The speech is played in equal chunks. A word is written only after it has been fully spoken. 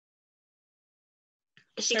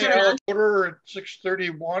Is she Okay, coming on? Order at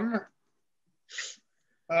 6:31.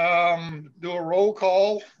 Do a roll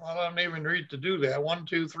call. I don't even need to do that. 1,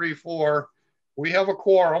 2, 3, 4. We have a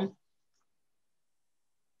quorum.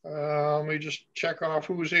 Let me just check off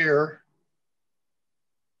who's here.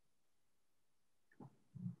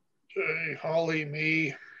 Okay, Holly,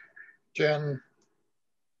 me, Jen.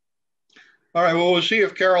 All right, well, we'll see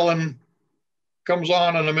if Carolyn comes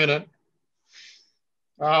on in a minute.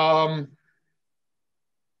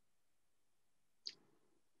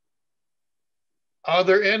 Are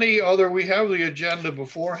there any other, we have the agenda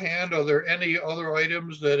beforehand. Are there any other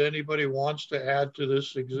items that anybody wants to add to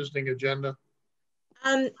this existing agenda?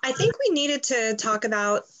 I think we needed to talk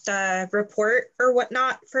about the report or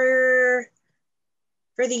whatnot for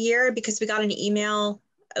the year, because we got an email.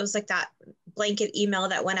 It was like that blanket email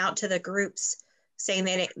that went out to the groups saying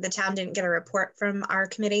that the town didn't get a report from our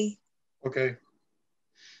committee. Okay.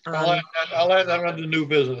 I'll add that under new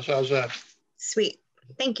business. How's that? Sweet.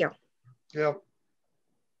 Thank you. Yep.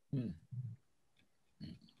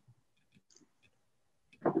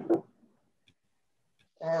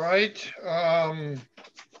 All right.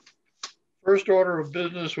 First order of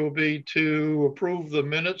business will be to approve the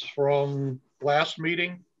minutes from last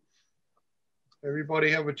meeting.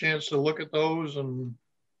 Everybody have a chance to look at those, and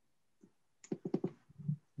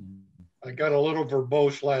I got a little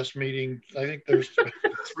verbose last meeting. I think there's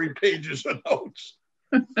 3 pages of notes.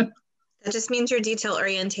 That just means you're detail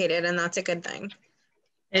orientated, and that's a good thing.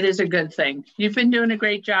 It is a good thing. You've been doing a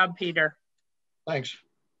great job, Peter. Thanks.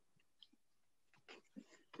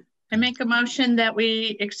 I make a motion that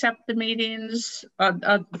we accept the meetings,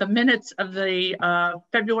 the minutes of the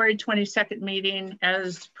February 22nd meeting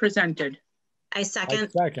as presented. I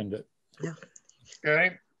second. I second it. No.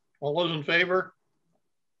 Okay. All those in favor?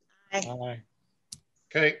 Aye. Aye.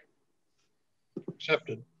 Okay.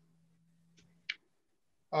 Accepted.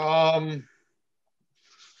 Well,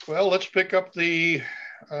 let's pick up the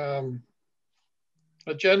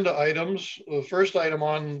agenda items. The first item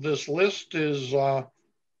on this list is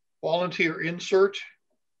volunteer insert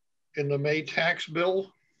in the May tax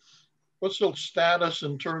bill. What's the status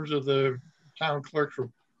in terms of the town clerk's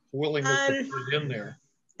willingness to put it in there?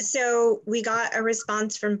 So we got a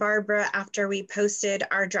response from Barbara after we posted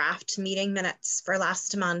our draft meeting minutes for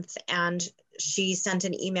last month, and she sent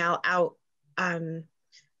an email out to,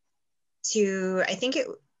 I think it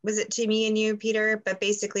was it to me and you, Peter, but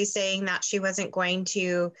basically saying that she wasn't going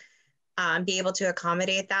to be able to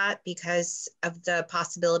accommodate that because of the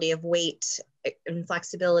possibility of weight and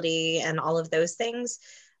flexibility and all of those things.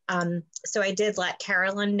 So I did let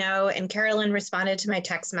Carolyn know, and Carolyn responded to my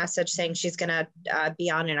text message saying she's gonna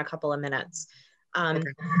be on in a couple of minutes. Okay.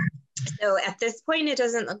 So at this point, it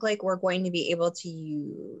doesn't look like we're going to be able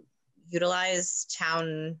to utilize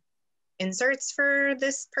town inserts for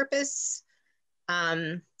this purpose,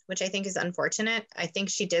 which I think is unfortunate. I think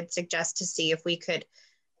she did suggest to see if we could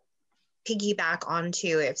piggyback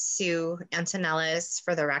onto if Sue Antonellis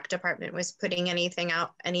for the rec department was putting anything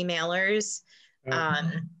out, any mailers.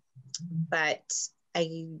 But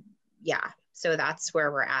yeah, so that's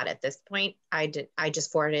where we're at this point. I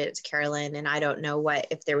just forwarded it to Carolyn, and I don't know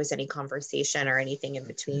if there was any conversation or anything in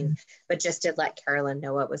between, but just to let Carolyn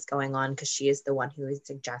know what was going on, because she is the one who has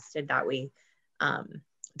suggested that we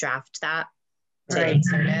draft that to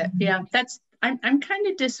insert it. Yeah, I'm kind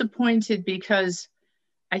of disappointed because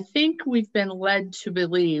I think we've been led to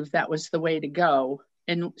believe that was the way to go.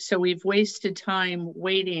 And so we've wasted time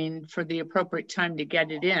waiting for the appropriate time to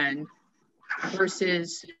get it in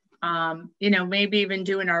versus, maybe even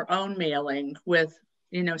doing our own mailing with,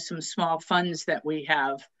 some small funds that we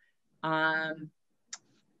have. And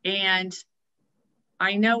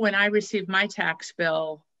I know when I received my tax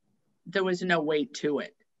bill, there was no weight to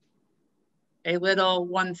it. A little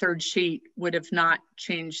 1/3 sheet would have not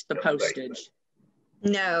changed the postage.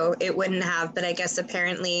 No, it wouldn't have, but I guess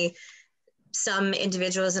apparently some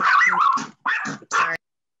individuals, sorry.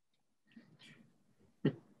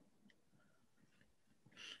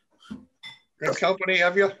 What company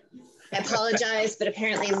have you? I apologize, but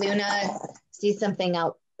apparently Luna sees something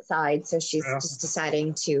outside, so she's just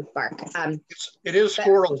deciding to bark. It is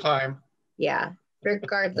squirrel time. Yeah,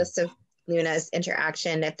 regardless of Luna's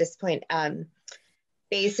interaction at this point,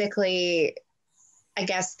 basically, I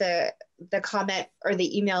guess the comment or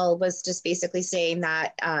the email was just basically saying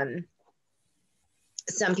that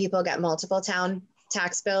some people get multiple town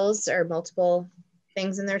tax bills or multiple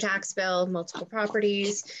things in their tax bill, multiple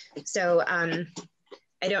properties. So I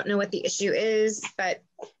don't know what the issue is, but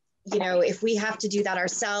if we have to do that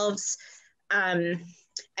ourselves, I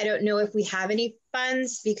don't know if we have any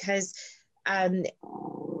funds because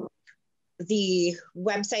the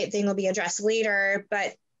website thing will be addressed later,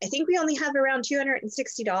 but I think we only have around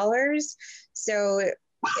 $260. So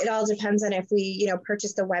it all depends on if we,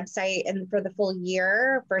 purchase the website and for the full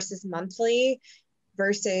year versus monthly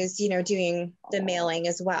versus, doing the mailing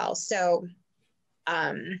as well. So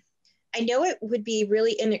I know it would be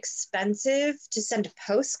really inexpensive to send a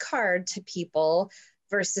postcard to people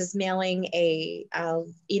versus mailing a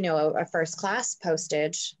first class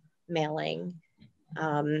postage mailing.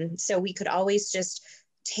 So we could always just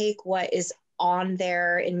take what is on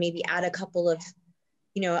there and maybe add a couple of,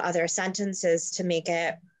 other sentences to make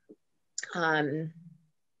it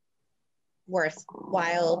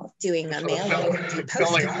worthwhile doing a mailing.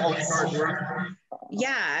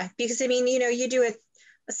 Yeah, because I mean, you do a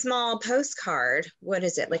small postcard. What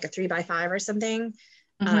is it, like a 3x5 or something?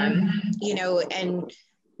 And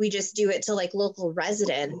we just do it to like local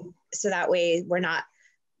resident, so that way we're not.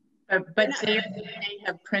 But they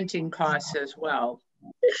have printing costs as well.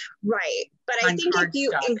 Right. But I think if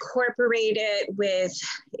you incorporate it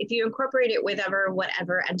with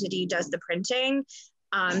whatever entity does the printing,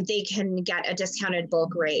 they can get a discounted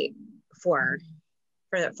bulk rate for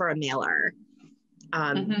a mailer.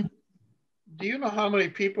 Do you know how many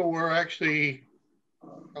people were actually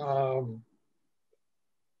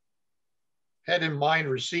had in mind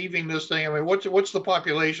receiving this thing? I mean, what's the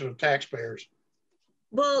population of taxpayers?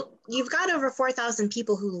 Well, you've got over 4,000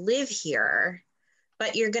 people who live here,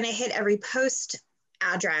 but you're going to hit every post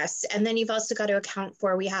address. And then you've also got to account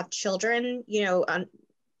for, we have children,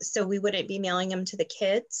 so we wouldn't be mailing them to the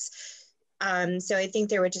kids. So I think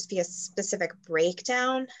there would just be a specific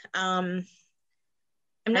breakdown. I'm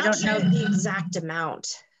not sure the exact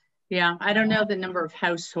amount. Yeah, I don't know the number of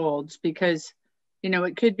households because,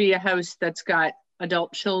 it could be a house that's got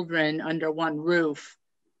adult children under one roof,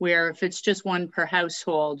 where if it's just one per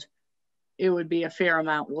household, it would be a fair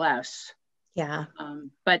amount less. Yeah.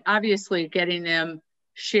 But obviously getting them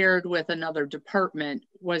shared with another department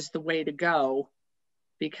was the way to go,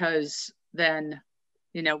 because then,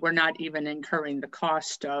 we're not even incurring the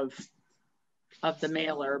cost of the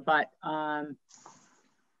mailer. But I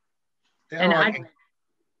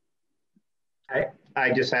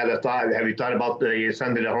just had a thought. Have you thought about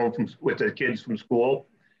sending it home with the kids from school?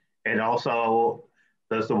 And also,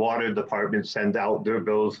 does the water department send out their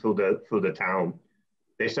bills through the town?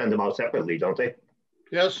 They send them out separately, don't they?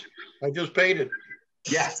 Yes, I just paid it.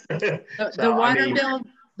 Yeah. The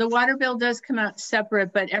water bill does come out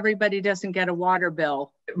separate, but everybody doesn't get a water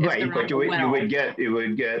bill. Right, but you would get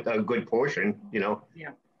a good portion, Yeah.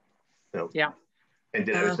 So, yeah. And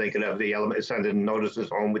then I was thinking of sending notices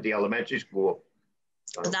home with the elementary school.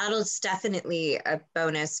 That'll definitely a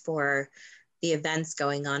bonus for the events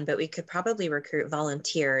going on, but we could probably recruit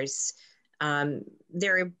volunteers.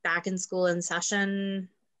 They're back in school in session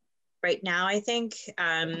right now, I think,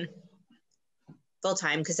 full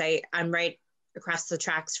time, because I'm right across the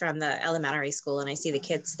tracks from the elementary school, and I see the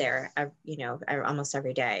kids there, almost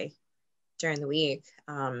every day during the week.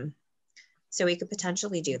 So we could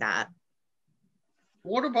potentially do that.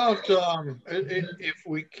 What about if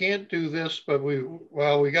we can't do this, but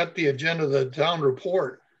we got the agenda of the town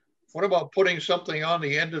report. What about putting something on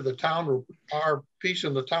the end of the our piece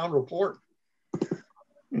in the town report?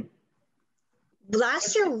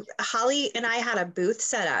 Last year, Holly and I had a booth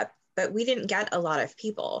set up, but we didn't get a lot of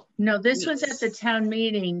people. No, this was at the town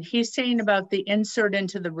meeting. He's saying about the insert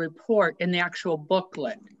into the report in the actual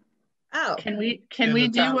booklet. Oh. Can we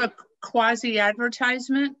do a quasi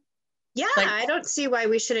advertisement? Yeah, I don't see why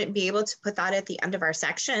we shouldn't be able to put that at the end of our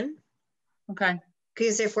section. Okay.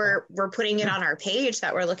 Because if we're putting it on our page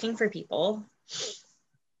that we're looking for people.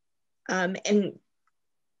 And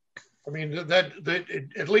I mean, that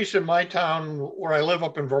at least in my town where I live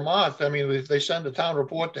up in Vermont, I mean, they send a town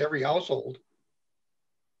report to every household.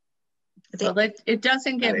 Well, it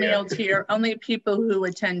doesn't get mailed here. Only people who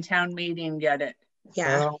attend town meeting get it.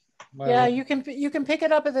 Yeah. Yeah, you can pick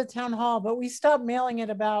it up at the town hall, but we stopped mailing it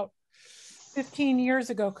about 15 years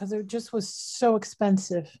ago because it just was so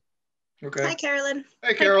expensive. Okay. Hi, Carolyn.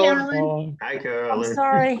 Hi, Carolyn. Hi, Carolyn. I'm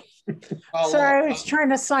sorry. Sorry, I was trying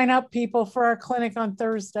to sign up people for our clinic on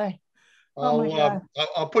Thursday.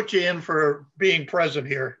 I'll put you in for being present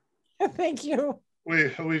here. Thank you.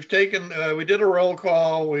 We've taken, we did a roll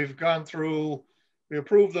call. We've gone through, we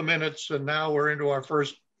approved the minutes, and now we're into our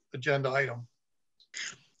first agenda item.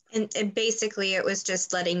 And basically it was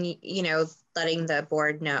just letting the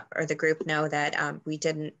board know, or the group know, that we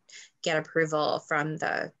didn't get approval from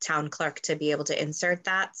the town clerk to be able to insert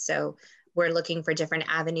that. So we're looking for different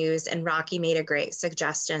avenues, and Rocky made a great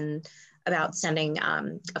suggestion about sending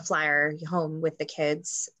a flyer home with the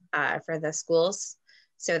kids for the schools.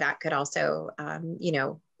 So that could also, you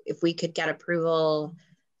know, if we could get approval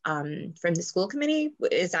from the school committee,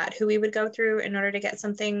 is that who we would go through in order to get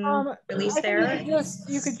something released there?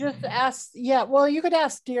 You could just ask, yeah, well, you could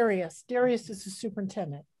ask Darius. Darius is the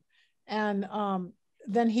superintendent. And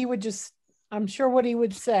then he would just, I'm sure what he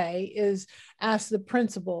would say is ask the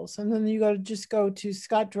principals. And then you just go to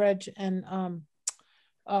Scott Dredge and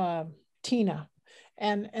Tina,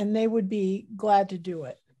 and they would be glad to do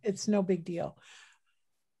it. It's no big deal.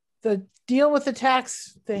 The deal with the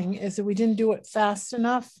tax thing is that we didn't do it fast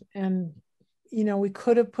enough, and you know, we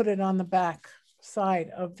could have put it on the back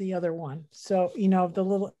side of the other one. So, you know, the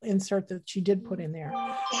little insert that she did put in there.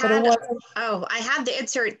 But it wasn't. Oh, I had the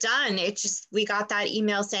insert done. It just, we got that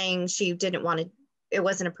email saying she didn't want to, it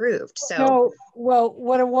wasn't approved. So No, well,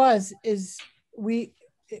 what it was is we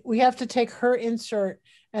have to take her insert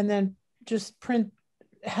and then just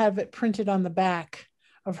have it printed on the back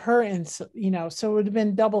of her insert, you know, so it would have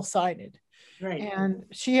been double-sided. Right. And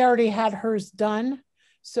she already had hers done.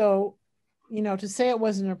 So, you know, to say it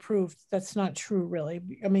wasn't approved, that's not true, really.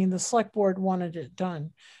 I mean, the select board wanted it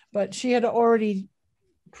done, but she had already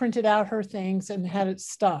printed out her things and had it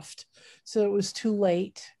stuffed. So it was too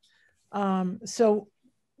late. So,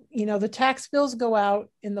 you know, the tax bills go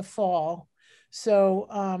out in the fall.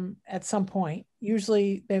 So at some point,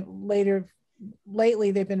 usually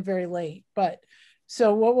lately they've been very late. But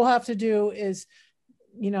so what we'll have to do is,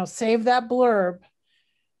 you know, save that blurb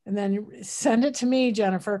and then send it to me,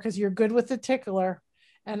 Jennifer, because you're good with the tickler.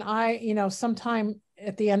 And I, you know, sometime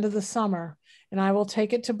at the end of the summer, and I will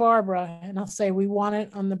take it to Barbara and I'll say, we want it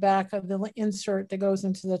on the back of the insert that goes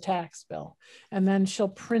into the tax bill. And then she'll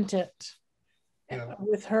print it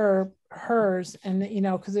with hers. And, you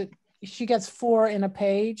know, because she gets 4 in a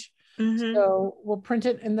page. Mm-hmm. So we'll print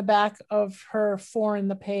it in the back of her 4 in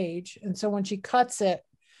the page. And so when she cuts it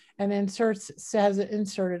and has it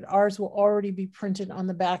inserted, ours will already be printed on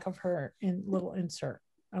the back of her in little insert.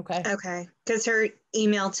 Okay. Okay. Because her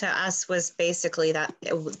email to us was basically that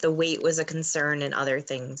the weight was a concern and other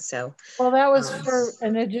things. So, well, that was for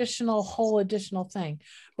an whole additional thing,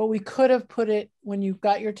 but we could have put it when you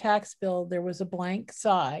got your tax bill, there was a blank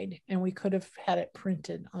side and we could have had it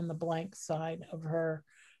printed on the blank side of her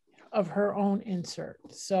own insert.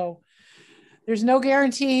 So there's no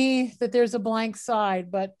guarantee that there's a blank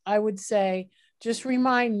side, but I would say, just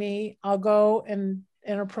remind me, I'll go and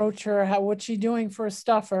approach her, what's she doing for a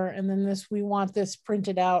stuffer? And then we want this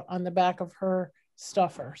printed out on the back of her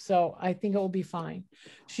stuffer. So I think it will be fine.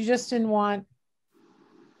 She just didn't want,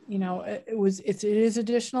 you know, it is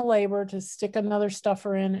additional labor to stick another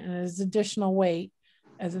stuffer in, and it is additional weight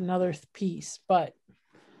as another piece, but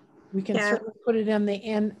we can certainly put it in the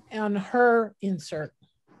end on her insert.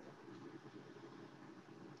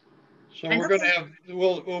 So we're going to have,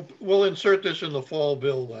 we'll insert this in the fall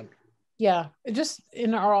bill then. Yeah, just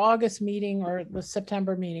in our August meeting or the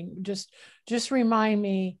September meeting, just remind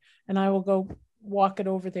me and I will go walk it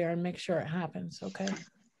over there and make sure it happens. Okay.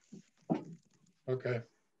 Okay.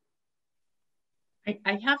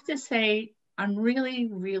 I have to say, I'm really,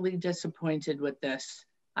 really disappointed with this.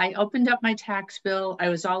 I opened up my tax bill. I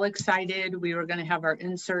was all excited. We were going to have our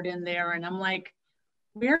insert in there. And I'm like,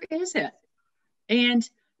 where is it? And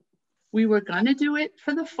we were going to do it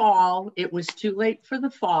for the fall. It was too late for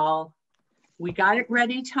the fall. We got it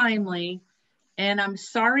ready timely. And I'm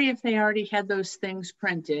sorry if they already had those things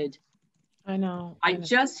printed. I know. I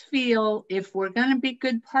just feel if we're going to be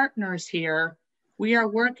good partners here, we are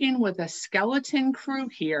working with a skeleton crew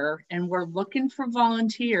here and we're looking for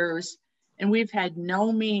volunteers. And we've had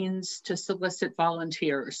no means to solicit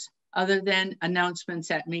volunteers other than announcements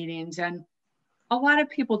at meetings. And a lot of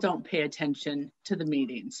people don't pay attention to the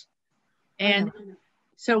meetings. And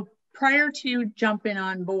so prior to jumping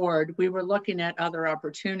on board, we were looking at other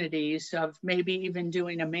opportunities of maybe even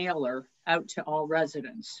doing a mailer out to all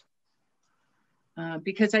residents.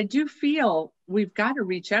 Because I do feel we've got to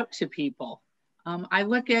reach out to people. I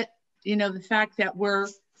look at, you know, the fact that we're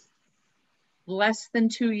less than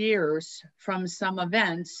 2 years from some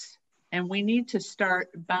events, and we need to start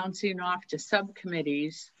bouncing off to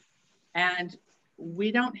subcommittees, and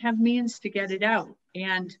we don't have means to get it out.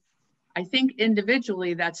 And I think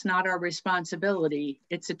individually, that's not our responsibility.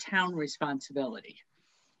 It's a town responsibility.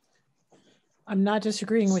 I'm not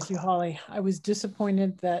disagreeing with you, Holly. I was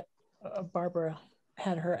disappointed that Barbara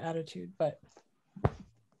had her attitude, but.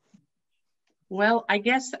 Well, I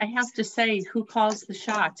guess I have to say, who calls the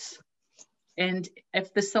shots? And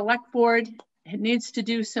if the select board needs to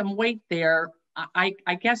do some weight there, I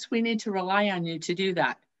guess we need to rely on you to do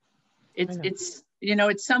that. It's you know,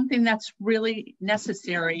 it's something that's really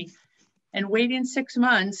necessary. And waiting 6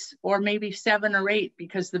 months or maybe 7 or 8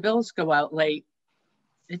 because the bills go out late,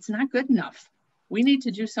 it's not good enough. We need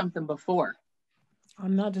to do something before.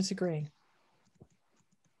 I'm not disagreeing.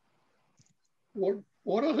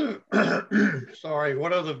 What other, sorry,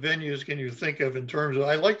 what other venues can you think of in terms of,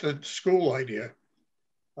 I like the school idea.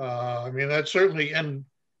 I mean, that's certainly, and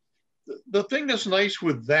the thing that's nice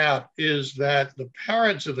with that is that the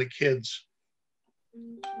parents of the kids,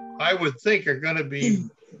 I would think, are going to be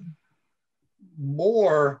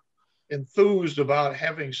more enthused about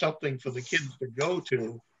having something for the kids to go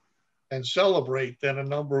to and celebrate than a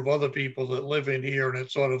number of other people that live in here and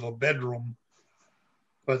it's sort of a bedroom,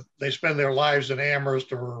 but they spend their lives in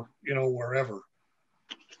Amherst or, you know, wherever.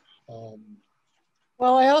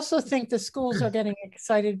 Well, I also think the schools are getting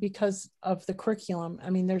excited because of the curriculum. I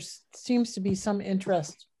mean, seems to be some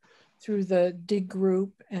interest through the DIG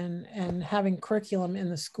group and having curriculum in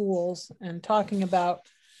the schools and talking about,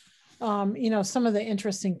 you know, some of the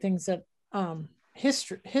interesting things that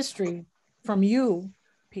history from you,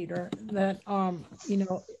 Peter, that, you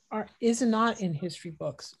know, is not in history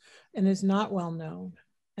books and is not well known.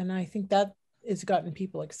 And I think that has gotten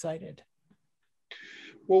people excited.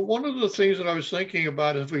 Well, one of the things that I was thinking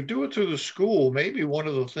about is if we do it through the school, maybe one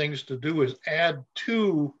of the things to do is add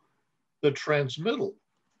to the transmittal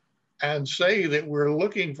and say that we're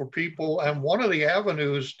looking for people. And one of the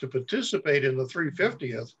avenues to participate in the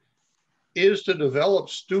 350th is to develop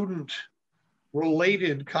student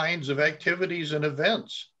related kinds of activities and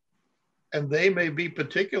events. And they may be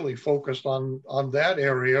particularly focused on that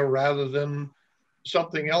area rather than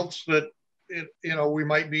something else that, you know, we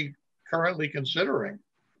might be currently considering.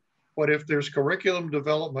 But if there's curriculum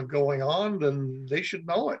development going on, then they should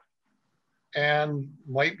know it and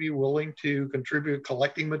might be willing to contribute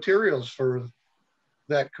collecting materials for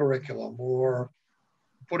that curriculum or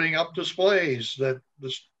putting up displays that,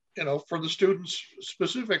 you know, for the students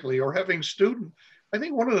specifically, or having student. I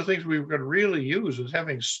think one of the things we could really use is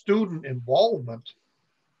having student involvement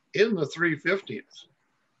in the 350th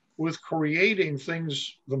with creating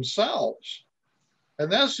things themselves. And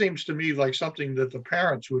that seems to me like something that the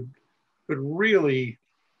parents could really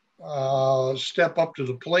step up to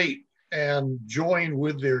the plate and join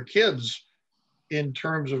with their kids in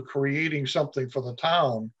terms of creating something for the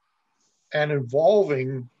town and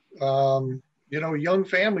involving, you know, young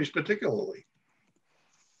families particularly.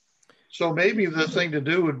 So maybe the thing to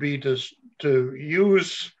do would be to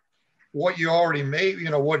use what you already made, you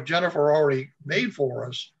know, what Jennifer already made for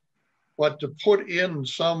us, but to put in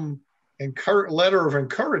some letter of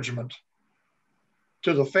encouragement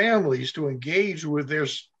to the families to engage with their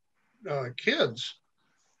kids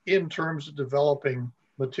in terms of developing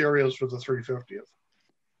materials for the 350th.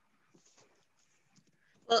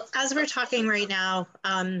 Well, as we're talking right now,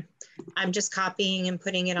 I'm just copying and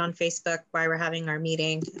putting it on Facebook while we're having our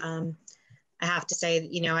meeting. I have to say,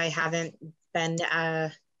 you know, I haven't been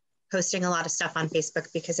posting a lot of stuff on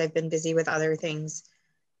Facebook because I've been busy with other things.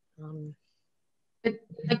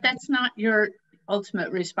 But that's not your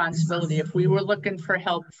ultimate responsibility. If we were looking for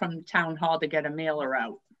help from town hall to get a mailer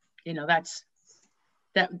out, you know, that's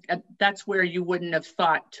where you wouldn't have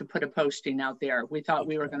thought to put a posting out there. We thought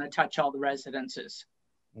we were going to touch all the residences.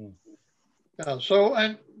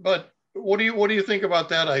 But what do you think about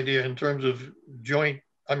that idea in terms of joint?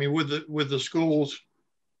 I mean, with the schools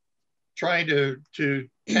trying to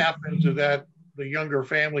tap into that, the younger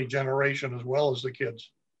family generation as well as the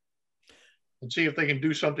kids, and see if they can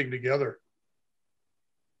do something together.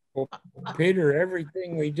 Well, Peter,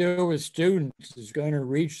 everything we do with students is going to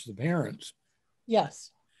reach the parents.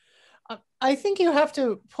 Yes. I think you have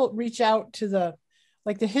to reach out to the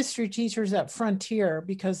history teachers at Frontier,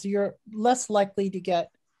 because you're less likely to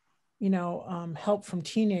get, you know, help from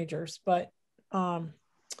teenagers, but,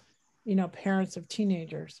 you know, parents of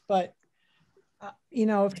teenagers. But, you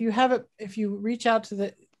know, if you reach out to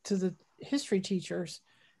the history teachers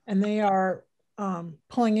and they are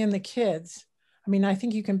pulling in the kids, I mean, I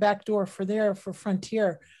think you can backdoor for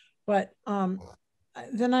Frontier. But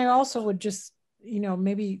then I also would just, you know,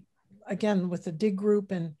 maybe again with the DIG group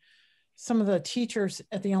and some of the teachers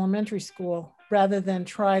at the elementary school, rather than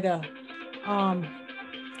try to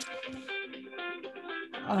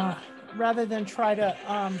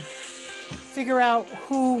figure out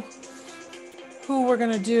who we're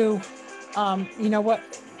going to do, you know what,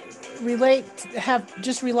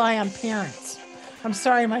 just rely on parents. I'm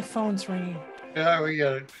sorry, my phone's ringing. Yeah, we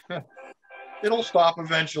get it. It'll stop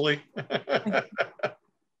eventually.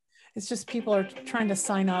 It's just people are trying to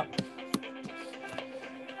sign up.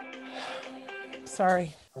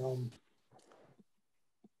 Sorry.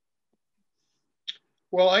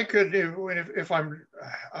 Well, I could, if I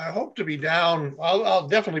hope to be down, I'll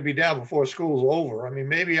definitely be down before school's over. I mean,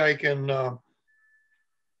 maybe I can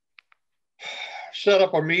set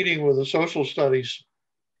up a meeting with the social studies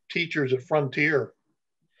teachers at Frontier.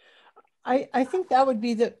 I think that would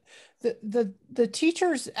be the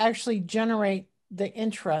teachers actually generate the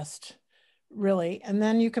interest, really, and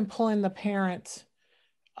then you can pull in the parents,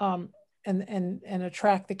 and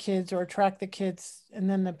attract the kids, or attract the kids and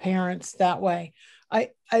then the parents that way.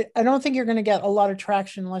 I don't think you're going to get a lot of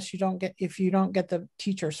traction unless if you don't get the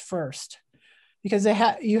teachers first, because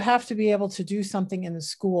you have to be able to do something in the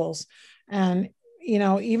schools. And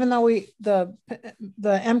even though the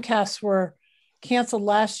MCAS were canceled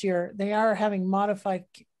last year, they are having modified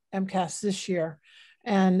MCAS this year,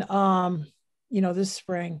 and this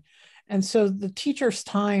spring. And so the teachers'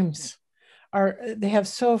 times they have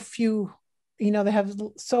so few, they have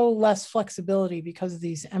so less flexibility because of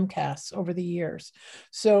these MCAS over the years.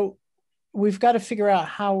 So we've got to figure out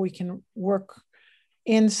how we can work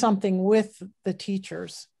in something with the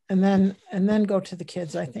teachers, and then go to the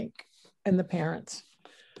kids, I think, and the parents.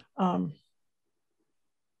 At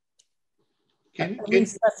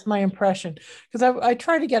least that's my impression, because I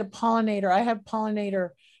try to get a pollinator. I have pollinator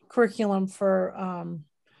curriculum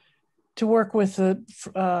to work with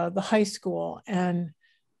the high school, and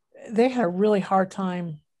they had a really hard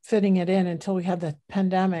time fitting it in until we had the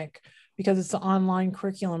pandemic, because it's an online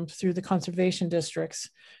curriculum through the conservation districts.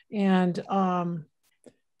 And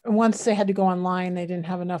once they had to go online, they didn't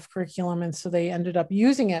have enough curriculum, and so they ended up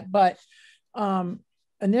using it. But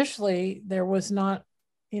initially there was not,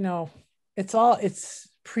 it's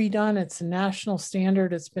pre-done, it's a national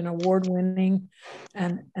standard, it's been award-winning,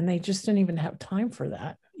 and they just didn't even have time for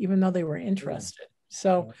that, even though they were interested.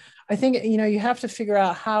 So I think, you have to figure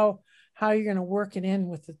out how you're going to work it in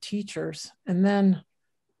with the teachers. And then,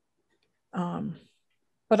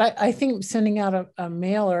 but I think sending out a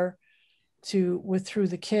mailer through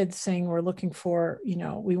the kids saying we're looking for,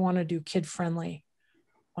 we want to do kid-friendly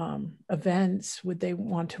events. Would they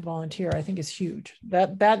want to volunteer? I think is huge.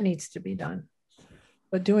 That needs to be done.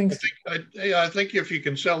 But doing, I think if you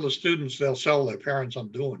can sell the students, they'll sell their parents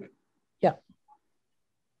on doing it. Yeah.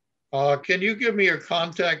 Can you give me a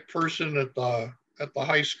contact person at the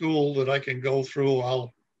high school that I can go through?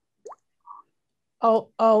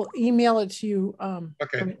 I'll email it to you.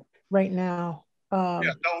 Okay. Right now.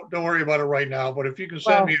 Yeah, don't worry about it right now. But if you can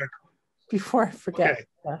send me before I forget. Okay.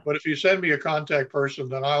 Yeah. But if you send me a contact person,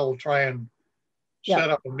 then I will try and set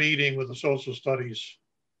up a meeting with the social studies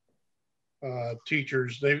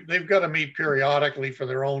teachers. They've got to meet periodically for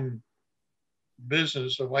their own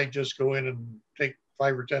business. If I just go in and take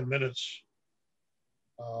 5 or 10 minutes,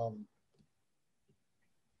 we'll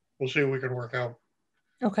see what we can work out.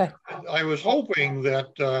 Okay. I was hoping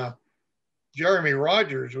that Jeremy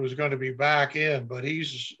Rogers was going to be back in, but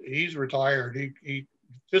he's retired. He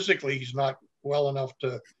physically, he's not well enough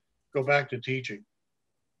to go back to teaching.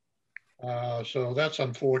 So that's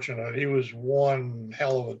unfortunate. He was one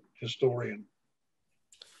hell of a historian.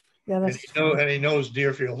 Yeah, that's and he knows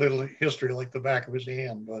Deerfield history like the back of his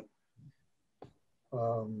hand. But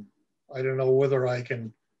I don't know whether I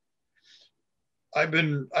can. I've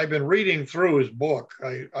been reading through his book.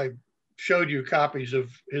 I showed you copies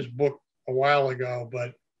of his book a while ago,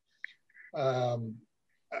 but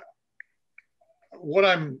what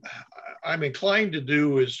I'm inclined to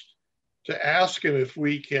do is to ask him if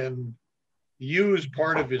we can use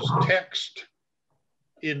part of his text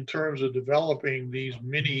in terms of developing these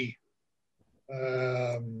mini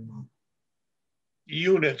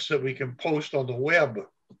units that we can post on the web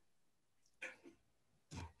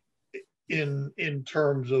in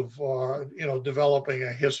terms of developing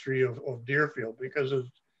a history of Deerfield, because of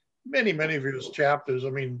many of his chapters.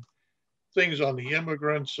 I mean, things on the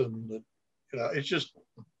immigrants and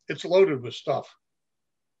it's loaded with stuff.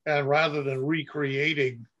 And rather than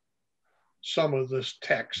recreating some of this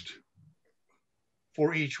text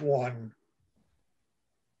for each one,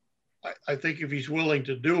 I think if he's willing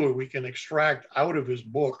to do it, we can extract out of his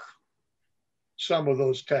book some of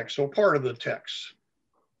those texts, so part of the text,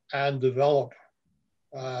 and develop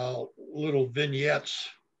little vignettes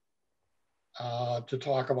to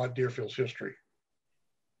talk about Deerfield's history.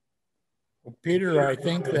 Well, Peter, I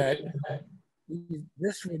think that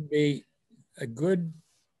this would be a good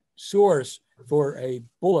source for a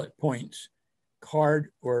bullet points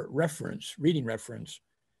card or reading reference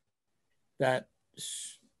that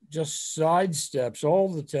just sidesteps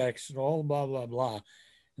all the text and all blah, blah, blah.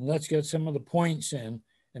 And let's get some of the points in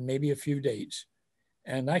and maybe a few dates.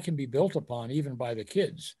 And that can be built upon even by the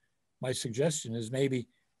kids. My suggestion is maybe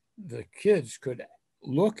the kids could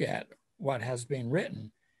look at what has been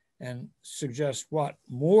written and suggest what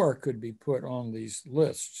more could be put on these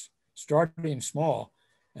lists, starting small.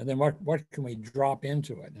 And then what can we drop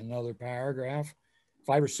into it? Another paragraph,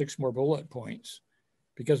 5 or 6 more bullet points,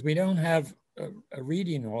 because we don't have a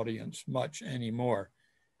reading audience much anymore.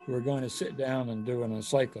 We're going to sit down and do an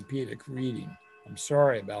encyclopedic reading. I'm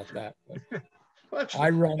sorry about that, but I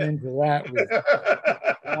run into that with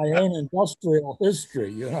my own industrial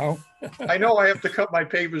history, you know. I know I have to cut my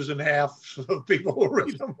papers in half so people will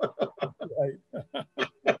read them. Right.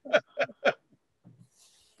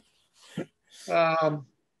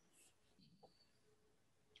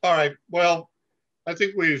 All right. Well, I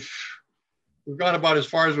think we've gone about as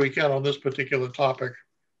far as we can on this particular topic.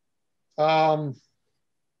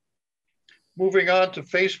 Moving on to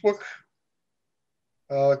Facebook.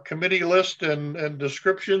 Committee list and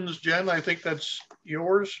descriptions. Jen, I think that's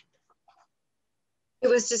yours. It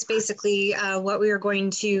was just basically what we were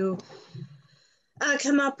going to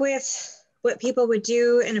come up with, what people would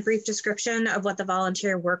do in a brief description of what the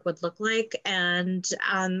volunteer work would look like. And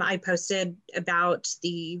I posted about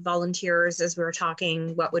the volunteers as we were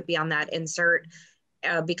talking, what would be on that insert,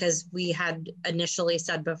 because we had initially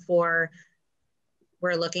said before,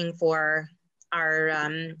 we're looking for our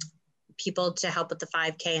people to help with the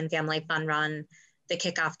 5K and family fun run, the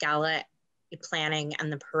kickoff gala planning,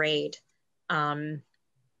 and the parade.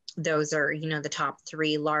 Those are, you know, the top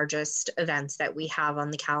 3 largest events that we have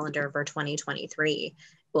on the calendar for 2023.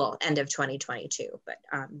 Well, end of 2022, but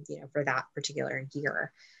you know, for that particular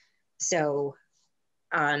year. So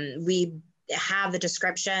we have the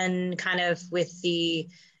description kind of with the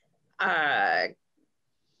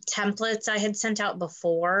templates I had sent out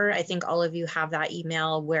before. I think all of you have that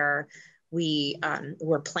email where we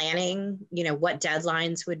were planning, you know, what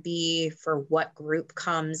deadlines would be for what group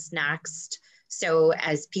comes next. So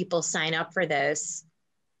as people sign up for this,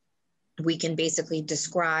 we can basically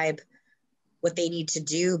describe what they need to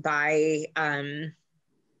do by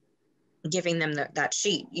giving them that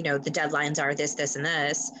sheet. You know, the deadlines are this, this, and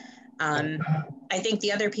this. I think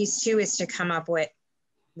the other piece too is to come up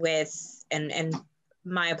with and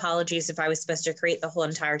my apologies if I was supposed to create the whole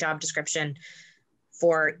entire job description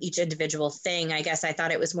for each individual thing. I guess I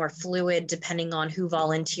thought it was more fluid depending on who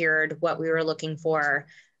volunteered, what we were looking for,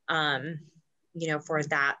 you know, for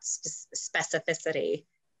that specificity.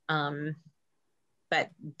 But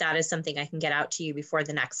that is something I can get out to you before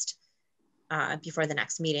the next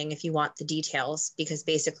meeting if you want the details, because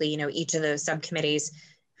basically, you know, each of those subcommittees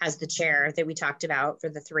has the chair that we talked about for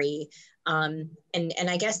the 3. And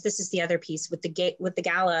I guess this is the other piece with the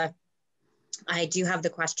gala. I do have the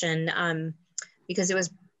question because it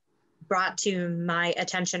was brought to my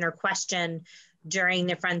attention or question during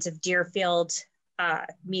the Friends of Deerfield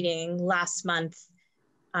meeting last month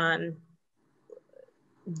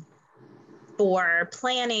for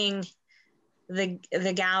planning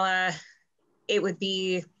the gala. It would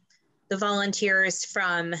be the volunteers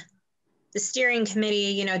from the steering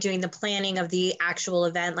committee, you know, doing the planning of the actual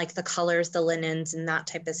event, like the colors, the linens, and that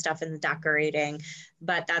type of stuff, and the decorating.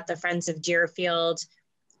 But that the Friends of Deerfield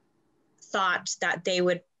thought that they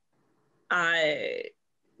would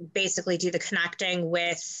basically do the connecting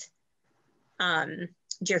with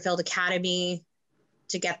Deerfield Academy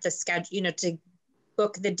to get the schedule, you know, to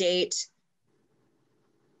book the date,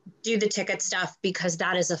 do the ticket stuff, because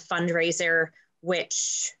that is a fundraiser,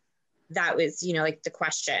 which that was, you know, like the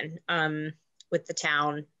question with the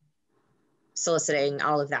town soliciting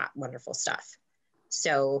all of that wonderful stuff.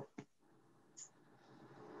 So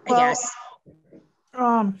I guess.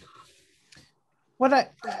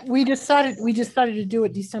 We decided to do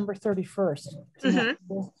it December 31st.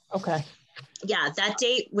 Mm-hmm. Okay. Yeah, that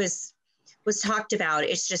date was talked about.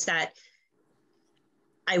 It's just that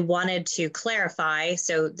I wanted to clarify.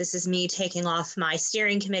 So this is me taking off my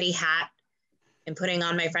steering committee hat and putting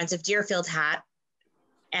on my Friends of Deerfield hat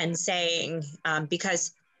and saying,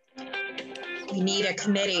 because you need a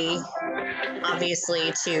committee,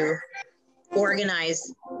 obviously, to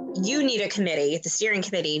organize. You need a committee. The steering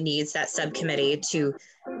committee needs that subcommittee to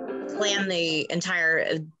plan the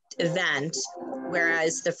entire event,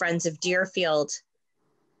 whereas the Friends of Deerfield,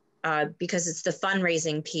 because it's the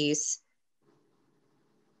fundraising piece,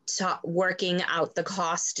 working out the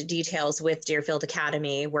cost details with Deerfield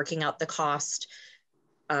Academy, working out the cost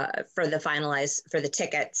for the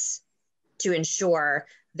tickets to ensure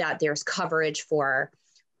that there's coverage for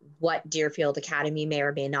what Deerfield Academy may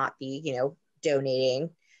or may not be, you know, donating,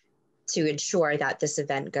 to ensure that this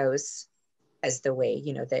event goes as the way,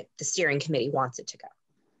 you know, that the steering committee wants it to go.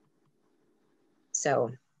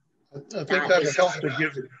 So I think that helps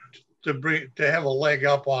to have a leg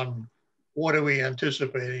up on what are we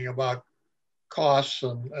anticipating about costs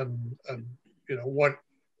and you know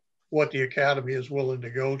what the academy is willing to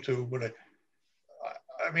go to. But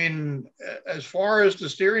I mean, as far as the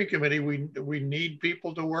steering committee, we need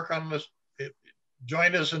people to work on this,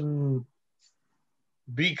 join us and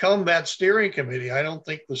become that steering committee. I don't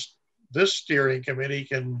think this steering committee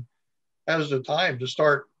has the time to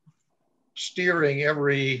start steering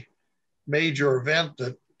every major event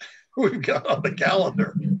that we've got on the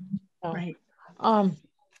calendar. Right.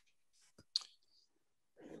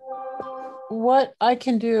 What I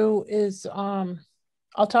can do is I'll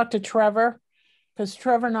talk to Trevor, because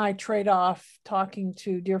Trevor and I trade off talking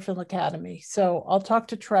to Deerfield Academy. So I'll talk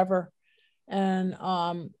to Trevor and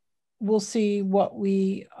we'll see what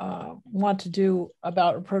we want to do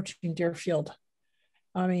about approaching Deerfield.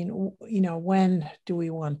 I mean, you know, when do we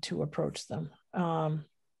want to approach them?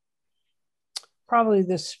 Probably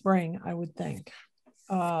this spring, I would think.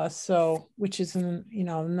 So, which is in, you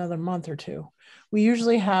know, another month or two. We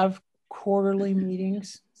usually have quarterly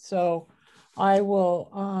meetings. So I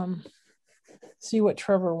will see what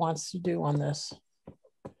Trevor wants to do on this.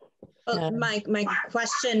 Well, my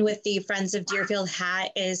question with the Friends of Deerfield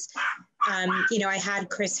hat is, you know, I had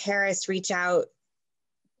Chris Harris reach out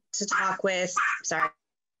to talk with, sorry.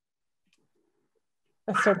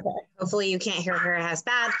 That's okay. Hopefully you can't hear her as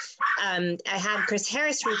bad. I had Chris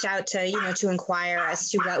Harris reach out to, you know, to inquire as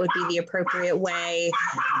to what would be the appropriate way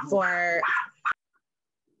for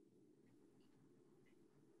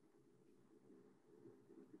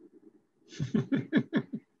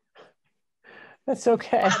That's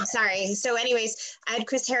okay. I'm sorry. So anyways, I had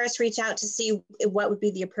Chris Harris reach out to see what would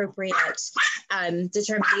be the appropriate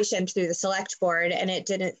determination through the select board. And it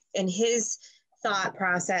didn't, in his thought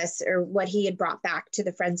process or what he had brought back to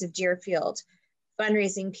the Friends of Deerfield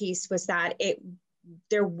fundraising piece was that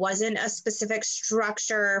there wasn't a specific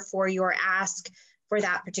structure for your ask for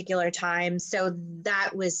that particular time. So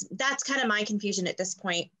that's kind of my confusion at this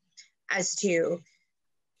point as to,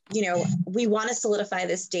 you know, we want to solidify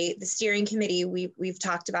this date. The steering committee, we've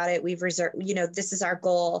talked about it. We've reserved, you know, this is our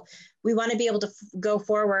goal. We want to be able to go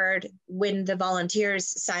forward when the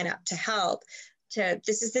volunteers sign up to help.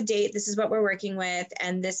 This is the date, this is what we're working with,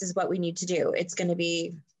 and this is what we need to do. It's going to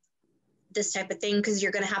be this type of thing because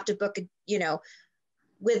you're going to have to book, you know,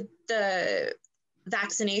 with the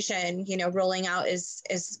vaccination, you know, rolling out as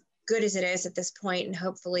good as it is at this point, and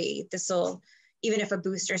hopefully this will, even if a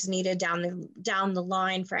booster is needed down the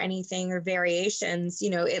line for anything or variations, you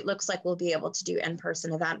know, it looks like we'll be able to do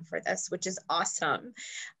in-person event for this, which is awesome.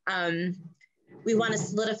 We want to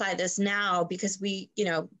solidify this now because we, you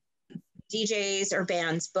know, DJs or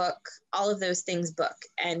bands book, all of those things book.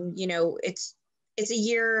 And, you know, it's a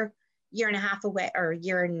year and a half away, or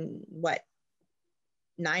year and what,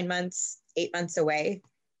 9 months, 8 months away.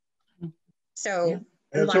 So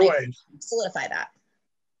we want to solidify that.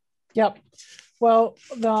 Yep. Well,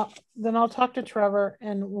 then I'll talk to Trevor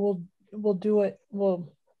and we'll do it. We'll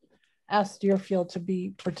ask Deerfield to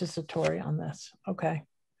be participatory on this. Okay.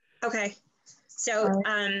 Okay. So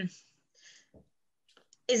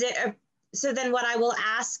so then what I will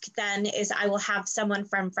ask then is I will have someone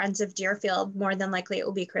from Friends of Deerfield, more than likely it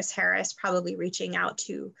will be Chris Harris, probably reaching out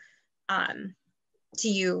to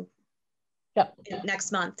you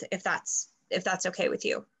next month, if that's okay with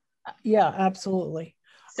you. Yeah, absolutely.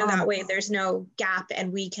 So that way there's no gap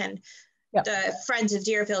and we can, the Friends of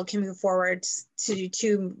Deerfield can move forward to,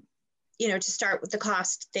 you know, to start with the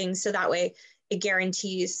cost things. So that way it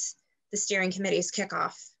guarantees the steering committee's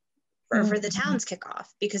kickoff for the town's kickoff,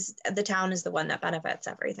 because the town is the one that benefits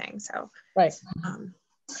everything. So, right.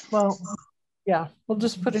 Well, yeah, we'll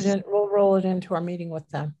just put it in, we'll roll it into our meeting with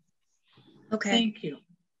them. Okay. Thank you.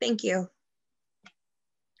 Thank you.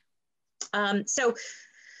 So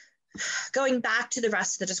going back to the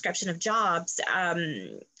rest of the description of jobs,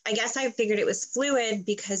 I guess I figured it was fluid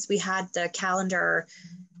because we had the calendar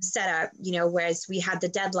set up, you know, whereas we had the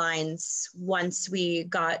deadlines once we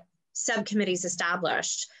got subcommittees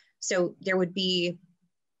established. So there would be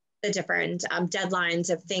the different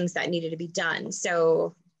deadlines of things that needed to be done.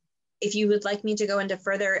 So if you would like me to go into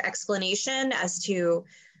further explanation as to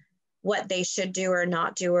what they should do or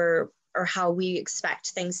not do, or how we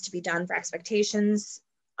expect things to be done for expectations,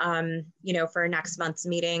 you know, for next month's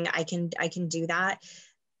meeting, I can do that.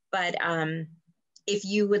 But if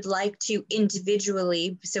you would like to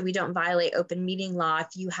individually, so we don't violate open meeting law,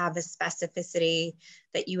 if you have a specificity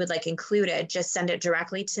that you would like included, just send it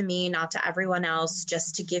directly to me, not to everyone else,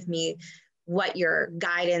 just to give me what your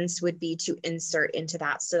guidance would be to insert into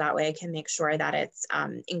that. So that way I can make sure that it's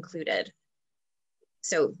included.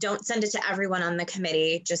 So don't send it to everyone on the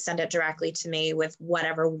committee, just send it directly to me with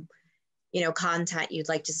whatever content you'd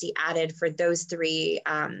like to see added for those three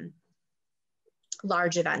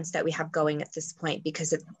large events that we have going at this point,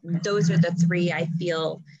 because those are the three I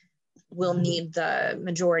feel will need the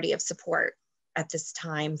majority of support at this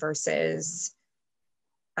time versus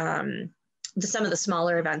some of the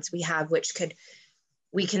smaller events we have, which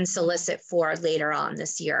we can solicit for later on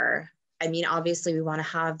this year. I mean, obviously we want to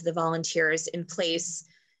have the volunteers in place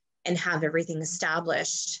and have everything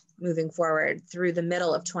established moving forward through the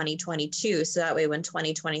middle of 2022. So that way when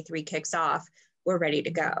 2023 kicks off, we're ready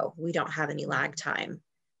to go. We don't have any lag time.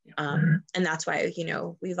 And that's why,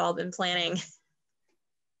 we've all been planning.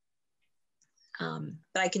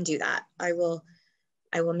 But I can do that. I will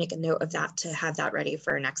make a note of that to have that ready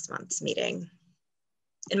for next month's meeting.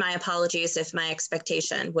 And my apologies if my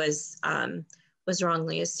expectation was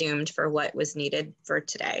wrongly assumed for what was needed for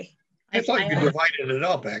today. I thought you divided it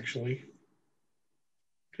up, actually.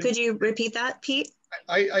 Could you repeat that, Pete?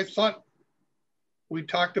 I thought we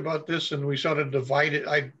talked about this and we sort of divided.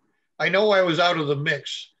 I know I was out of the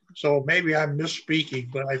mix, so maybe I'm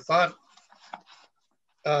misspeaking, but I thought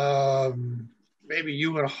maybe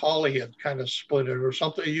you and Holly had kind of split it or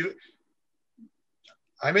something.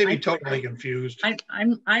 I may be totally confused.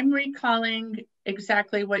 I'm recalling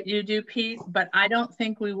exactly what you do, Pete, but I don't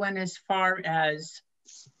think we went as far as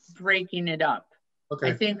breaking it up.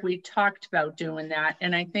 Okay. I think we talked about doing that,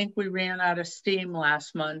 and I think we ran out of steam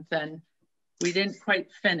last month and we didn't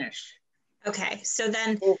quite finish. Okay, so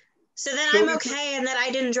then I'm okay, and that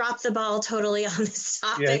I didn't drop the ball totally on this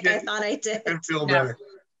topic. I thought I did. I feel better.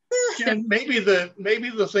 And maybe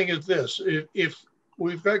the thing is this: if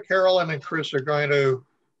we've got Carolyn and Chris are going to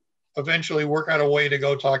eventually work out a way to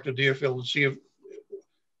go talk to Deerfield and see if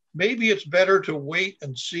maybe it's better to wait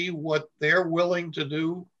and see what they're willing to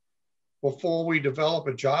do before we develop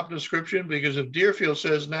a job description. Because if Deerfield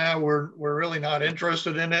says, "Nah, we're really not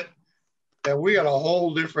interested in it," then we got a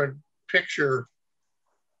whole different picture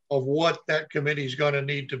of what that committee is going to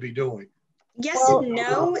need to be doing. Yes and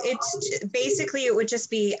no. It's basically, it would just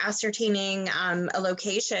be ascertaining a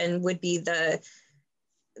location. Would be the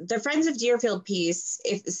Friends of Deerfield piece.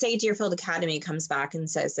 If, say, Deerfield Academy comes back and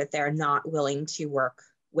says that they're not willing to work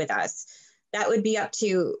with us, that would be up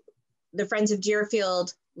to the Friends of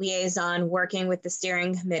Deerfield liaison working with the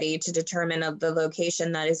steering committee to determine the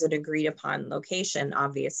location that is an agreed upon location,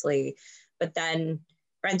 obviously. But then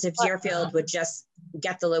Friends of Deerfield would just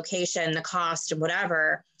get the location, the cost, and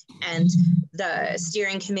whatever, and the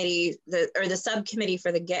steering committee, or the subcommittee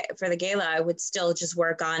for the gala would still just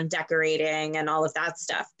work on decorating and all of that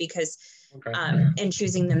stuff, because and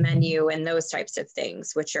choosing the menu and those types of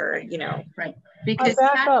things, which are right. Because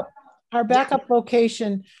our backup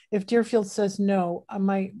location, if Deerfield says no,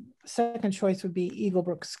 my second choice would be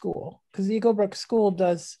Eaglebrook School, because Eaglebrook School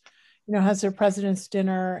does, has their president's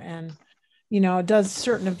dinner and does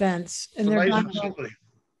certain events, and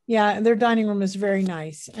their dining room is very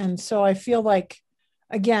nice. And so I feel like,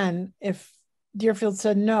 again, if Deerfield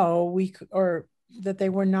said no, or that they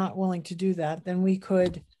were not willing to do that, then we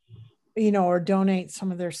could, or donate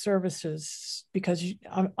some of their services, because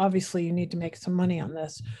obviously you need to make some money on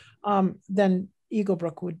this. Then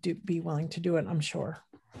Eaglebrook would be willing to do it, I'm sure.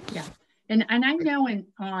 Yeah, and I know in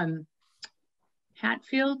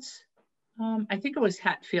Hatfields, I think it was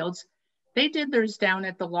Hatfields, they did theirs down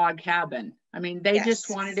at the log cabin. I mean, they just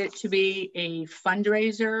wanted it to be a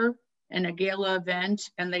fundraiser and a gala event,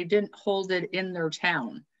 and they didn't hold it in their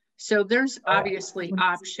town. So there's obviously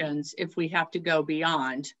options if we have to go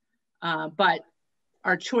beyond, but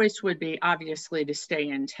our choice would be obviously to stay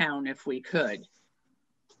in town if we could.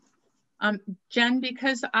 Jen,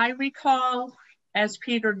 because I recall, as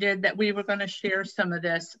Peter did, that we were going to share some of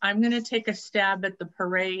this, I'm going to take a stab at the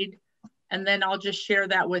parade, and then I'll just share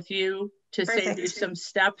that with you to save you some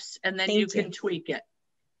steps, and then you can tweak it.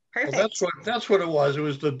 Perfect. Well, that's what it was. It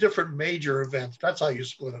was the different major events. That's how you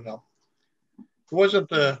split it up. It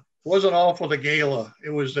wasn't all for the gala.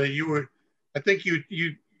 It was that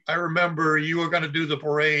I remember you were going to do the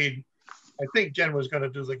parade. I think Jen was going to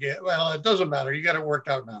do the gala. Well, it doesn't matter. You got it worked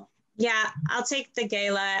out now. Yeah, I'll take the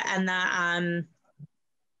gala and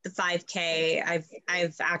the 5K.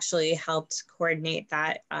 I've actually helped coordinate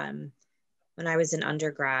that when I was in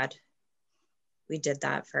undergrad. We did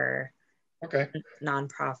that for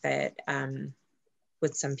nonprofit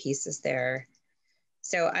with some pieces there.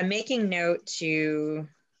 So I'm making note you'll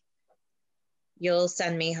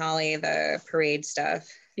send me, Holly, the parade stuff.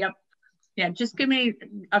 Yep. Yeah, just give me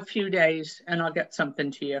a few days and I'll get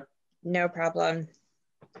something to you. No problem.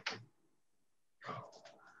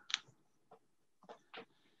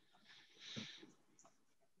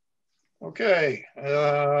 Okay,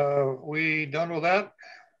 we done with that?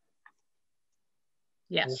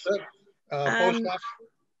 Yes. Post office?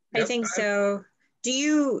 I Yep, think so. Do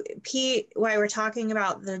you, Pete, while we're talking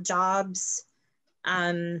about the jobs,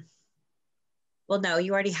 well, no,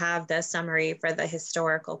 you already have the summary for the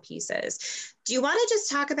historical pieces. Do you want to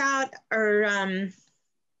just talk about, or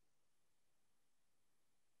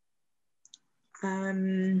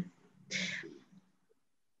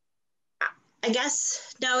I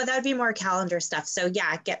guess, no, that would be more calendar stuff. So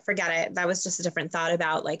yeah, forget it. That was just a different thought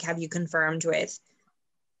about, like, have you confirmed with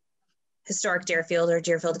Historic Deerfield or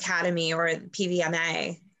Deerfield Academy or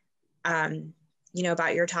PVMA, you know,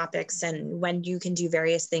 about your topics and when you can do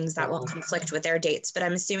various things that won't conflict with their dates. But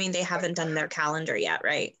I'm assuming they haven't done their calendar yet,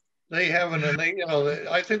 right? They haven't, and they, you know,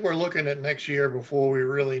 I think we're looking at next year before we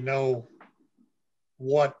really know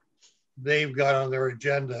what they've got on their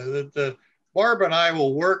agenda. The Barb and I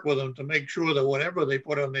will work with them to make sure that whatever they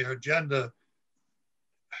put on their agenda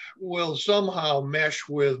will somehow mesh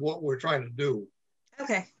with what we're trying to do.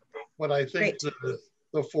 Okay. But I think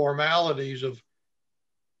the formalities of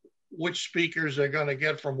which speakers they're going to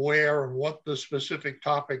get from where and what the specific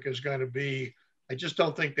topic is going to be, I just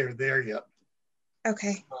don't think they're there yet.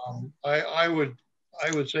 Okay. I would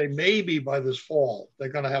say maybe by this fall they're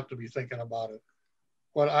going to have to be thinking about it.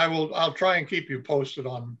 But I'll try and keep you posted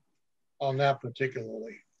on that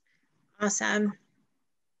particularly. Awesome.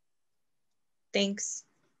 Thanks.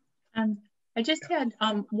 I just had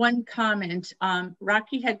one comment.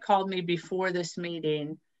 Rocky had called me before this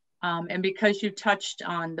meeting, and because you touched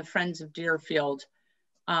on the Friends of Deerfield,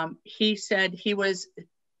 he said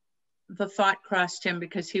the thought crossed him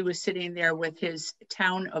because he was sitting there with his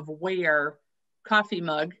Town of Ware coffee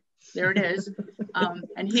mug. There it is.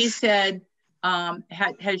 And he said,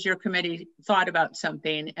 has your committee thought about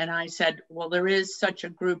something? And I said, well, there is such a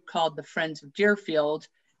group called the Friends of Deerfield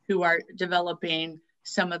who are developing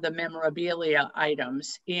some of the memorabilia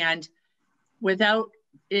items. And without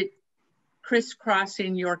it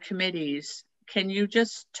crisscrossing your committees, can you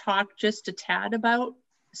just talk just a tad about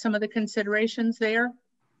some of the considerations there?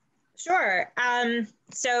 Sure.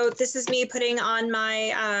 So this is me putting on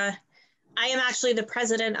my, I am actually the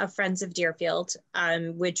president of Friends of Deerfield,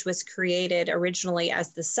 which was created originally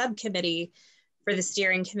as the subcommittee for the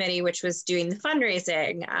steering committee, which was doing the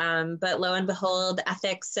fundraising. But lo and behold,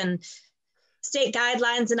 ethics and state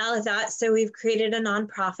guidelines and all of that. So we've created a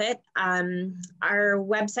nonprofit. Our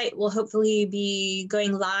website will hopefully be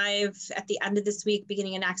going live at the end of this week,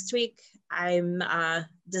 beginning of next week. I'm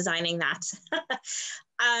designing that.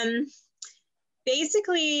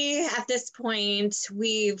 Basically, at this point,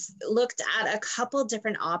 we've looked at a couple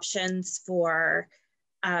different options for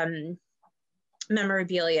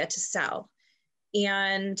memorabilia to sell.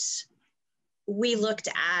 And we looked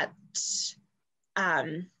at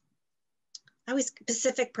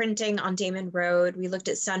Pacific Printing on Damon Road. We looked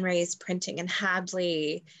at Sunrays Printing in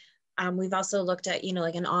Hadley. We've also looked at, you know,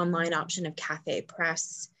 like an online option of Cafe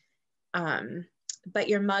Press. But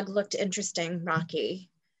your mug looked interesting, Rocky.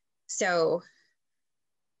 So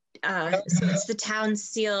it's the town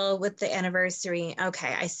seal with the anniversary.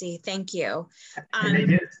 Okay, I see. Thank you.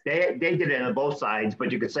 And they did it on both sides,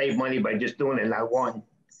 but you could save money by just doing it not one.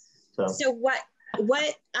 So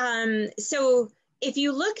so if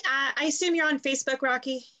you look at, I assume you're on Facebook,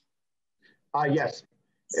 Rocky? Yes.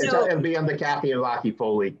 So it'll be on the Kathy and Rocky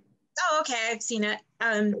Foley. Oh, okay, I've seen it.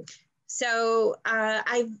 I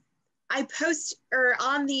post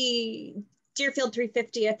on the Deerfield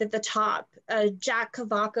 350th at the top, Jack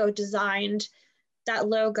Cavaco designed that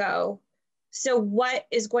logo. So what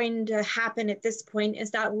is going to happen at this point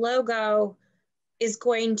is that logo is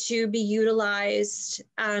going to be utilized.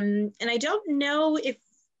 And I don't know if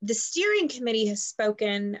the steering committee has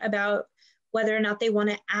spoken about whether or not they want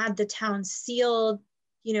to add the town seal,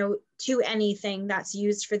 you know, to anything that's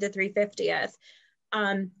used for the 350th.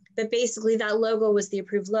 But basically that logo was the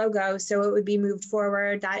approved logo. So it would be moved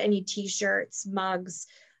forward that any t-shirts, mugs,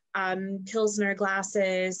 Pilsner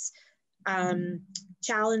glasses,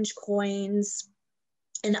 challenge coins,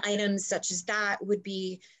 and items such as that would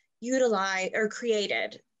be utilized or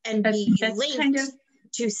created and be linked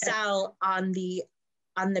to sell on the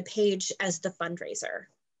page as the fundraiser.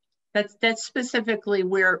 That's specifically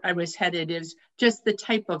where I was headed, is just the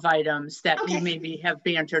type of items that you maybe have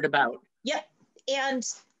bantered about. Yep. And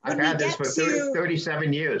I've had this for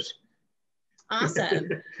 37 years. Awesome.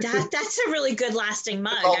 That's a really good lasting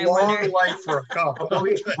mug. I wonder. Life for a cup.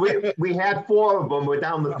 we had 4 of them. We're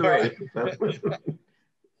down to 3.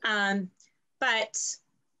 But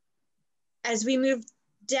as we move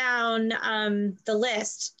down the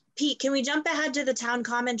list, Pete, can we jump ahead to the town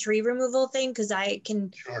common tree removal thing? Because I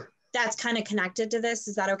can. Sure. That's kind of connected to this.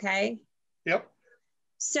 Is that okay? Yep.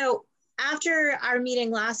 So after our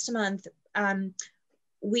meeting last month, I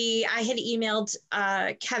had emailed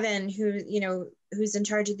Kevin, who's in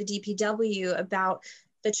charge of the DPW, about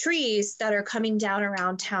the trees that are coming down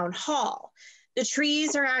around Town Hall. The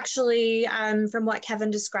trees are actually, from what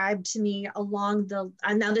Kevin described to me, along the,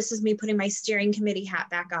 now this is me putting my steering committee hat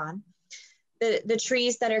back on, the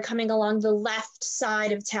trees that are coming along the left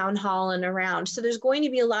side of Town Hall and around. So there's going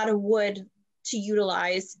to be a lot of wood to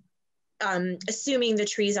utilize, assuming the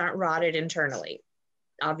trees aren't rotted internally.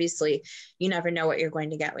 Obviously, you never know what you're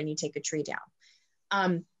going to get when you take a tree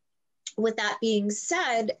down. With that being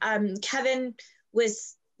said, Kevin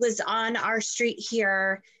was on our street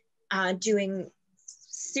here doing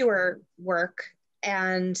sewer work,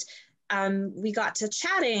 and we got to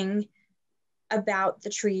chatting about the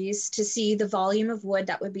trees to see the volume of wood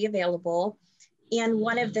that would be available. And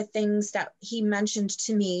one of the things that he mentioned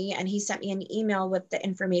to me, and he sent me an email with the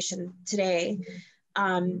information today,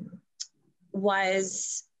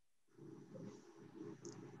 was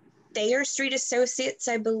Thayer Street Associates,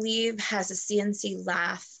 I believe, has a CNC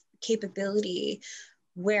lathe capability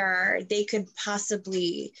where they could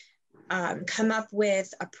possibly come up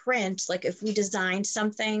with a print, like if we designed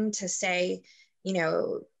something to say,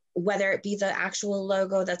 whether it be the actual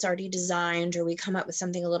logo that's already designed, or we come up with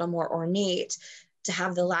something a little more ornate to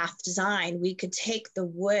have the lathe design, we could take the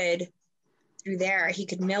wood through there. He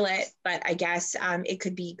could mill it, but I guess it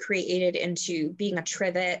could be created into being a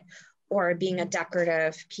trivet or being a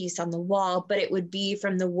decorative piece on the wall, but it would be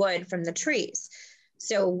from the wood from the trees.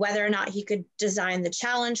 So whether or not he could design the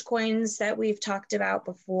challenge coins that we've talked about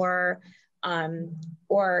before,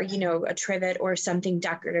 or a trivet or something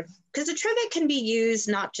decorative, because a trivet can be used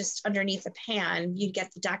not just underneath a pan. You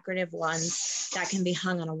get the decorative ones that can be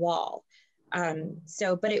hung on a wall.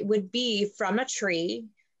 But it would be from a tree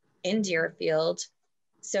in Deerfield.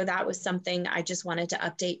 So that was something I just wanted to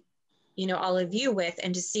update, all of you with,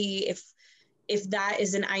 and to see if that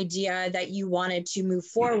is an idea that you wanted to move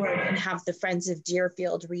forward and have the Friends of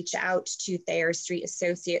Deerfield reach out to Thayer Street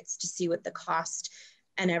Associates to see what the cost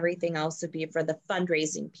and everything else would be for the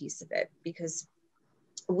fundraising piece of it. Because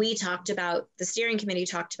the steering committee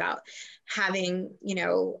talked about having,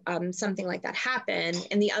 something like that happen.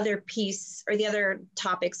 And the other piece, or the other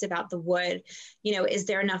topics about the wood, is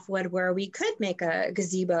there enough wood where we could make a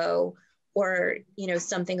gazebo or,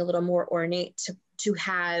 something a little more ornate to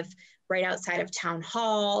have right outside of Town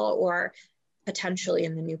Hall, or potentially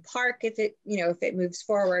in the new park if it moves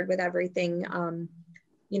forward with everything,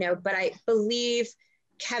 but I believe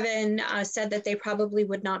Kevin said that they probably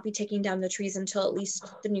would not be taking down the trees until at least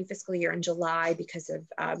the new fiscal year in July because of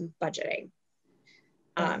budgeting.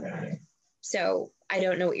 So I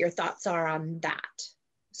don't know what your thoughts are on that.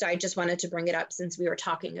 So I just wanted to bring it up since we were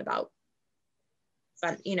talking about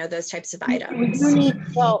those types of items.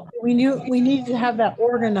 We need to have that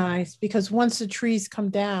organized, because once the trees come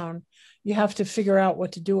down, you have to figure out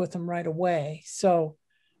what to do with them right away. So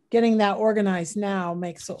getting that organized now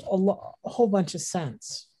makes a whole bunch of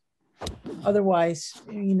sense. Otherwise,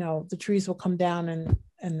 the trees will come down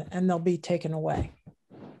and they'll be taken away.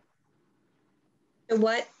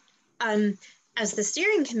 What, as the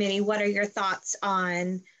steering committee, what are your thoughts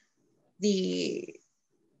on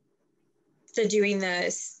doing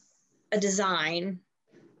this, a design,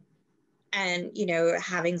 and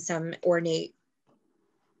having some ornate,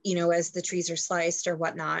 as the trees are sliced or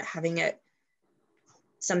whatnot, having it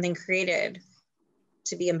something created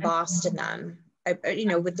to be embossed in them,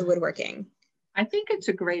 with the woodworking? I think it's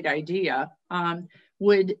a great idea.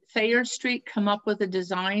 Would Thayer Street come up with a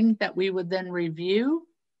design that we would then review?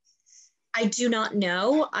 I do not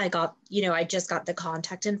know. I just got the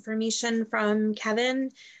contact information from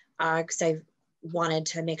Kevin, because I wanted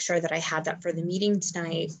to make sure that I had that for the meeting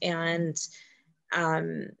tonight. And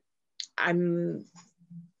I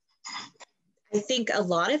think a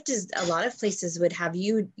lot of places would have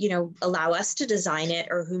allow us to design it,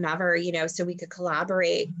 or whomever, so we could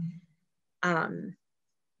collaborate to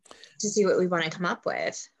see what we want to come up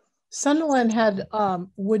with. Sunderland had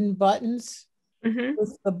wooden buttons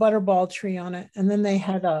with the butterball tree on it, and then they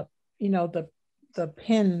had the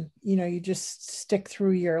pin, you just stick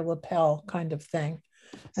through your lapel kind of thing,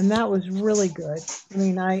 and that was really good. I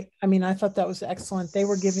mean, I thought that was excellent. They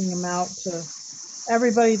were giving them out to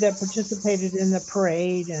everybody that participated in the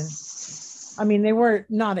parade, and I mean, they were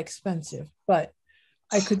not expensive, but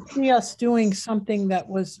I could see us doing something that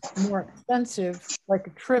was more expensive, like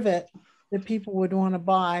a trivet that people would want to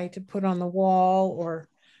buy to put on the wall,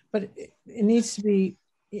 but it needs to be,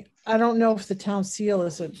 I don't know if the town seal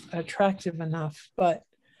is attractive enough, but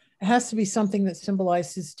it has to be something that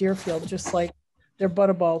symbolizes Deerfield, just like their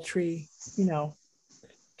butterball tree,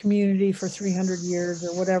 community for 300 years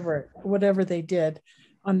or whatever they did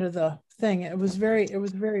under the thing. It was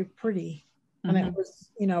very pretty, and it was,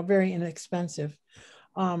 you know, very inexpensive.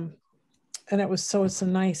 And it's a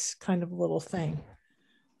nice kind of little thing.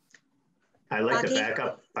 I'd like to back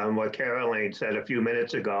up on what Caroline said a few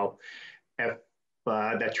minutes ago. If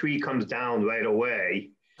that tree comes down right away,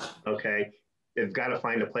 okay, they've got to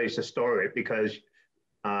find a place to store it, because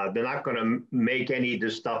they're not going to make any of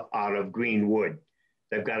this stuff out of green wood.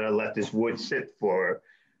 They've got to let this wood sit for,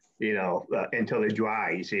 you know, until it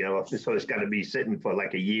dries, you know, so it's got to be sitting for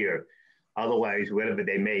like a year. Otherwise, whatever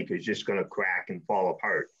they make is just going to crack and fall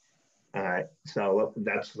apart. So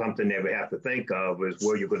that's something they would have to think of, is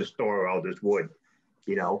where you're going to store all this wood,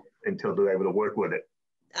 you know, until they're able to work with it.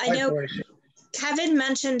 I know Kevin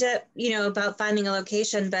mentioned it, you know, about finding a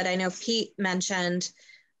location, but I know Pete mentioned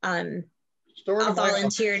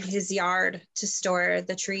volunteered his yard to store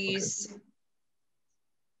the trees. Okay.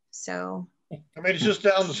 So. I mean, it's just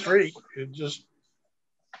down the street. It just,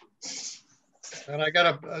 and I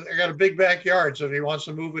got a big backyard, so if he wants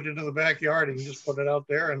to move it into the backyard, he can just put it out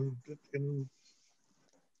there and in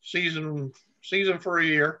season for a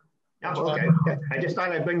year. Oh, okay. I just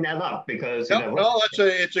thought I'd bring that up because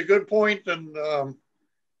it's a good point, and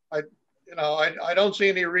I don't see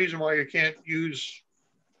any reason why you can't use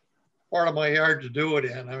part of my yard to do it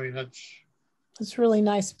in. I mean, that's really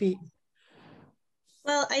nice, Pete.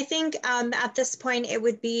 Well, I think at this point it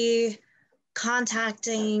would be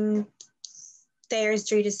contacting Thayer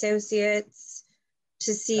Street Associates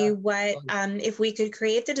to see what if we could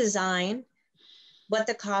create the design, what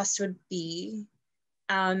the cost would be,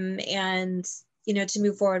 and you know, to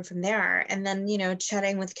move forward from there. And then, you know,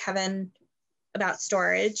 chatting with Kevin about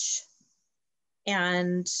storage,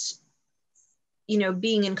 and you know,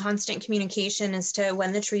 being in constant communication as to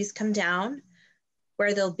when the trees come down,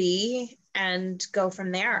 where they'll be, and go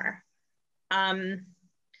from there.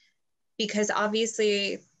 Because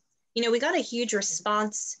obviously, you know, we got a huge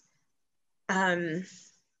response, you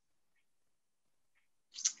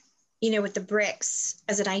know, with the bricks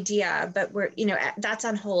as an idea, but we're, you know, that's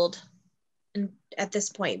on hold at this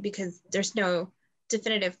point, because there's no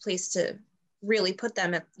definitive place to really put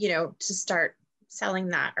them at, you know, to start selling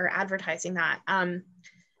that or advertising that.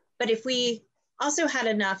 But if we also had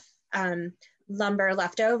enough lumber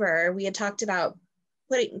left over, we had talked about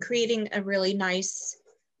creating a really nice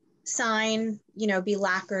sign, you know, be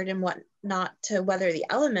lacquered and whatnot to weather the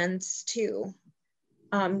elements too.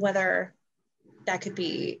 Whether that could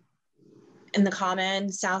be in the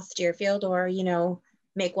Common, South Deerfield, or, you know,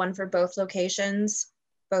 make one for both locations,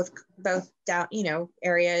 both down, you know,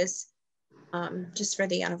 areas, just for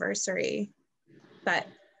the anniversary. But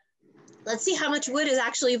let's see how much wood is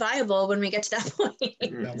actually viable when we get to that point.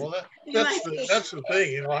 Yeah, well, that's the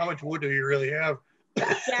thing, you know, how much wood do you really have?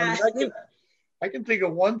 Yeah. I can think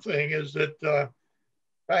of one thing is that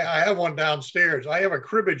I have one downstairs. I have a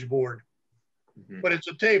cribbage board, but it's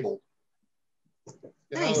a table.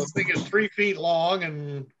 You know, the thing is 3 feet long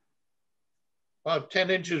and about 10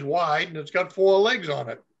 inches wide, and it's got 4 legs on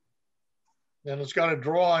it. And it's got a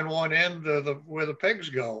draw on one end where the pegs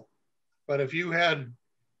go. But if you had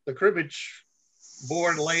the cribbage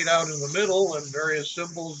board laid out in the middle and various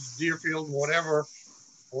symbols, Deerfield and whatever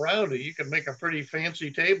around it, you can make a pretty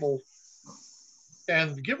fancy table.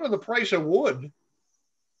 And given the price of wood,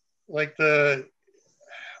 like the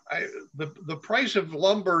price of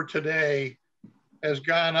lumber today has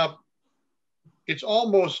gone up. It's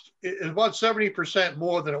about 70%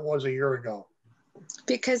 more than it was a year ago.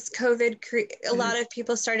 Because COVID, a lot of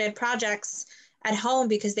people started projects at home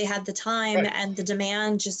because they had the time, and the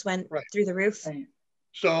demand just went through the roof. Right.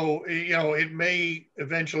 So, you know, it may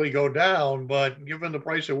eventually go down, but given the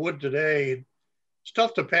price of wood today, it's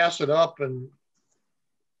tough to pass it up and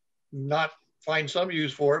not find some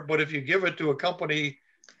use for it. But if you give it to a company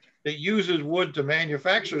that uses wood to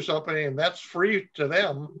manufacture something and that's free to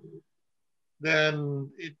them, then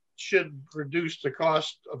it should reduce the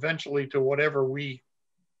cost eventually to whatever we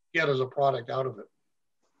get as a product out of it.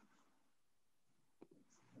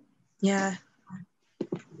 Yeah.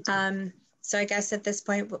 So I guess at this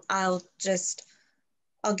point, I'll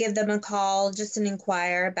give them a call just and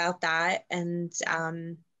inquire about that, and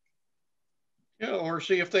yeah, or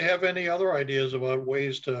see if they have any other ideas about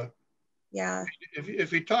ways to. Yeah.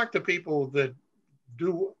 If you talk to people that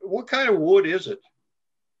do, what kind of wood is it?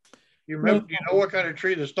 You remember? You know what kind of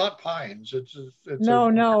tree? It's not pines. It's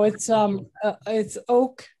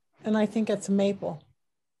oak, and I think it's maple.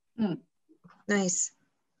 Nice.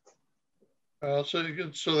 So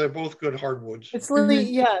they're both good hardwoods. It's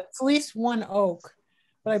it's at least one oak,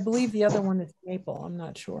 but I believe the other one is maple. I'm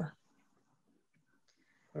not sure.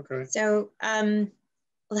 Okay. So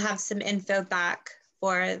we'll have some info back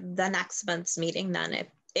for the next month's meeting then.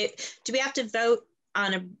 Do we have to vote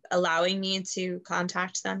on allowing me to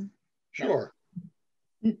contact them? Sure.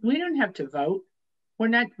 We don't have to vote. We're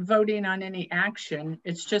not voting on any action.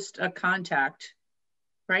 It's just a contact,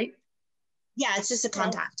 right? Yeah, it's just a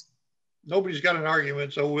contact. Nobody's got an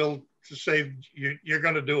argument, so we'll just say you're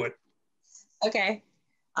going to do it. Okay.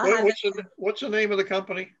 What's the name of the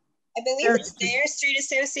company? I believe it's Thayer Street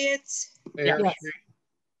Associates. Thayer Yeah. Street.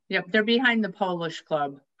 Yep, they're behind the Polish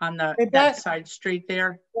Club on that side street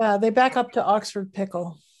there. Yeah, they back up to Oxford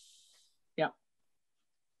Pickle. Yeah.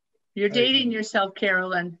 You're dating yourself,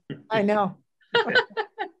 Carolyn. I know.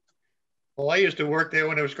 Well, I used to work there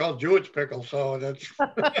when it was called Jewett Pickle, so that's.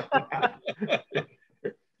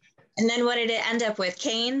 And then what did it end up with?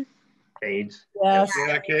 Cain? Canes. Yes.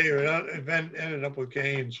 Yeah, it ended up with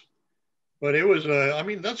Canes. But it was, I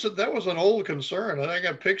mean, that was an old concern. And I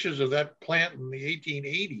got pictures of that plant in the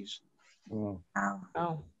 1880s. Oh.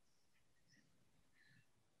 Oh.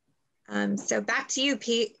 So back to you,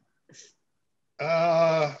 Pete.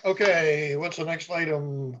 Okay, what's the next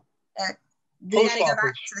item? We got to go back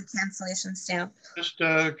to the cancellation stamp. Just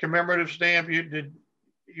a commemorative stamp. You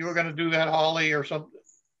were going to do that, Holly, or something?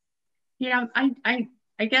 Yeah, I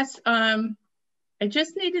guess I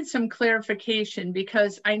just needed some clarification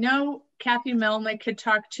because I know Kathy Melnick had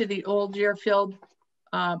talked to the old Deerfield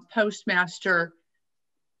postmaster.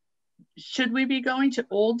 Should we be going to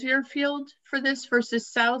Old Deerfield for this versus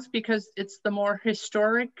South because it's the more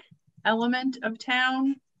historic element of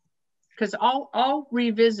town? Because I'll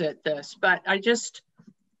revisit this, but I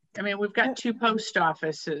mean, we've got two post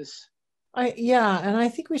offices. Yeah, and I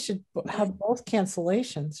think we should have both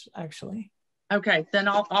cancellations, actually. Okay, then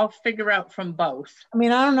I'll figure out from both. I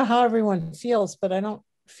mean, I don't know how everyone feels, but I don't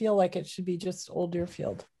feel like it should be just Old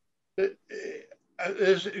Deerfield.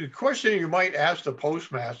 There's a question you might ask the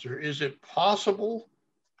postmaster. Is it possible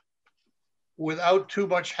without too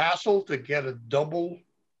much hassle to get a double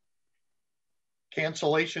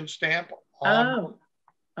cancellation stamp on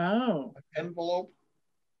an envelope?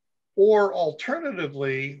 Or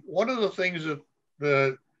alternatively, one of the things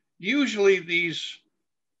that usually these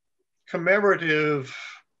commemorative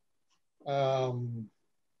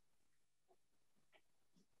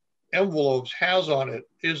envelopes has on it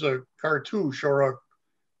is a cartouche or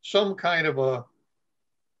some kind of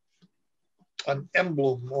an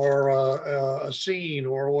emblem or a scene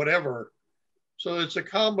or whatever. So it's a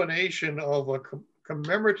combination of a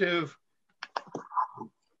commemorative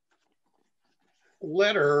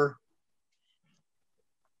letter.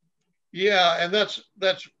 Yeah, and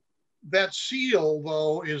that seal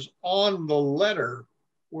though is on the letter,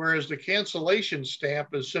 whereas the cancellation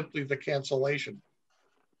stamp is simply the cancellation.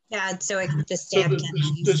 Yeah, so the stamp. So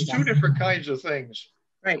there's two different kinds of things.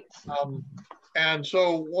 Right. And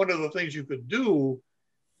so one of the things you could do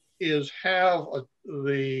is have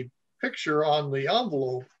the picture on the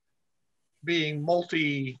envelope being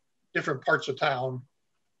different parts of town.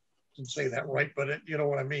 I didn't say that right, but you know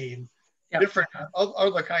what I mean. Yep. Different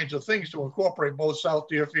other kinds of things to incorporate both South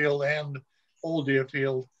Deerfield and Old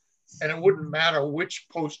Deerfield, and it wouldn't matter which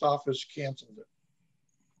post office canceled it.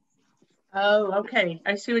 Oh, okay.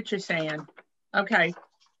 I see what you're saying. Okay.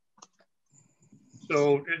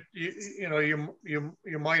 So you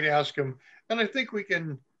might ask him, and I think we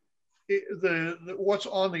can. What's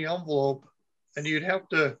on the envelope, and you'd have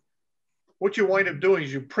to. What you wind up doing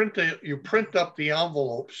is you print up the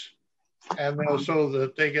envelopes, and so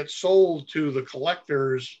that they get sold to the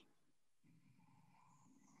collectors,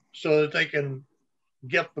 so that they can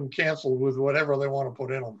get them canceled with whatever they want to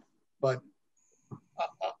put in them. But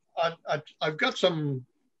I've got some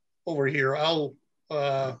over here. Well,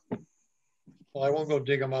 I won't go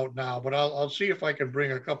dig them out now, but I'll see if I can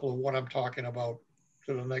bring a couple of what I'm talking about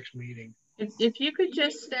to the next meeting. If you could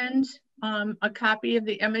just send a copy of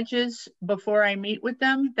the images before I meet with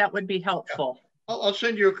them, that would be helpful. Yeah. I'll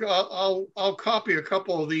send you. I'll copy a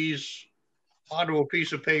couple of these onto a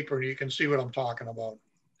piece of paper, and you can see what I'm talking about.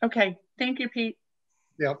 Okay. Thank you, Pete.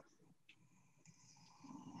 Yep.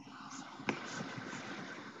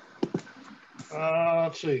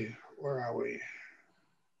 Let's see. Where are we?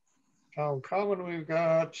 Town Common, we've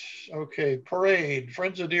got, okay, Parade,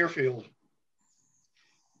 Friends of Deerfield.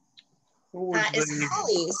 That is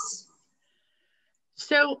Holly's.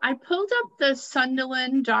 So I pulled up the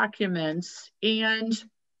Sunderland documents, and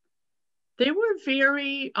they were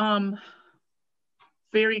very,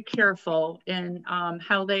 very careful in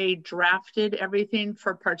how they drafted everything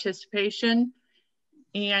for participation.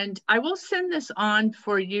 And I will send this on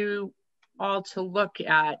for you all to look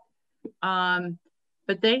at.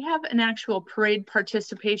 but they have an actual parade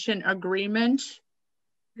participation agreement.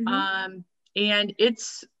 And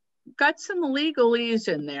it's got some legalese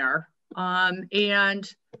in there.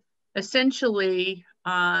 And essentially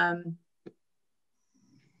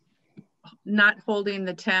not holding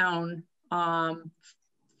the town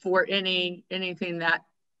for anything that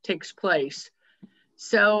takes place.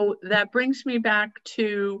 So that brings me back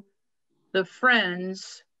to the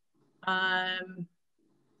Friends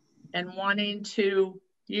and wanting to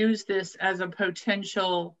use this as a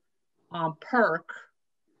potential perk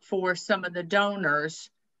for some of the donors.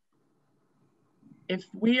 If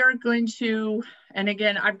we are going to, and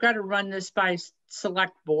again, I've got to run this by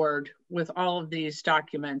select board with all of these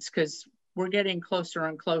documents because we're getting closer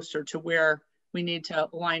and closer to where we need to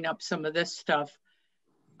line up some of this stuff.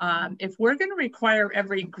 If we're going to require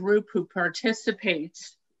every group who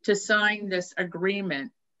participates to sign this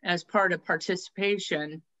agreement as part of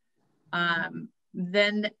participation,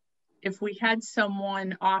 then if we had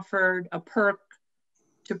someone offered a perk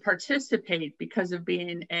to participate because of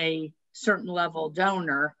being a certain level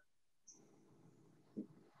donor,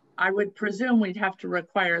 I would presume we'd have to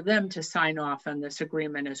require them to sign off on this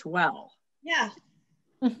agreement as well. Yeah,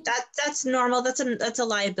 that's normal. That's a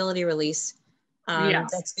liability release. Yeah.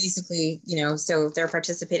 That's basically, you know, so they're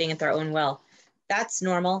participating at their own will. That's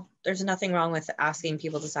normal. There's nothing wrong with asking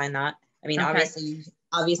people to sign that. I mean, Okay.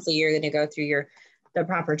 obviously you're going to go through the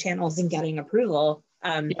proper channels and getting approval.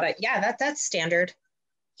 But yeah, that's standard.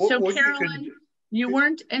 So Carolyn, you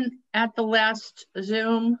weren't at the last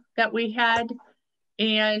Zoom that we had,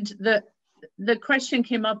 and the question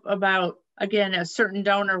came up about, again, a certain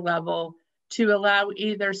donor level to allow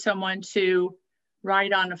either someone to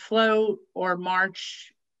ride on a float or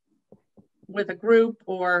march with a group,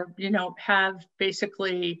 or, you know, have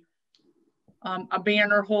basically a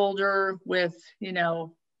banner holder with, you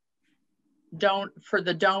know, for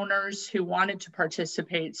the donors who wanted to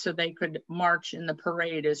participate so they could march in the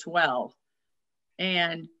parade as well.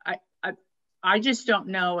 And I just don't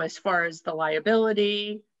know as far as the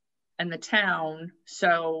liability and the town.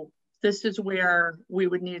 So this is where we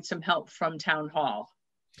would need some help from town hall.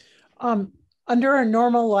 Under a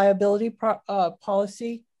normal liability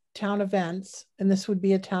policy, town events, and this would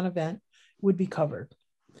be a town event, would be covered.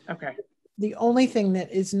 Okay. The only thing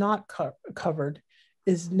that is not covered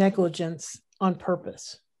is negligence on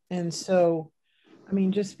purpose. And so, I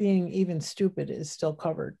mean, just being even stupid is still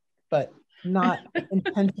covered, but not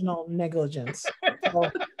intentional negligence.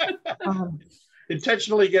 So,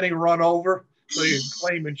 intentionally getting run over so you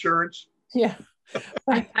claim insurance. Yeah.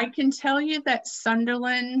 I can tell you that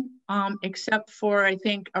Sunderland, except for, I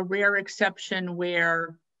think, a rare exception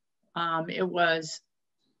where it was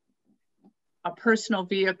a personal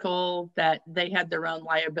vehicle that they had their own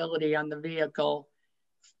liability on the vehicle,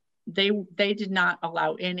 they did not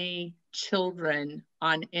allow any children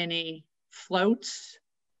on any floats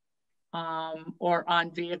or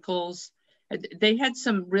on vehicles. They had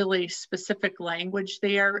some really specific language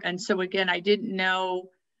there. And so again, I didn't know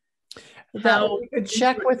how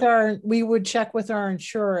we would check with our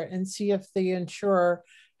insurer and see if the insurer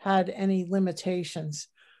had any limitations.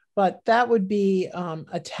 But that would be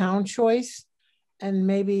a town choice. And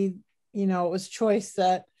maybe, you know, it was a choice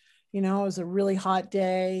that, you know, it was a really hot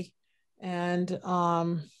day and,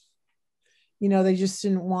 you know, they just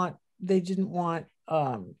didn't want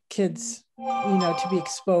kids, you know, to be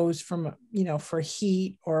exposed from, you know, for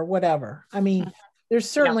heat or whatever. I mean, there's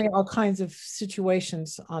certainly all kinds of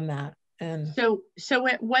situations on that. And so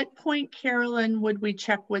at what point, Carolyn, would we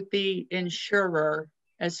check with the insurer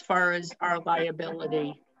as far as our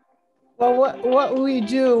liability? Well, what we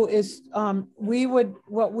do is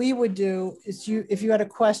what we would do is if you had a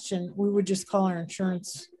question, we would just call our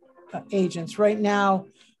insurance agents. Right now,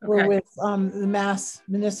 we're with the Mass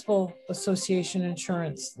Municipal Association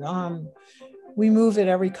Insurance. We move it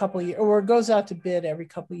every couple of years, or it goes out to bid every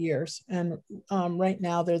couple of years. And right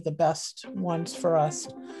now, they're the best ones for us.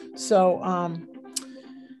 So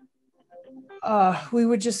we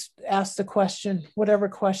would just ask the question, whatever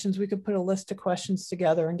questions, we could put a list of questions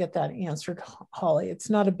together and get that answered, Holly. It's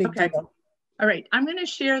not a big deal. All right, I'm going to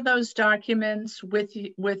share those documents with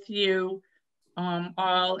you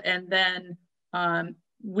all, and then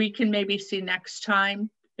we can maybe see next time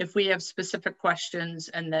if we have specific questions,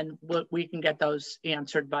 and then we can get those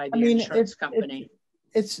answered by the insurance company.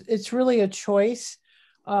 It's really a choice,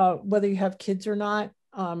 whether you have kids or not.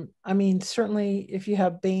 I mean, certainly if you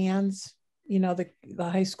have bands, you know, the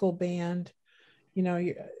high school band, you know,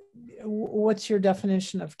 what's your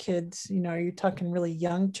definition of kids? You know, are you talking really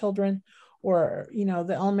young children, or, you know,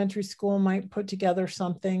 the elementary school might put together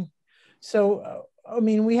something. So I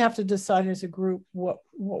mean, we have to decide as a group what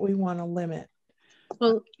we want to limit.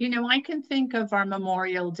 Well, you know, I can think of our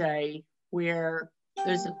Memorial Day where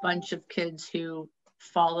there's a bunch of kids who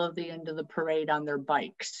follow the end of the parade on their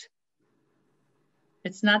bikes.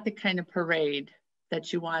 It's not the kind of parade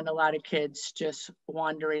that you want a lot of kids just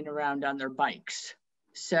wandering around on their bikes.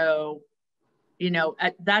 So, you know,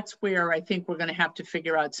 that's where I think we're going to have to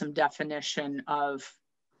figure out some definition of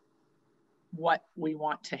what we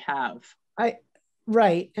want to have.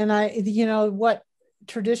 Right. And you know, what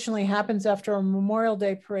traditionally happens after a Memorial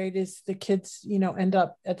Day parade is the kids, you know, end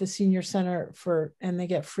up at the senior center and they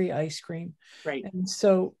get free ice cream. Right. And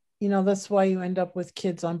so, you know, that's why you end up with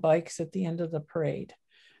kids on bikes at the end of the parade.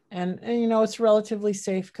 And you know, it's relatively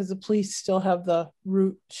safe because the police still have the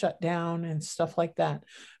route shut down and stuff like that.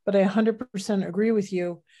 But I 100% agree with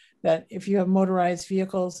you that if you have motorized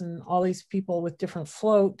vehicles and all these people with different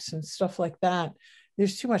floats and stuff like that,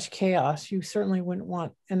 there's too much chaos. You certainly wouldn't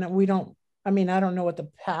want, and we don't, I mean, I don't know what the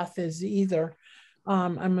path is either.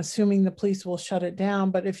 I'm assuming the police will shut it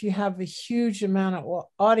down, but if you have a huge amount of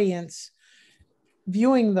audience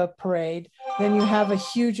viewing the parade, then you have a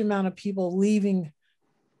huge amount of people leaving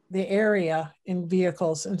the area in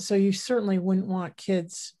vehicles. And so you certainly wouldn't want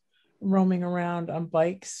kids roaming around on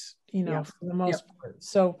bikes, you know, for the most part.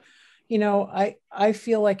 So, you know, I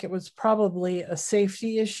feel like it was probably a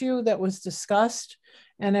safety issue that was discussed,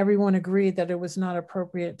 and everyone agreed that it was not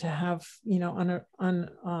appropriate to have, you know,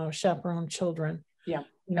 unchaperoned children. Yeah.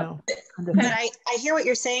 You know, but I hear what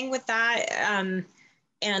you're saying with that.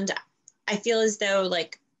 And I feel as though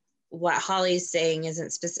like what Holly's saying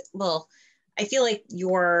isn't specific. Well, I feel like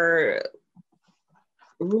your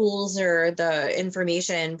rules or the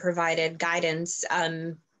information provided guidance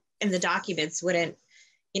in the documents wouldn't,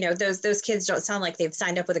 you know, those kids don't sound like they've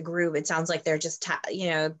signed up with a group. It sounds like they're just,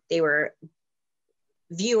 you know, they were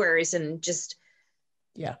viewers and just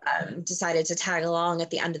decided to tag along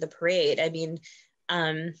at the end of the parade. I mean,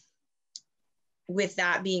 with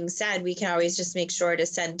that being said, we can always just make sure to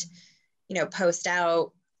send, you know, post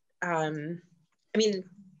out. I mean,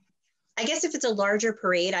 I guess if it's a larger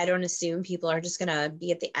parade, I don't assume people are just going to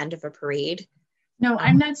be at the end of a parade. No,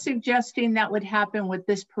 I'm not suggesting that would happen with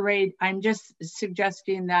this parade. I'm just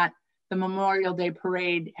suggesting that the Memorial Day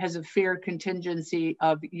parade has a fair contingency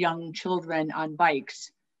of young children on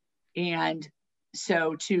bikes. And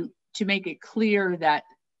so to make it clear that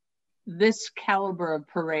this caliber of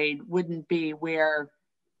parade wouldn't be where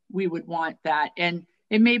we would want that. And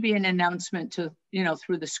it may be an announcement to, you know,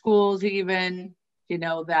 through the schools even, you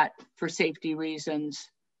know, that for safety reasons,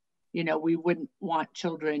 you know, we wouldn't want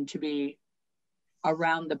children to be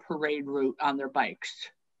around the parade route on their bikes.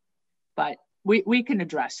 But we can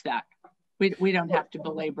address that. We don't have to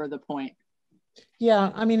belabor the point.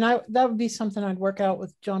 Yeah, I mean, that would be something I'd work out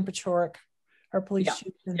with John Pachorik, our police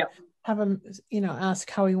chief, and have him, you know, ask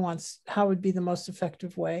how would be the most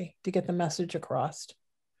effective way to get the message across.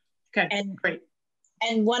 Okay, and great.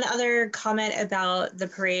 And one other comment about the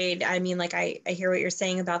parade, I mean, like I hear what you're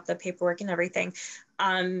saying about the paperwork and everything.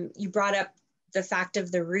 You brought up the fact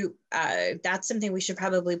of the route. That's something we should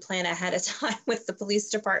probably plan ahead of time with the police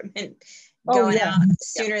department going out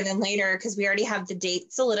sooner than later, because we already have the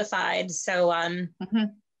date solidified. So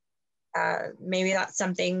maybe that's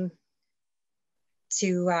something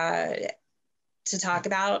to talk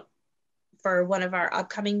about for one of our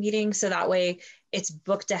upcoming meetings, so that way it's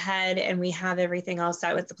booked ahead and we have everything all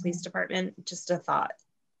set with the police department. Just a thought.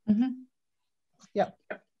 Yeah.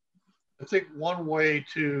 I think one way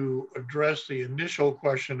to address the initial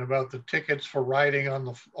question about the tickets for riding on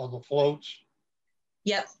the floats.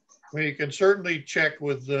 Yep. I mean, you can certainly check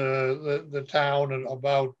with the town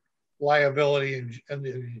about liability and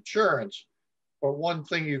the insurance. But one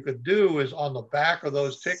thing you could do is on the back of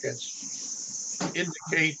those tickets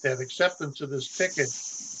indicate that acceptance of this ticket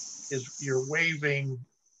is you're waiving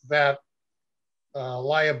that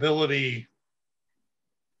liability.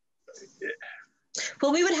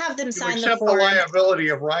 Well, we would have them sign the form. Accept the liability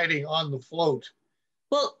of riding on the float.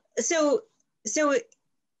 Well, so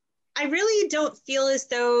I really don't feel as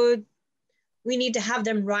though we need to have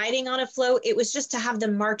them riding on a float. It was just to have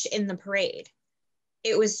them march in the parade.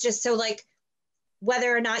 It was just so, like,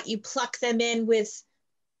 whether or not you pluck them in with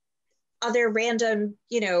other random,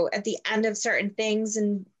 you know, at the end of certain things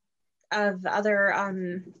and of other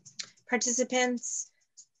participants,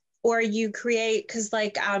 or you create, because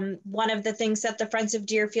like one of the things that the Friends of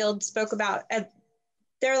Deerfield spoke about at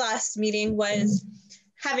their last meeting was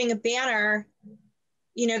having a banner,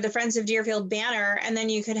 you know, the Friends of Deerfield banner, and then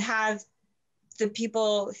you could have the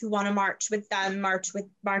people who want to march with them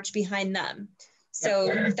march behind them. So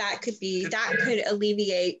that could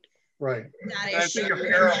alleviate Right. that I issue think if and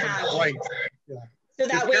Carolyn's have, right, yeah. so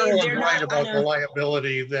that If way Carolyn's they're right not on about the a,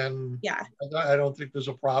 liability, then yeah. I don't think there's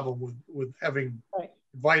a problem with having Right.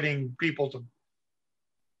 inviting people to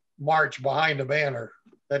march behind a banner.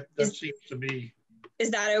 That seems to be. Is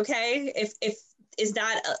that okay? If is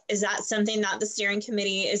that something that the steering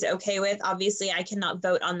committee is okay with? Obviously, I cannot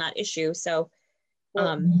vote on that issue. So,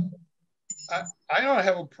 Well, I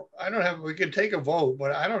don't have. We could take a vote,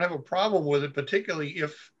 but I don't have a problem with it, particularly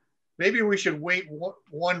if maybe we should wait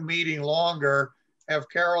one meeting longer. Have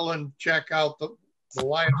Carolyn check out the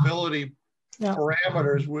liability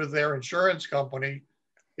parameters with their insurance company.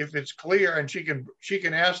 If it's clear, and she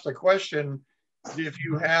can ask the question, if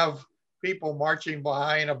you have people marching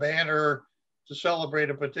behind a banner to celebrate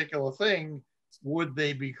a particular thing, would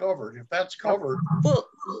they be covered? If that's covered, well,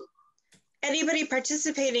 anybody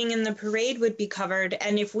participating in the parade would be covered.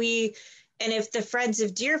 And if the Friends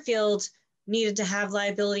of Deerfield needed to have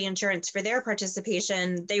liability insurance for their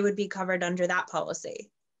participation, they would be covered under that policy.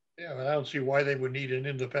 Yeah, I don't see why they would need an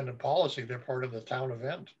independent policy. They're part of the town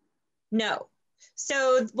event. No.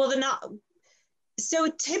 So, well, so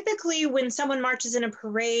typically when someone marches in a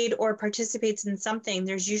parade or participates in something,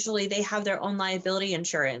 there's usually, they have their own liability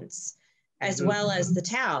insurance as well as the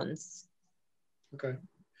town's. Okay.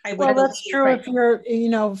 Well, that's true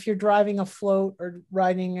if you're driving a float or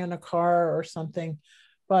riding in a car or something,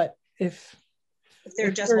 but if they're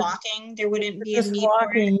just walking, there wouldn't be a need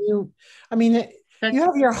for it. you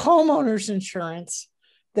have your homeowner's insurance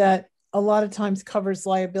that a lot of times covers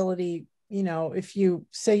liability. If you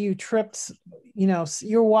say you tripped,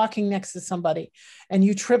 you're walking next to somebody and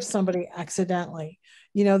you trip somebody accidentally,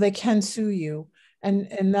 they can sue you.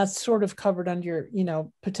 And that's sort of covered under your,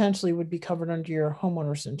 potentially would be covered under your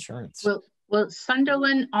homeowner's insurance. Well,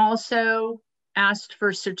 Sunderland also asked for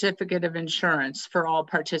a certificate of insurance for all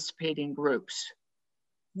participating groups.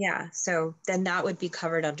 Yeah, so then that would be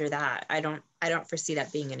covered under that. I don't foresee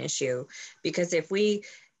that being an issue, because if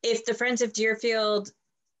the Friends of Deerfield,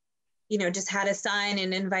 just had a sign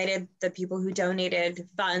and invited the people who donated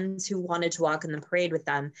funds who wanted to walk in the parade with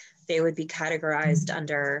them, they would be categorized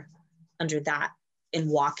under that in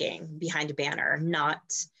walking behind a banner, not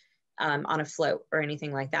on a float or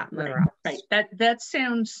anything like that. Right. That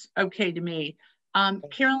sounds okay to me.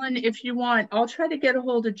 Carolyn, if you want, I'll try to get a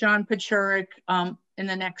hold of John Pachurik in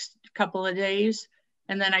the next couple of days,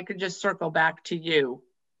 and then I could just circle back to you.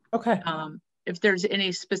 Okay. If there's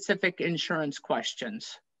any specific insurance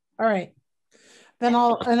questions. All right. Then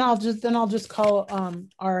I'll just call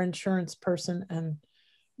our insurance person and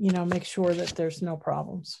make sure that there's no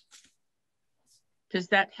problems. Does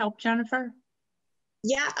that help, Jennifer?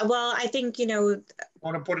 Yeah, well, I think, Want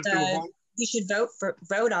to put it to a vote? We should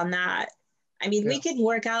vote on that. I mean, we can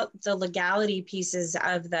work out the legality pieces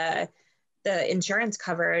of the insurance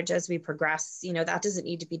coverage as we progress. That doesn't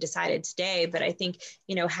need to be decided today, but I think,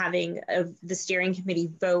 having the steering committee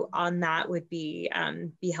vote on that would be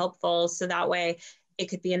helpful. So that way it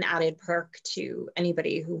could be an added perk to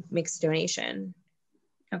anybody who makes a donation.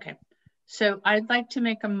 Okay, so I'd like to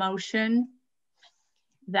make a motion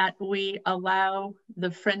that we allow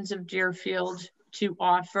the Friends of Deerfield to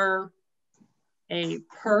offer a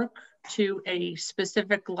perk to a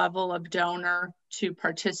specific level of donor to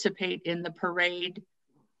participate in the parade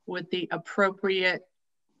with the appropriate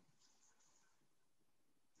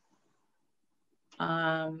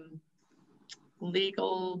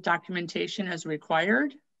legal documentation as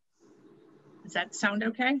required. Does that sound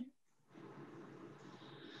okay?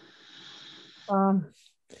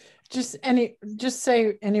 Just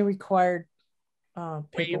say any required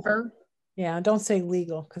waiver. Yeah, don't say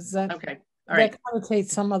legal, because that All right. that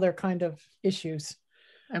connotates some other kind of issues.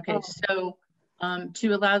 Okay, so to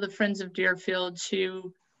allow the Friends of Deerfield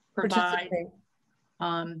to provide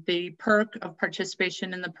the perk of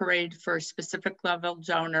participation in the parade for specific level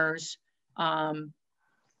donors,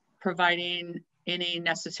 providing any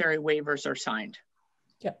necessary waivers are signed.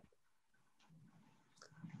 Yep.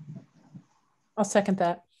 I'll second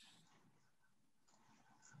that.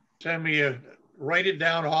 Send me write it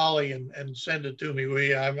down, Holly, and send it to me.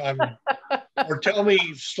 Or tell me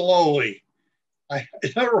slowly. I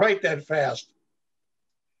don't write that fast.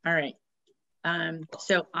 All right.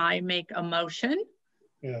 So I make a motion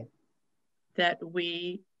that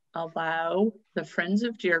we allow the Friends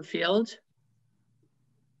of Deerfield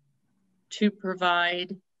to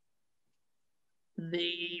provide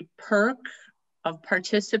the perk of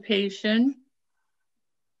participation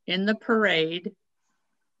in the parade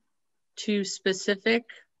to specific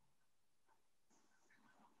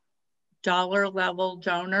dollar level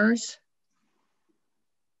donors,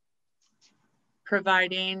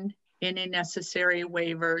 providing any necessary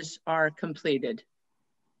waivers are completed.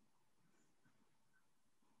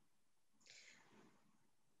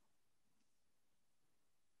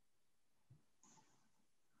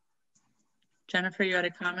 Jennifer, you had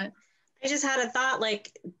a comment? I just had a thought,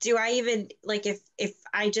 like, do I even, like, if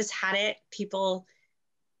I just had it, people,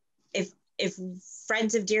 if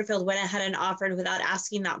Friends of Deerfield went ahead and offered without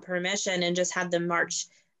asking that permission and just had them march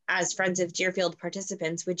as Friends of Deerfield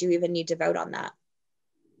participants, would you even need to vote on that?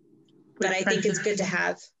 But I think it's good to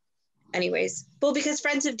have anyways. Well, because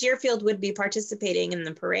Friends of Deerfield would be participating in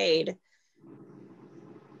the parade.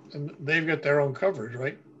 And they've got their own coverage,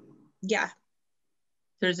 right? Yeah.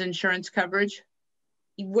 There's insurance coverage?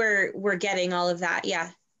 We're getting all of that,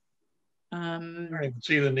 yeah. I don't even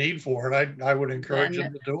see the need for it. I would encourage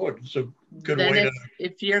them to do it. It's a good way to.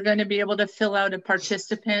 If you're going to be able to fill out a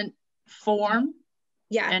participant form,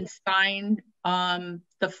 yeah, and sign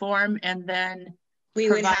the form, and then we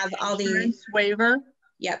would have all the waiver.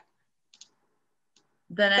 Yep.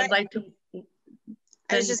 Then I'd like to.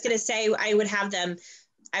 I was just going to say I would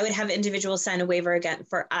have individuals sign a waiver again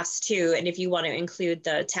for us too, and if you want to include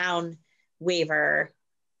the town waiver,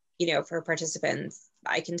 you know, for participants,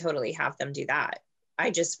 I can totally have them do that.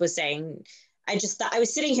 I just was saying, I just thought, I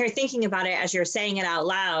was sitting here thinking about it as you're saying it out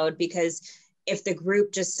loud, because if the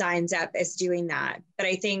group just signs up as doing that, but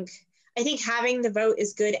I think having the vote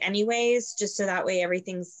is good anyways, just so that way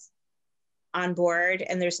everything's on board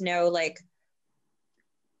and there's no like.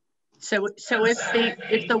 So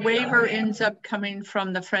if the waiver ends up coming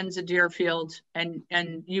from the Friends of Deerfield and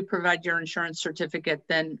you provide your insurance certificate,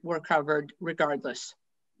 then we're covered regardless.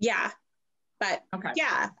 Yeah, but okay.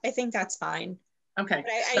 Yeah, I think that's fine. Okay.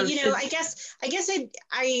 But I guess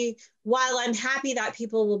I while I'm happy that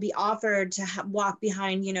people will be offered to walk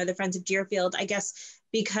behind, you know, the Friends of Deerfield, I guess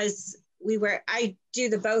because I do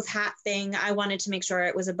the both hat thing, I wanted to make sure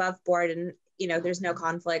it was above board and, you know, there's no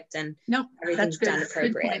conflict and everything's done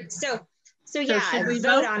appropriate. So yeah, we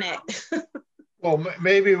vote on it. Well,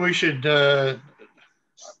 maybe we should, how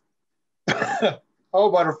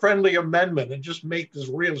about a friendly amendment and just make this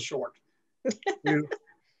real short?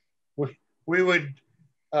 We would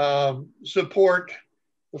support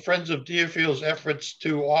the Friends of Deerfield's efforts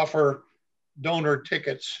to offer donor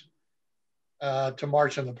tickets to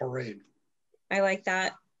march in the parade. I like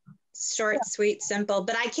that. Short, sweet, simple,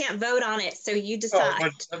 but I can't vote on it, so you decide. Oh,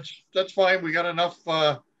 but that's fine. We got enough.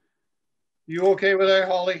 You okay with that,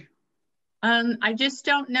 Holly? I just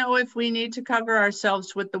don't know if we need to cover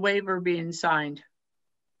ourselves with the waiver being signed.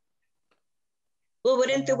 Well,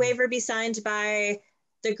 wouldn't the waiver be signed by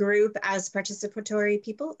the group as participatory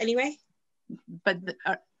people anyway? But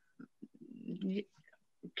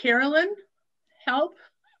Carolyn, help?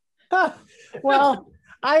 Well,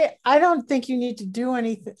 I don't think you need to do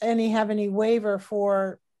have any waiver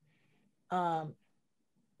for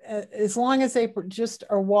as long as they just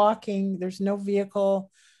are walking. There's no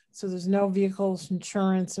vehicle, so there's no vehicles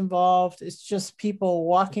insurance involved. It's just people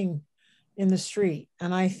walking in the street,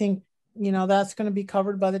 and I think, you know, that's going to be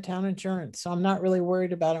covered by the town insurance. So I'm not really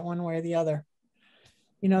worried about it one way or the other.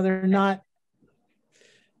 You know, they're not.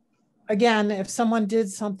 Again, if someone did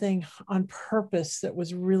something on purpose that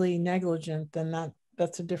was really negligent, then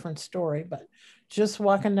that's a different story. But just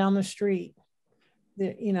walking down the street,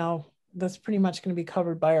 you know, that's pretty much going to be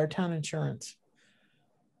covered by our town insurance.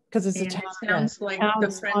 Because it's a town. It sounds like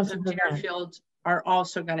the Friends of Deerfield are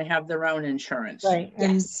also going to have their own insurance. Right. Yes.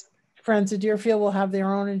 And Friends of Deerfield will have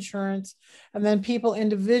their own insurance. And then people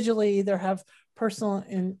individually either have personal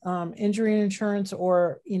injury insurance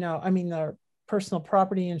or, you know, I mean, their personal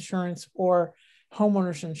property insurance or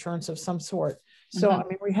homeowners insurance of some sort. So, I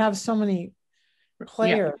mean, we have so many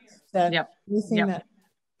players that anything that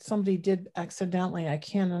somebody did accidentally, I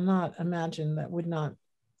cannot imagine that would not.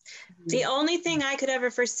 The only thing I could ever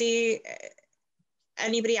foresee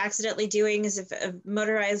anybody accidentally doing is if a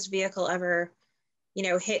motorized vehicle ever, you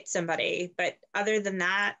know, hit somebody. But other than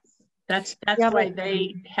that, that's why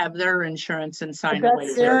they have their insurance and sign a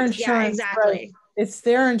waiver. Their insurance, yeah, exactly. Right. It's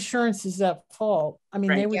their insurance is at fault. I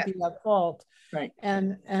mean, they would be at fault. Right.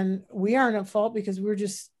 And we aren't at fault because we're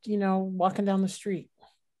just, you know, walking down the street,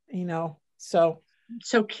 you know, so.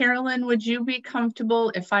 So Carolyn, would you be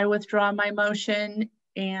comfortable if I withdraw my motion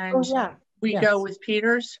and we go with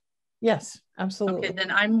Peter's? Yes, absolutely. Okay,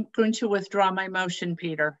 then I'm going to withdraw my motion,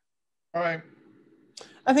 Peter. All right.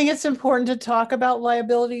 I think it's important to talk about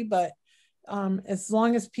liability, but as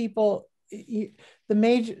long as people, the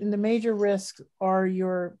major risks are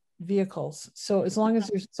your vehicles. So as long as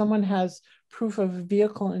someone has proof of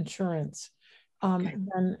vehicle insurance,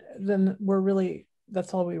 then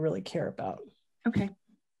that's all we really care about. Okay.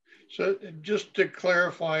 So just to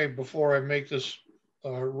clarify before I make this,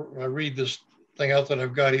 I read this thing out that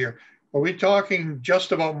I've got here, are we talking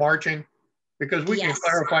just about marching? Because we can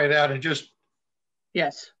clarify that and just.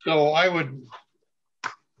 Yes. So I would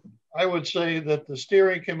say that the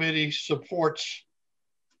steering committee supports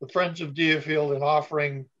the Friends of Deerfield in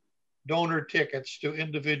offering donor tickets to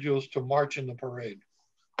individuals to march in the parade.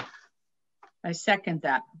 I second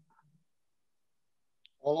that.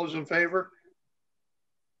 All those in favor?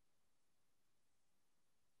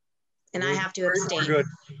 And I have to abstain. We're good.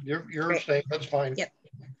 You're abstaining. That's fine. Yep.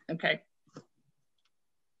 Okay.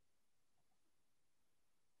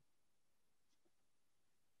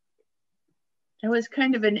 It was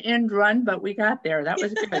kind of an end run, but we got there. That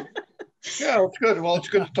was good. Yeah, it's good. Well, it's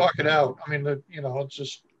good to talk it out. I mean, it's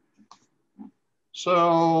just.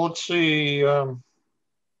 So let's see. I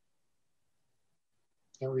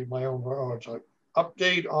read my own. Oh, it's like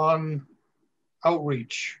update on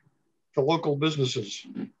outreach to local businesses.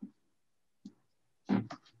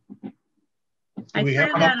 I threw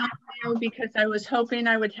that on there because I was hoping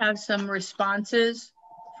I would have some responses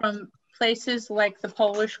from places like the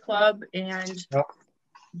Polish Club and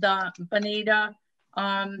the Bonita.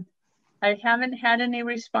 I haven't had any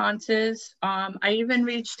responses. I even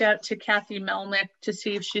reached out to Kathy Melnick to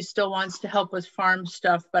see if she still wants to help with farm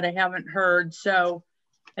stuff, but I haven't heard. So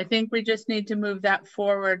I think we just need to move that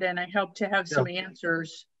forward, and I hope to have some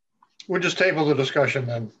answers. We'll just table the discussion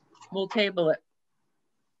then. We'll table it.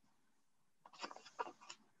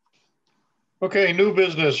 Okay, new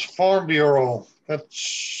business, Farm Bureau.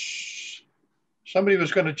 That's, somebody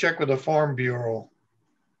was going to check with the Farm Bureau.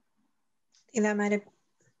 I think that might have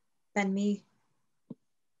been me.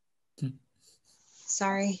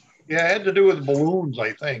 Sorry. Yeah, it had to do with balloons,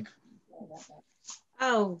 I think.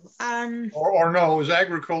 Oh, or no, it was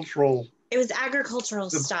agricultural. It was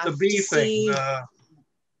agricultural stuff. The bee thing.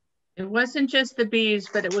 It wasn't just the bees,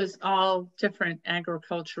 but it was all different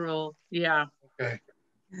agricultural. Yeah. Okay.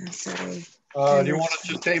 Sorry. Do you want us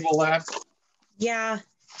to table that? Yeah.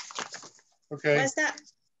 Okay. Was that?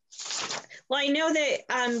 Well, I know that,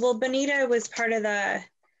 well, Bonita was part of the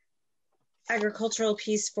agricultural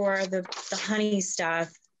piece for the honey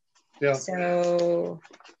stuff. Yeah. So.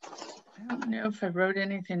 I don't know if I wrote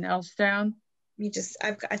anything else down. Let me just,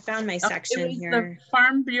 I found my section here. The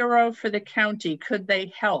Farm Bureau for the county, could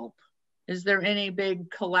they help? Is there any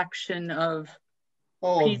big collection of?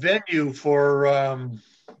 Oh, a venue for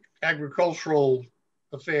agricultural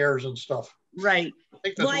affairs and stuff. Right. I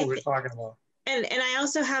think that's what we're talking about. And I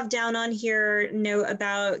also have down on here note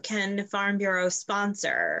about can the Farm Bureau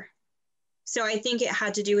sponsor? So I think it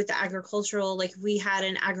had to do with the agricultural, like we had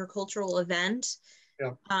an agricultural event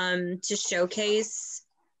to showcase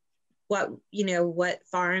what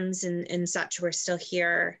farms and such were still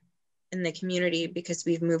here in the community because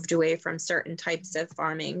we've moved away from certain types of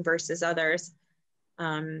farming versus others.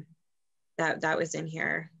 That was in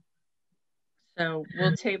here. So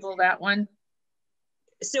we'll table that one.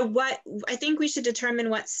 So I think we should determine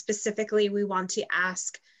what specifically we want to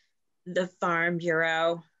ask the Farm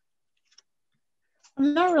Bureau.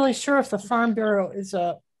 I'm not really sure if the Farm Bureau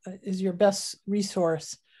is your best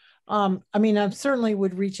resource. I mean, I certainly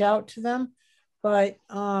would reach out to them, but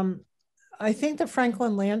I think the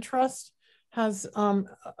Franklin Land Trust has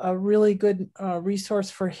a really good resource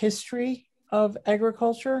for history of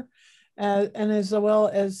agriculture, and as well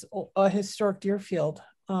as a historic Deerfield,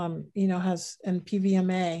 has, and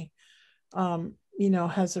PVMA,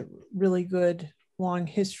 has a really good long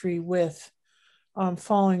history with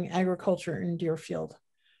following agriculture in Deerfield.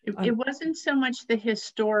 It wasn't so much the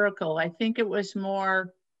historical. I think it was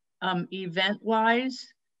more event-wise.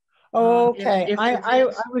 Oh, okay. I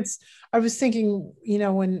was thinking,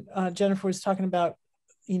 when Jennifer was talking about,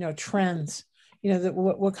 trends, that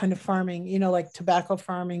what kind of farming, like tobacco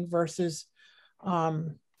farming versus,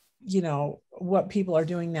 what people are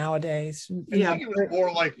doing nowadays. I think it was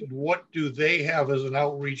more like, what do they have as an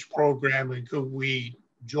outreach program, and could we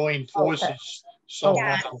join forces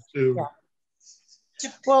somehow to? Yeah.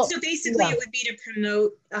 Well, so basically, it would be to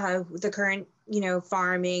promote the current,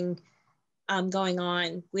 farming going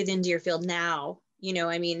on within Deerfield now.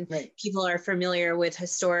 People are familiar with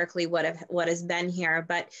historically what has been here,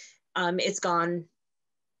 but it's gone.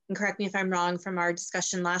 And correct me if I'm wrong. From our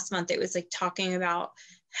discussion last month, it was like talking about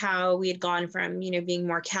how we had gone from being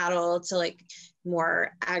more cattle to like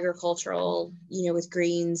more agricultural, with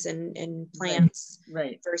greens and plants,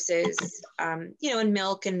 right. versus and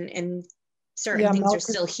milk and certain things are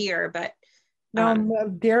still here, but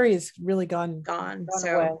dairy is really gone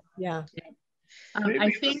so away. Yeah.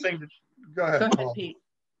 I think. Go ahead, Pete.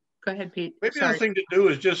 Go ahead, Pete. Maybe the thing to do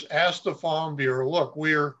is just ask the Farm Bureau. Look,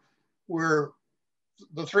 we're we're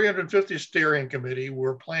the 350 steering committee,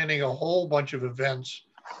 we're planning a whole bunch of events.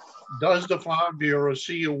 Does the Farm Bureau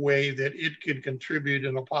see a way that it could contribute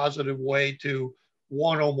in a positive way to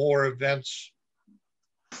one or more events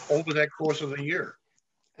over that course of the year?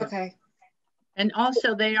 Okay. And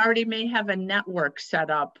also they already may have a network set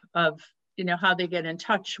up of, you know, how they get in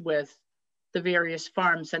touch with the various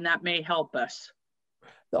farms, and that may help us.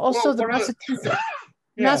 Also, Well, the Massachusetts,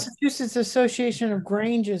 yeah. Massachusetts Association of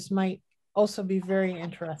Granges might also be very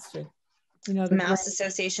interested. You know, the Mass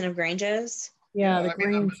Association of Granges. Yeah, I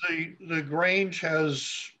mean, the Grange has,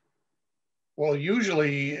 well,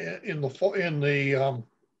 usually in the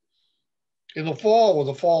fall with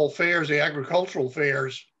the fall fairs, the agricultural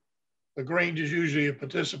fairs, the Grange is usually a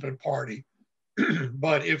participant party.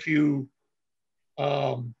 But if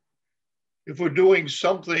we're doing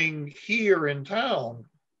something here in town,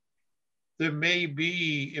 there may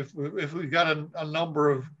be, if we've got a number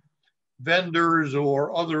of vendors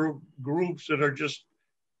or other groups that are just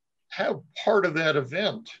have part of that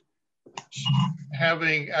event,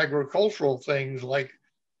 having agricultural things like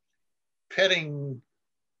petting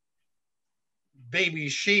baby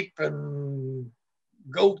sheep and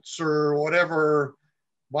goats or whatever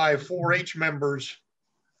by 4-H members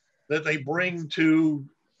that they bring to,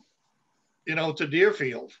 you know, to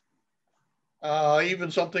Deerfield.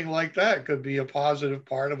 Even something like that could be a positive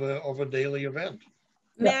part of a daily event.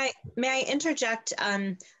 May I interject?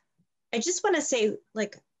 I just want to say,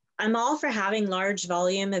 like, I'm all for having large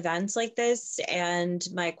volume events like this. And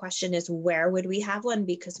my question is, where would we have one?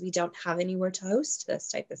 Because we don't have anywhere to host this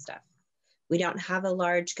type of stuff. We don't have a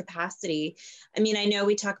large capacity. I mean, I know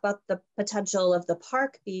we talk about the potential of the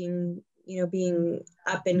park being, you know, being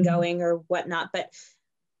up and going or whatnot, but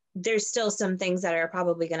there's still some things that are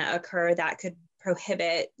probably going to occur that could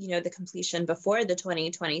prohibit, you know, the completion before the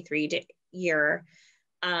 2023 year,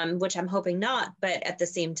 which I'm hoping not. But at the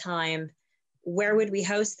same time, where would we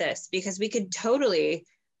host this? Because we could totally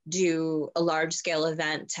do a large scale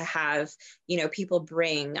event to have, you know, people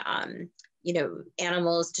bring, you know,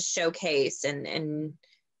 animals to showcase and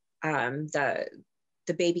the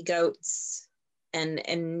baby goats and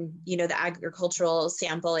you know, the agricultural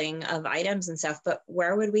sampling of items and stuff. But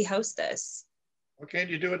where would we host this? Why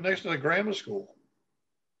can't you do it next to the grammar school?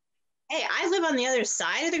 Hey, I live on the other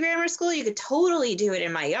side of the grammar school. You could totally do it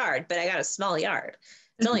in my yard, but I got a small yard.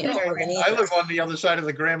 It's only a quarter of an acre. I live on the other side of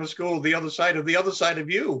the grammar school, the other side of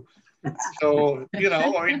you. So, you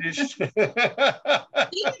know, I mean, it's we could have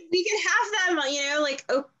them, you know, like,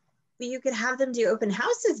 you could have them do open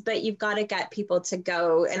houses, but you've got to get people to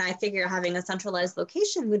go. And I figure having a centralized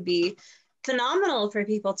location would be phenomenal for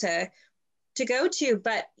people to go to,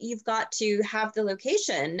 but you've got to have the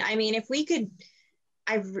location. I mean, if we could,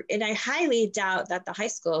 I highly doubt that the high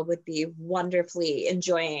school would be wonderfully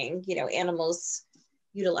enjoying, you know, animals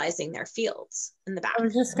utilizing their fields in the back. I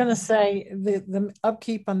was just going to say the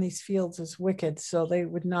upkeep on these fields is wicked, so they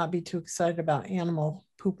would not be too excited about animal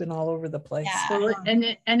pooping all over the place. Yeah. Well,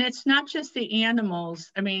 and it's not just the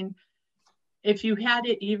animals. I mean, if you had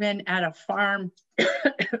it even at a farm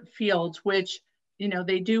field, which, you know,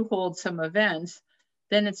 they do hold some events,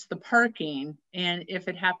 then it's the parking. And if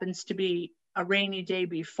it happens to be a rainy day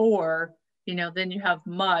before, you know, then you have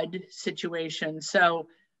mud situations. So,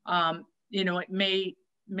 you know, it may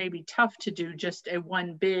be tough to do just a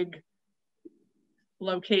one big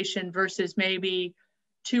location versus maybe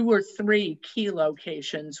 2 or 3 key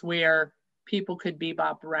locations where people could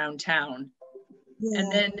bebop around town. Yeah.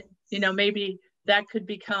 And then, you know, maybe that could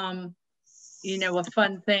become, you know, a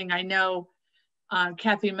fun thing. I know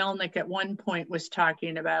Kathy Melnick at one point was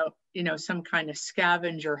talking about, you know, some kind of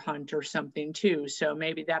scavenger hunt or something too. So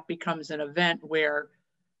maybe that becomes an event where,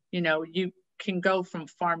 you know, you can go from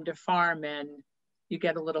farm to farm and you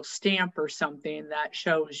get a little stamp or something that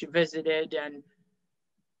shows you visited, and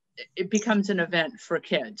it becomes an event for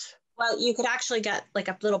kids. Well, you could actually get like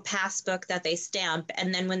a little pass book that they stamp,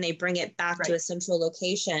 and then when they bring it back to a central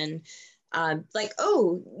location, like,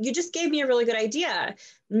 oh, you just gave me a really good idea,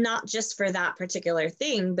 not just for that particular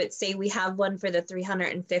thing, but say we have one for the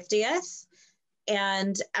 350th,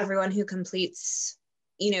 and everyone who completes,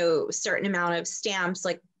 you know, a certain amount of stamps,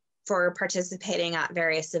 like for participating at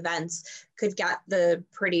various events, could get the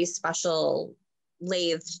pretty special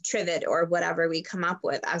lathed trivet or whatever we come up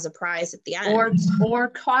with as a prize at the end. Or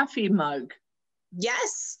coffee mug.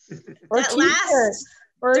 Yes. Or that lasts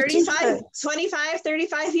 35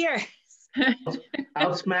 years.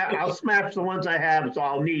 I'll smash the ones I have, so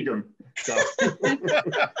I'll need them. So.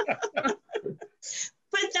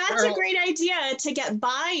 But that's a great idea to get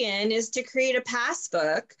buy-in, is to create a pass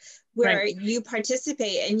book where Right. you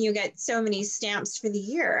participate and you get so many stamps for the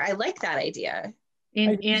year. I like that idea.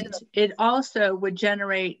 And it also would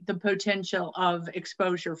generate the potential of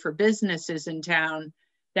exposure for businesses in town.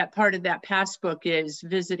 That part of that passbook is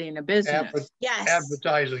visiting a business. Yes.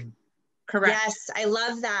 Advertising. Correct. Yes, I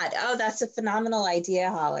love that. Oh, that's a phenomenal idea,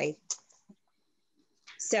 Holly.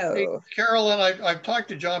 So, hey, Carolyn, I've talked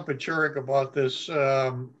to John Pachurik about this.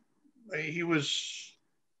 He was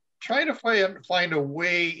trying to find a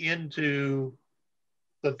way into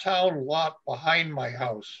the town lot behind my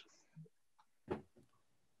house.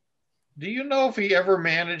 Do you know if he ever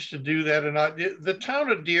managed to do that or not? The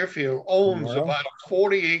town of Deerfield owns about a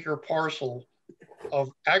 40-acre parcel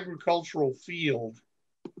of agricultural field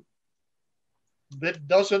that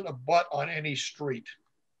doesn't abut on any street.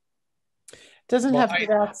 Doesn't have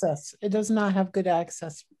good access. It does not have good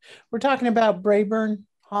access. We're talking about Brayburn,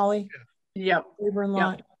 Holly. Yep. Brayburn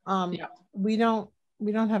lot. Yep. We don't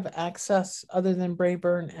have access other than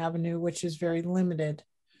Brayburn Avenue, which is very limited.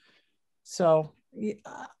 So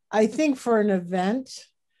I think for an event,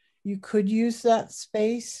 you could use that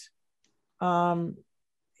space. You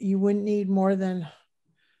wouldn't need more than,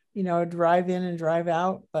 a drive in and drive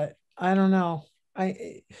out, but I don't know.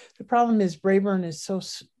 The problem is Brayburn is so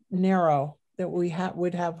narrow that we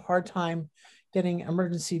would have a hard time getting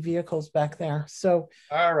emergency vehicles back there. So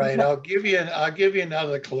all right, I'll give you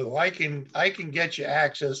another clue. I can get you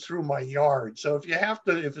access through my yard. So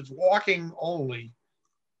if it's walking only,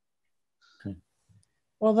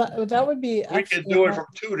 well, that would be. We could do it from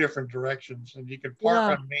two different directions, and you could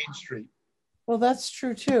park on Main Street. Well, that's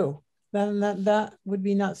true too. Then that would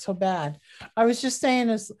be not so bad. I was just saying,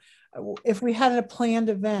 is if we had a planned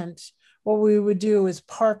event, what we would do is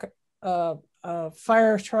park a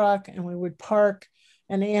fire truck, and we would park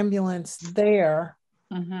an ambulance there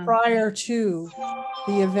prior to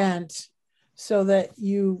the event, so that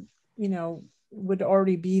you would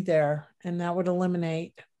already be there, and that would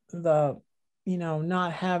eliminate the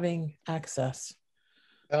not having access.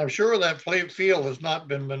 And I'm sure that field has not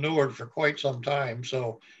been manured for quite some time.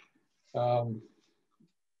 So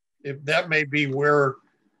if that may be where,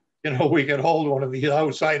 we could hold one of these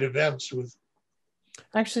outside events with.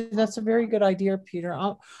 Actually, that's a very good idea, Peter.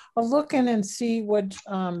 I'll look in and see what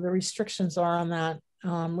the restrictions are on that.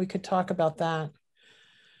 We could talk about that.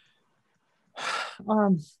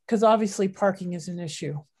 Because obviously parking is an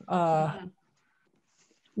issue.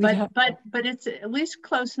 But it's at least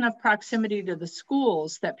close enough proximity to the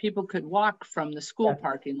schools that people could walk from the school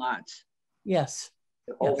parking lots. Yes.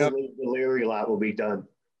 Hopefully the Leary lot will be done.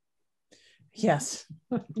 Yes.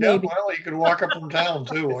 Yeah, well, you could walk up from town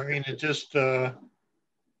too. I mean, it just,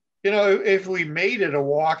 if we made it a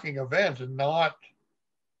walking event and not,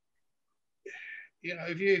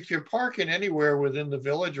 if you're parking anywhere within the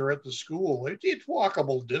village or at the school, it's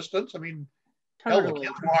walkable distance. I mean, hell, the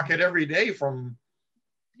kids walk it every day from.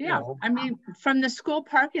 Yeah, I mean, from the school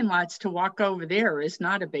parking lots to walk over there is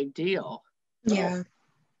not a big deal. Yeah.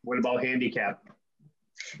 What about handicap?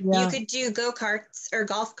 Yeah. You could do go-karts or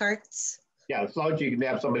golf carts. Yeah, as long as you can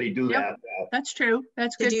have somebody do that. That's true.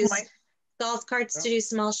 That's a good point. Golf carts to do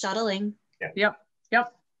small shuttling. Yep.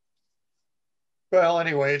 Well,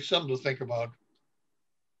 anyway, it's something to think about.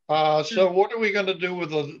 So what are we going to do with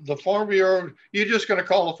the Farm Bureau? You're just going to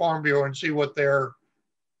call the Farm Bureau and see what they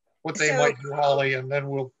might do, Holly, and then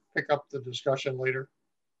we'll pick up the discussion later.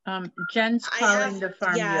 Jen's calling the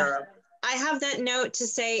Farm Bureau. I have that note to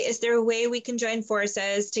say, is there a way we can join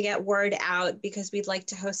forces to get word out, because we'd like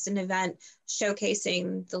to host an event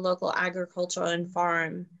showcasing the local agricultural and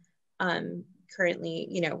farm currently,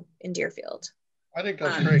 in Deerfield. I think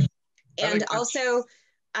that's great. And also,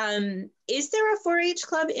 is there a 4-H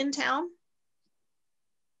club in town?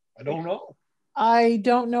 I don't know. I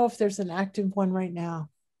don't know if there's an active one right now.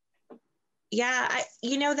 Yeah,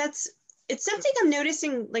 it's something I'm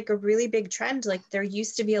noticing, like a really big trend. Like there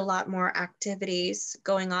used to be a lot more activities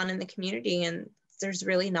going on in the community, and there's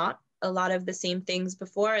really not a lot of the same things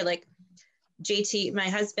before. Like JT, my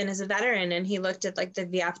husband, is a veteran, and he looked at like the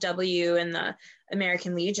VFW and the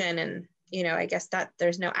American Legion, and I guess that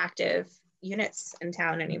there's no active units in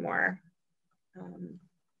town anymore.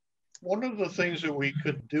 One of the things that we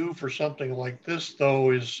could do for something like this,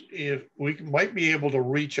 though, is if we might be able to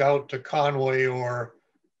reach out to Conway or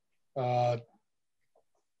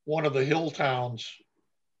one of the hill towns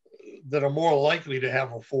that are more likely to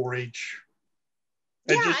have a 4-H.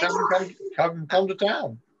 And just have them come to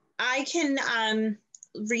town. I can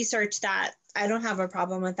research that. I don't have a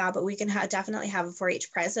problem with that, but we can definitely have a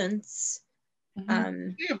 4-H presence.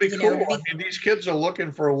 It'd be cool. I mean, these kids are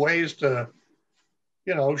looking for ways to,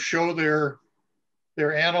 show their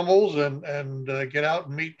their animals and get out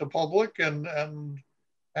and meet the public and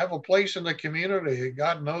have a place in the community.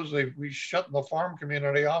 God knows we shut the farm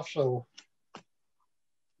community off so,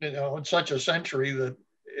 in such a century that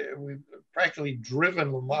we've practically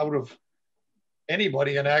driven them out of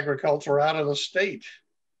anybody in agriculture out of the state.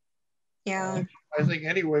 Yeah. I think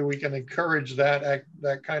any way we can encourage that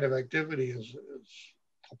kind of activity is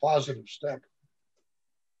a positive step.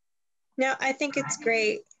 No, I think it's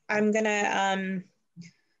great. I'm gonna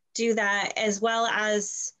do that, as well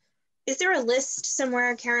as, is there a list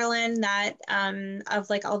somewhere, Carolyn, that of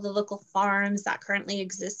like all the local farms that currently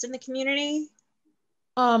exist in the community?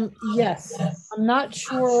 Yes, I'm not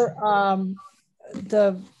sure.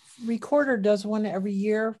 The recorder does one every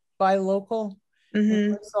year by local,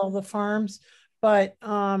 Mm-hmm. all the farms, but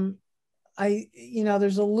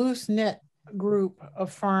there's a loose knit group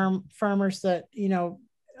of farmers that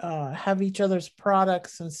have each other's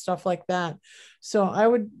products and stuff like that. So I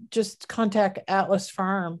would just contact Atlas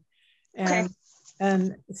Farm and Okay.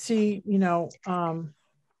 and see,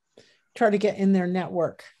 try to get in their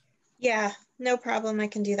network. Yeah, no problem. I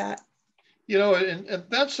can do that. And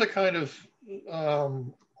that's the kind of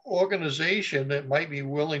organization that might be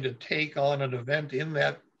willing to take on an event in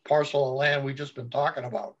that parcel of land we've just been talking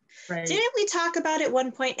about. Right. Didn't we talk about at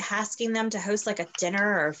one point asking them to host like a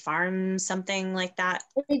dinner or farm, something like that?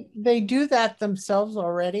 They do that themselves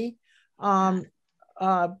already. But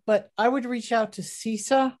I would reach out to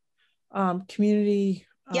CISA, community.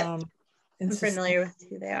 Yep. I'm familiar with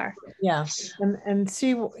who they are. Yeah, and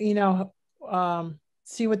see,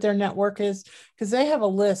 see what their network is, because they have a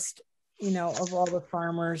list, of all the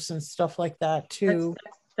farmers and stuff like that too.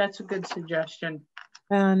 That's a good suggestion.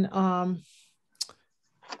 And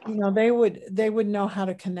they would know how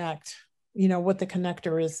to connect, what the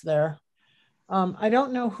connector is there. I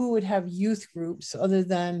don't know who would have youth groups other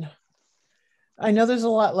than, I know there's a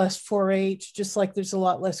lot less 4-H, just like there's a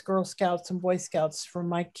lot less Girl Scouts and Boy Scouts from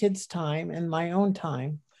my kids' time and my own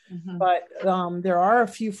time. Mm-hmm. But there are a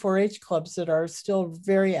few 4-H clubs that are still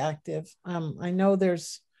very active. I know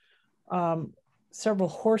there's several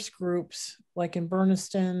horse groups, like in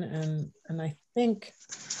Berniston and I think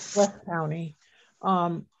West County.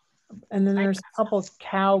 And then there's a couple of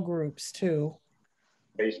cow groups too.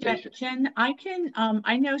 Jen,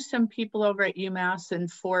 I know some people over at UMass and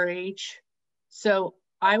 4-H. So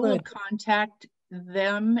I will contact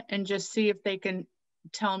them and just see if they can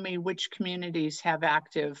tell me which communities have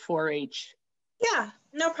active 4-H. Yeah,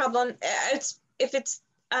 no problem.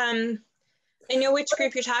 I know which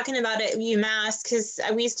group you're talking about at UMass, because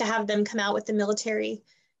we used to have them come out with the military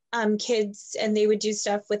kids, and they would do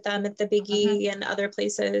stuff with them at the Big E and other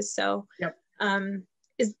places. So yep.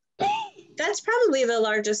 That's probably the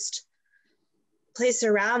largest place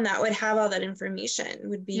around that would have all that information,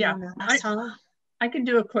 would be UMass, I can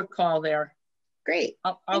do a quick call there. Great.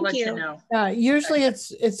 I'll let you know. Usually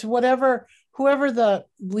it's whoever the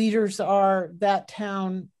leaders are, that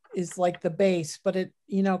town is like the base, but it,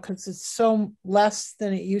 because it's so less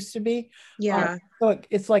than it used to be. Yeah. So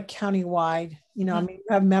it's like countywide, I mean, you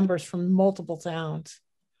have members from multiple towns.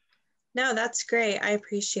 No, that's great. I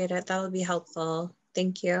appreciate it. That would be helpful.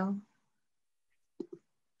 Thank you.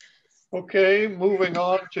 Okay, moving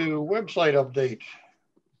on to website update.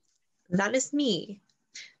 That is me.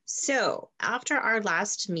 So after our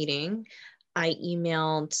last meeting, I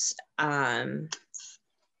emailed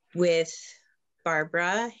with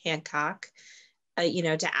Barbara Hancock,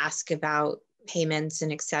 to ask about payments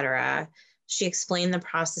and etc. She explained the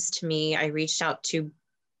process to me. I reached out to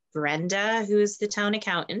Brenda, who is the town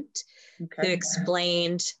accountant, who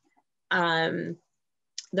explained the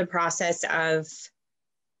process of,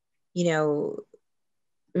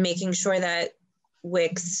 making sure that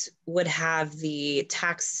Wix would have the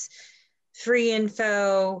tax-free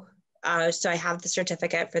info. So I have the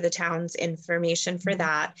certificate for the town's information for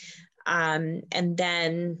that. And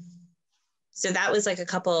then, so that was like a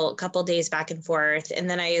couple days back and forth. And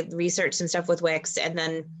then I researched some stuff with Wix, and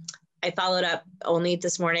then I followed up only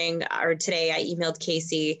this morning or today. I emailed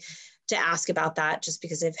Casey to ask about that, just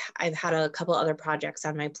because I've had a couple other projects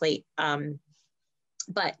on my plate.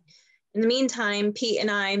 But in the meantime, Pete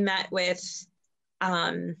and I met with,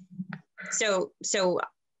 so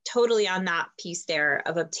totally on that piece there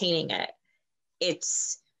of obtaining it.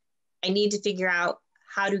 I need to figure out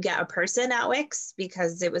how to get a person at Wix,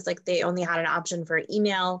 because it was like they only had an option for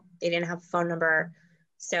email. They didn't have a phone number.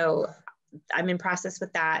 So I'm in process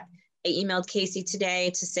with that. I emailed Casey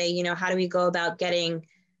today to say, how do we go about getting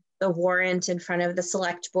the warrant in front of the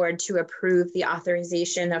select board to approve the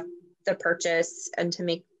authorization of the purchase, and to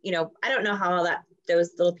make, I don't know how all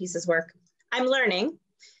those little pieces work. I'm learning.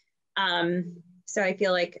 So I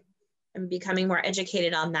feel like I'm becoming more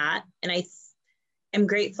educated on that. And I am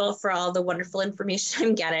grateful for all the wonderful information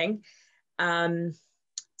I'm getting.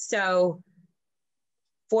 So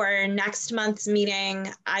for next month's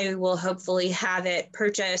meeting, I will hopefully have it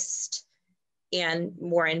purchased and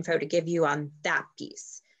more info to give you on that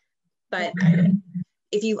piece. But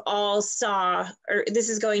if you all saw, or this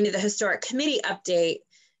is going to the historic committee update,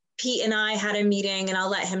 Pete and I had a meeting, and I'll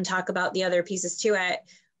let him talk about the other pieces to it.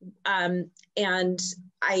 And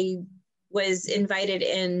I was invited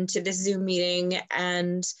into this Zoom meeting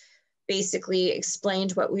and basically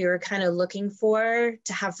explained what we were kind of looking for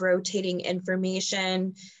to have rotating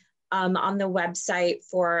information on the website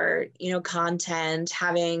for, you know, content,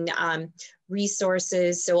 having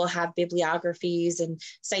resources. So we'll have bibliographies and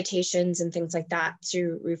citations and things like that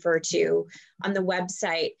to refer to on the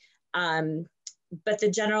website. But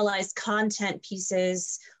the generalized content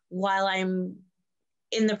pieces, while I'm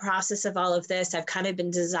in the process of all of this, I've kind of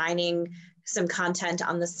been designing some content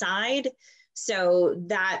on the side so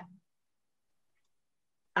that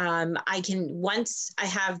I can, once I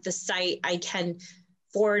have the site, I can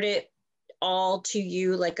forward it all to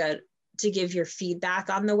you, like to give your feedback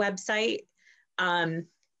on the website.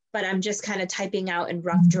 But I'm just kind of typing out in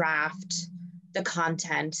rough draft the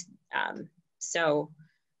content.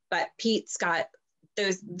 But Pete's got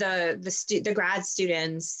those, the grad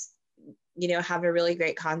students, you know, have a really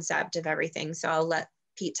great concept of everything. So I'll let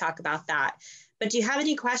Pete talk about that. But do you have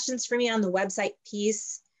any questions for me on the website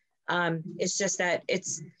piece? It's just that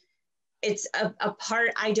it's a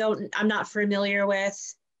part I'm not familiar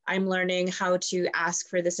with. I'm learning how to ask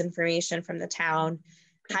for this information from the town,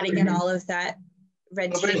 how to get all of that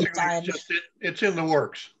red tape done. It's in the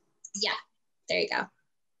works. Yeah, there you go.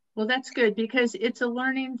 Well, that's good, because it's a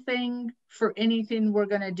learning thing for anything we're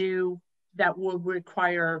going to do that will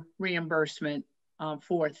require reimbursement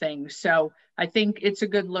for things. So I think it's a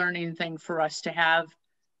good learning thing for us to have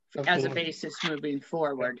as a basis moving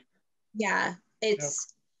forward. Yeah,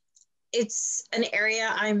 it's an area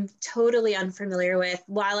I'm totally unfamiliar with.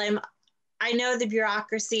 While I know the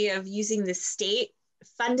bureaucracy of using the state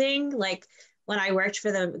funding, like when I worked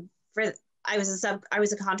I was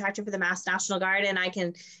a contractor for the Mass National Guard, and I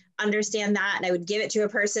can understand that, and I would give it to a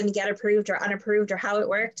person to get approved or unapproved or how it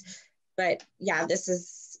worked. But yeah, this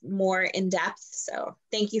is more in depth. So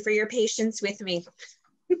thank you for your patience with me.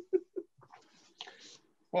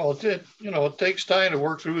 Well, it takes time to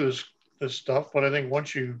work through this stuff, but I think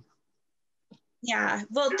once you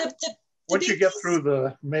once you get through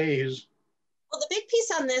the maze. Well, the big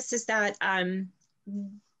piece on this is that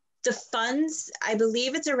the funds, I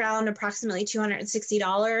believe it's around approximately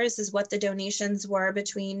 $260 is what the donations were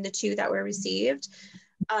between the two that were received.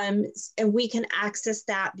 And we can access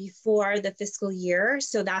that before the fiscal year.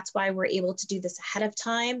 So that's why we're able to do this ahead of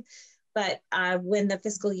time. But when the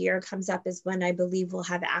fiscal year comes up is when I believe we'll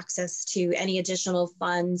have access to any additional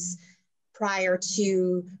funds prior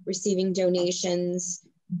to receiving donations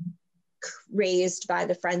raised by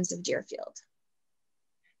the Friends of Deerfield.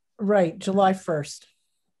 Right, July 1st.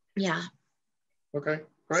 Yeah. Okay,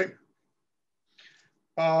 great.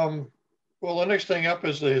 Well, the next thing up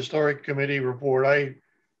is the Historic Committee report. I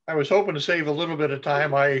was hoping to save a little bit of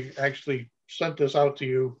time. I actually sent this out to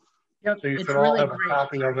you. Yep, so you can all have a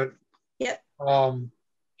copy of it. Yep.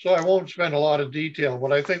 So I won't spend a lot of detail,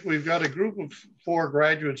 but I think we've got a group of 4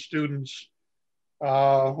 graduate students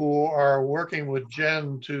who are working with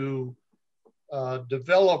Jen to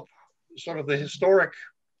develop sort of the historic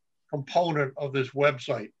component of this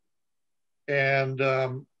website. And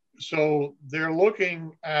so they're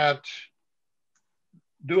looking at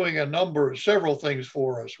doing several things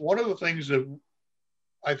for us. One of the things that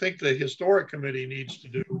I think the Historic Committee needs to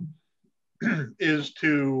do is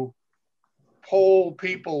to poll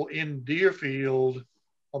people in Deerfield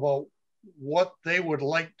about what they would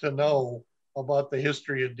like to know about the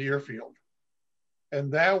history of Deerfield.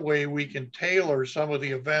 And that way we can tailor some of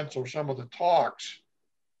the events or some of the talks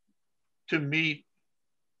to meet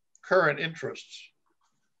current interests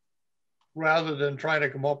rather than trying to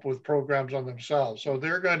come up with programs on themselves. So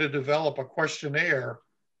they're going to develop a questionnaire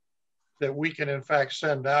that we can in fact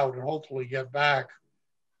send out and hopefully get back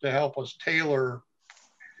to help us tailor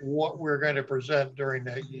what we're going to present during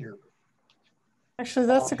that year. Actually,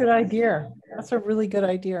 that's a good idea. That's a really good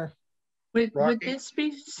idea. Would this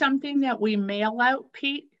be something that we mail out,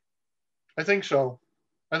 Pete? I think so.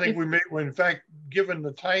 I think we may, in fact, given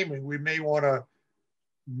the timing, we may want to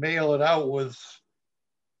mail it out with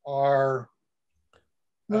our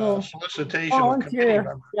solicitation of committee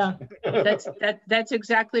members. Yeah. That's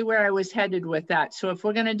exactly where I was headed with that. So if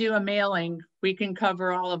we're going to do a mailing, we can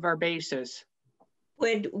cover all of our bases.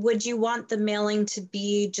 Would you want the mailing to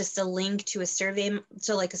be just a link to a survey,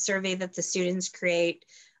 so like a survey that the students create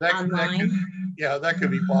online? That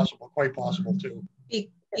could be possible, quite possible too.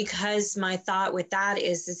 Because my thought with that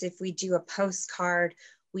is if we do a postcard,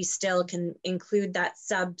 we still can include that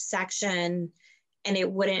subsection and it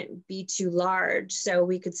wouldn't be too large. So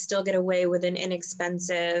we could still get away with an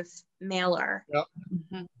inexpensive mailer. Yep.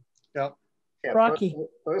 Mm-hmm. Yep. Yeah, Rocky.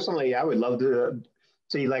 Personally, I would love to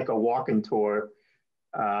see like a walking tour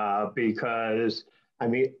because, I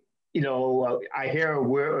mean, I hear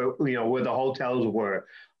where the hotels were.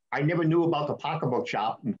 I never knew about the pocketbook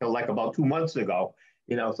shop until like about 2 months ago.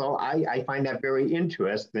 So I find that very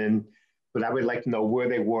interesting, but I would like to know where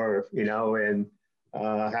they were, and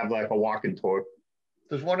have like a walking tour.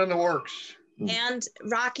 There's one in the works. And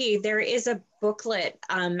Rocky, there is a booklet.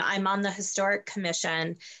 I'm on the Historic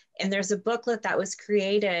Commission, and there's a booklet that was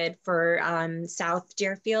created for South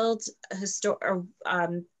Deerfield,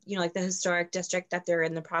 like the historic district that they're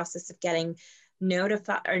in the process of getting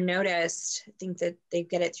notified or noticed. I think that they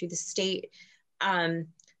get it through the state.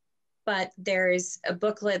 But there's a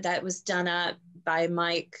booklet that was done up by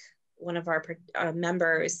Mike, one of our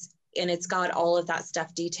members, and it's got all of that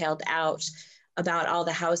stuff detailed out about all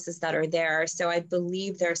the houses that are there. So I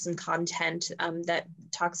believe there's some content that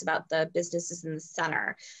talks about the businesses in the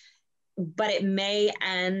center, but it may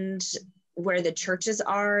end where the churches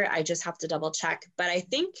are. I just have to double check, but I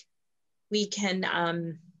think we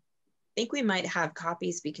can, we might have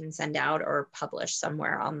copies we can send out or publish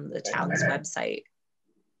somewhere on the town's website.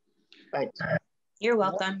 Thanks. You're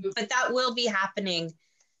welcome. But that will be happening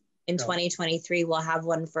in 2023. We'll have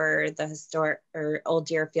one for the historic or Old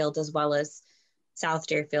Deerfield as well as South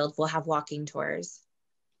Deerfield. We'll have walking tours.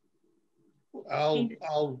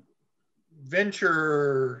 I'll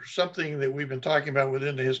venture something that we've been talking about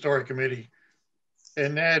within the Historic Committee,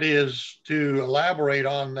 and that is to elaborate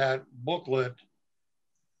on that booklet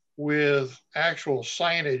with actual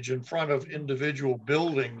signage in front of individual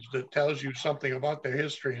buildings that tells you something about their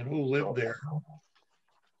history and who lived there.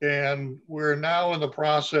 And we're now in the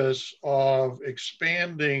process of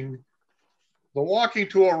expanding. The walking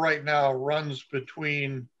tour right now runs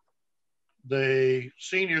between the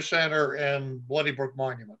Senior Center and Bloody Brook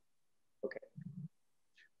Monument. Okay.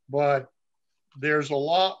 But there's a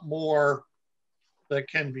lot more that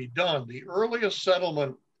can be done. The earliest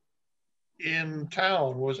settlement in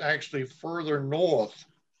town was actually further north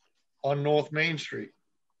on North Main Street.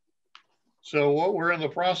 So what we're in the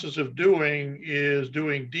process of doing is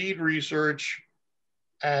doing deed research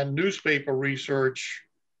and newspaper research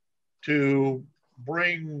to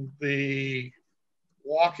bring the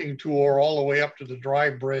walking tour all the way up to the dry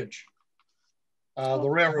bridge, the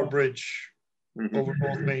railroad bridge over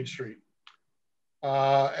North Main Street.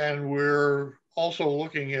 And we're also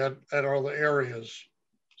looking at other areas.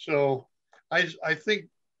 So I think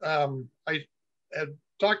I had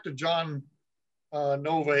talked to John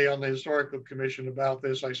Nove on the Historical Commission about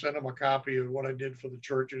this. I sent him a copy of what I did for the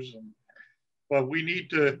churches, but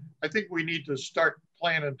I think we need to start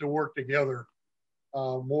planning to work together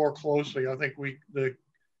more closely. I think the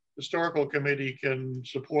Historical Committee can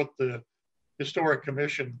support the Historic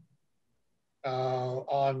Commission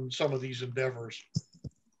on some of these endeavors.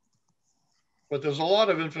 But there's a lot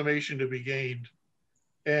of information to be gained.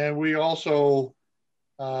 And we also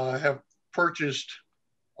have purchased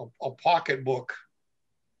a pocketbook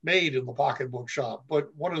made in the pocketbook shop. But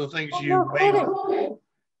one of the things you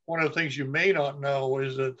may not know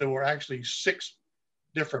is that there were actually 6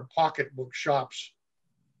 different pocketbook shops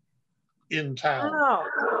in town. Wow.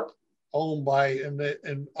 Owned by,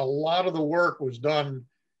 and a lot of the work was done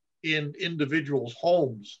in individuals'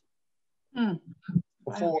 homes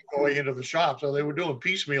before going into the shop. So they were doing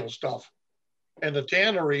piecemeal stuff. And the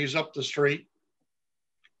tanneries up the street,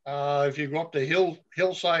 if you go up the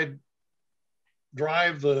Hillside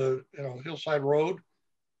Drive, Hillside Road,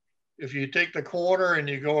 if you take the corner and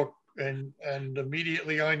you go and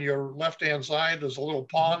immediately on your left-hand side, there's a little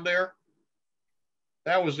pond there.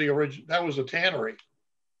 That was a tannery.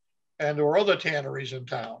 And there were other tanneries in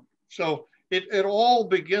town. So it all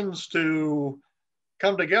begins to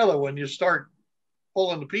come together when you start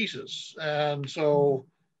pulling the pieces. And so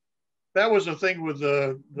that was the thing with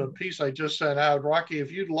the piece I just sent out. Rocky,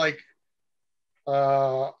 if you'd like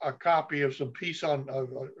a copy of some piece on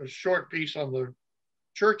a short piece on the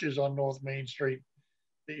churches on North Main Street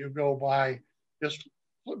that you go by, just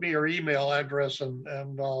put me your email address and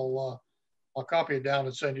I'll copy it down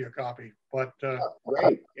and send you a copy. But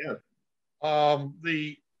great, yeah.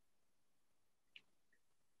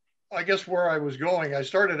 I guess where I was going, I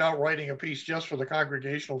started out writing a piece just for the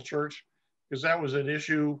Congregational Church because that was an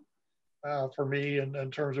issue for me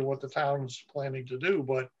in terms of what the town's planning to do.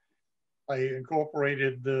 But I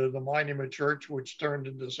incorporated the Monument Church, which turned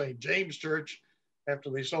into St. James Church after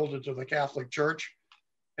they sold it to the Catholic Church.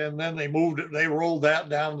 And then they moved it, they rolled that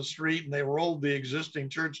down the street, and they rolled the existing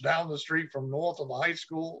church down the street from north of the high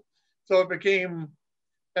school. So it became,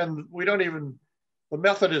 and we don't even, the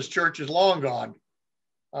Methodist church is long gone.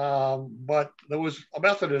 But there was a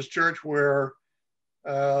Methodist church where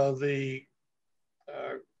the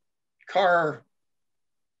car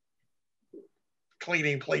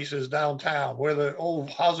cleaning places downtown, where the old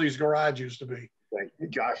Housley's Garage used to be. Like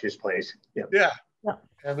Josh's place. Yep. Yeah. Yeah.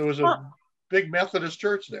 And there was a big Methodist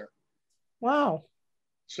church there. Wow.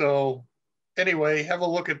 So anyway, have a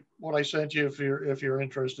look at what I sent you if you're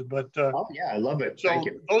interested. But oh yeah, I love it. So thank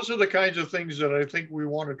you. those are the kinds of things that I think we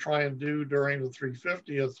want to try and do during the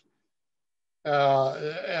 350th,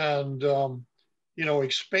 and you know,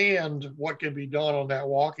 expand what can be done on that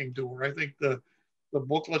walking tour. I think the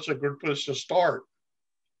booklet's a good place to start.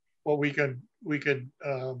 But we could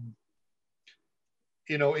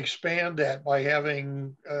you know, expand that by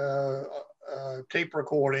having tape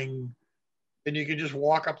recording, and you can just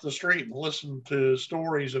walk up the street and listen to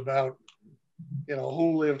stories about, you know,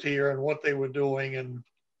 who lived here and what they were doing. And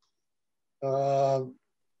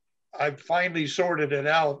I finally sorted it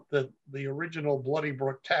out that the original Bloody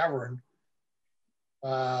Brook Tavern,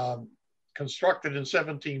 constructed in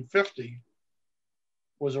 1750,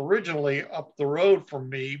 was originally up the road from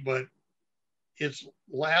me, but its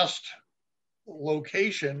last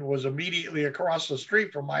location was immediately across the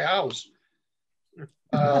street from my house,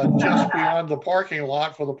 just beyond the parking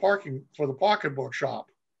lot for the pocketbook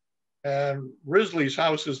shop. And Risley's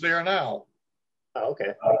house is there now. Oh,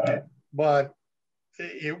 okay. But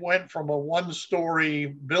it went from a one-story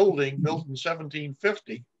building built in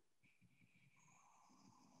 1750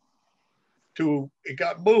 to, it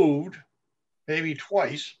got moved maybe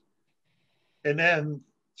twice. And then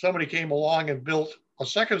somebody came along and built a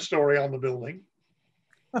second story on the building.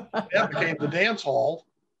 That became the dance hall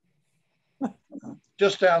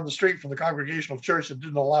just down the street from the Congregational Church that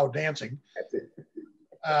didn't allow dancing.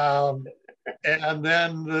 And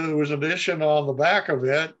then there was an addition on the back of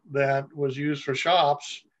it that was used for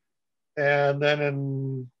shops. And then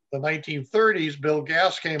in the 1930s, Bill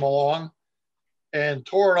Gass came along and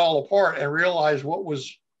tore it all apart and realized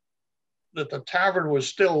that the tavern was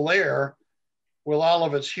still there with all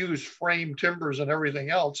of its huge frame timbers and everything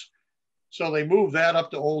else. So they moved that up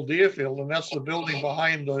to Old Deerfield, and that's the building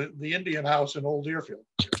behind the Indian house in Old Deerfield.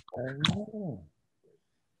 Oh.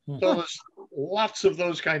 So there's lots of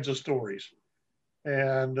those kinds of stories.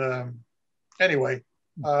 And anyway,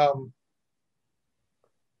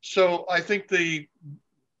 so I think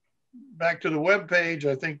back to the webpage,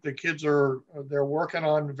 I think the kids they're working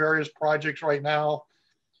on various projects right now.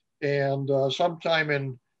 And sometime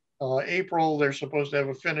in April, they're supposed to have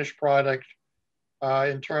a finished product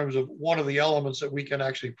in terms of one of the elements that we can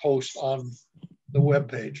actually post on the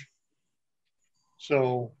webpage.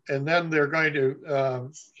 So, and then they're going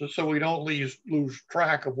to, so we don't lose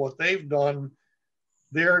track of what they've done,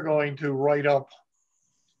 they're going to write up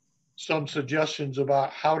some suggestions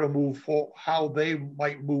about how they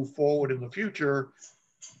might move forward in the future.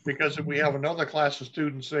 Because if we have another class of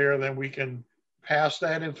students there, then we can pass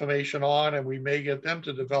that information on, and we may get them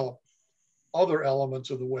to develop other elements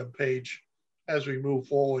of the web page as we move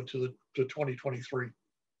forward to 2023.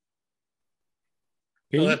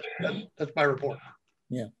 So that's my report.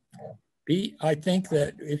 Yeah. Pete, I think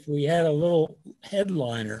that if we had a little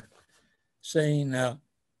headliner saying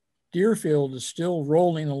Deerfield is still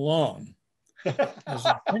rolling along as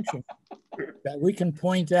a mention, that we can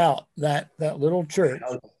point out that little church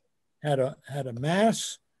had a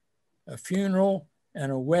mass, a funeral,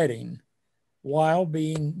 and a wedding while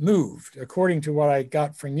being moved, according to what I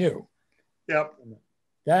got from you. Yep.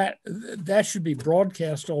 That should be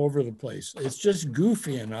broadcast all over the place. It's just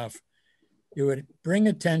goofy enough. It would bring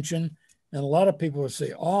attention, and a lot of people would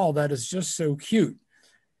say, "Oh, that is just so cute."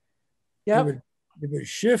 Yep. It would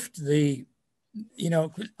shift the, you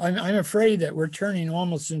know, I'm afraid that we're turning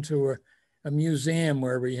almost into a museum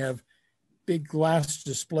where we have big glass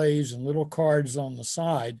displays and little cards on the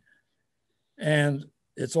side, and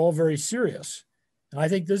it's all very serious. And I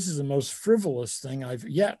think this is the most frivolous thing I've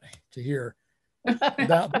yet to hear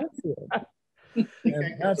about Deerfield.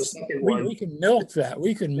 And that's, we can milk that.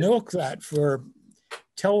 We can milk that for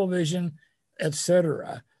television,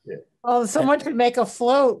 etc. Oh, someone could make a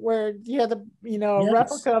float where you have the, Yes.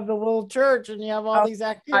 replica of the little church, and you have all these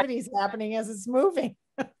activities happening as it's moving.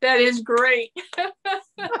 That is great.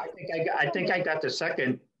 I think I got the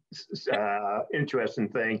second interesting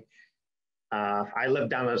thing. I live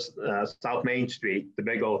down on South Main Street, the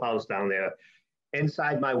big old house down there.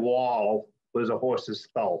 Inside my wall was a horse's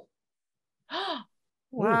skull.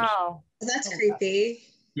 Wow. That's creepy.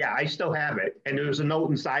 Yeah, I still have it. And there was a note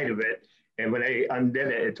inside of it. And when they undid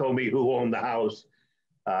it, it told me who owned the house.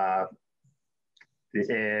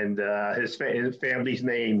 And his family's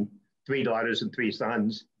name, 3 daughters and 3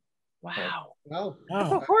 sons. Wow. Well,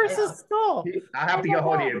 That's a horse's skull. I'll have to get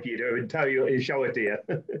hold of you, Peter, and tell you and show it to you.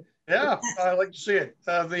 yeah, I'd like to see it.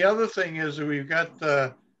 The other thing is that we've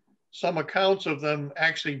got some accounts of them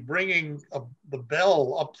actually bringing the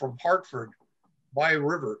bell up from Hartford by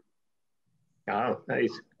river. Oh,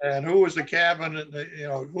 nice. And who was the cabin? You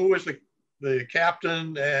know, who was the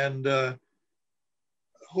captain, and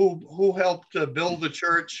who helped build the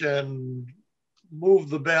church and move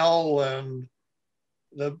the bell. And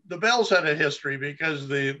the bells had a history, because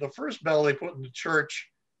the first bell they put in the church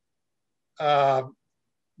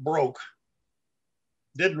broke.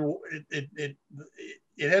 It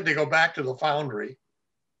had to go back to the foundry,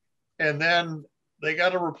 and then they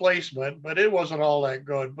got a replacement, but it wasn't all that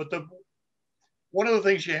good. But one of the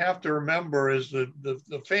things you have to remember is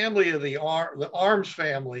the family of the Arms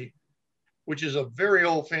family, which is a very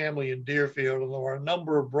old family in Deerfield, and there were a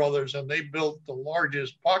number of brothers, and they built the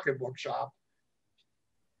largest pocketbook shop.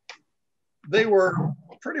 They were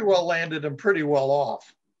pretty well landed and pretty well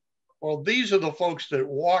off. Well, these are the folks that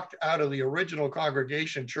walked out of the original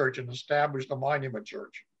Congregation Church and established the Monument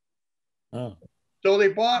Church. Oh. So they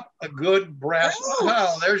bought a good brass.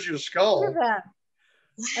 Oh, there's your skull. Look at that.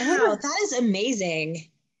 Wow, that is amazing.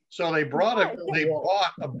 So they bought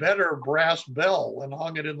a better brass bell and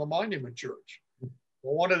hung it in the Monument Church.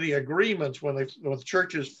 Well, one of the agreements when the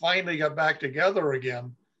churches finally got back together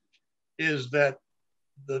again is that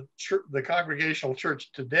the Congregational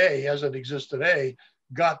Church today, as it exists today,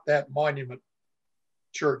 got that Monument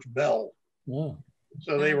Church bell. Yeah.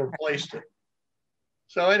 So they replaced it.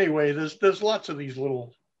 So anyway, there's lots of these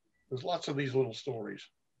little stories.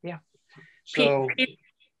 Yeah. So Pete,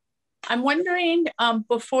 I'm wondering,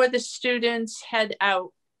 before the students head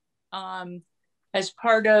out, as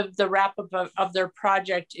part of the wrap up of their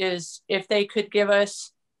project, is if they could give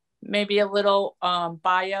us maybe a little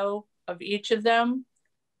bio of each of them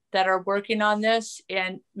that are working on this,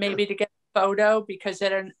 and maybe to get a photo, because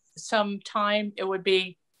at some time it would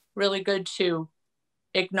be really good to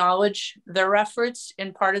acknowledge their efforts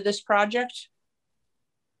in part of this project.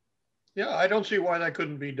 yeah, I don't see why that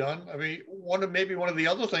couldn't be done. I mean, maybe one of the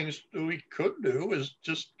other things we could do is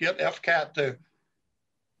just get FCAT to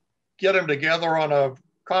get them together on a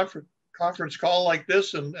conference call like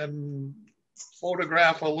this and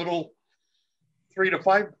photograph a little 3 to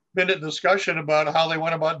 5 minute discussion about how they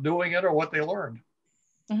went about doing it or what they learned.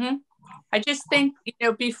 Mm-hmm. I just think,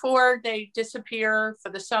 before they disappear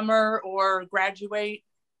for the summer or graduate,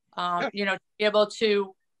 to be able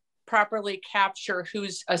to properly capture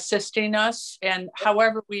who's assisting us, and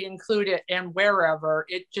however we include it and wherever,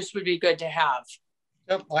 it just would be good to have.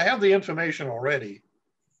 Yep, I have the information already.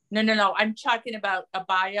 No. I'm talking about a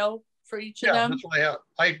bio for each of them. That's what I have.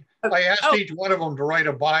 I asked each one of them to write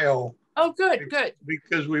a bio. Oh, good.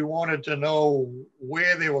 Because we wanted to know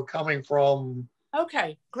where they were coming from.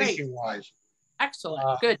 Okay, great. Thinking wise.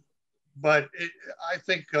 Excellent, good. But I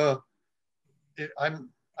think I'm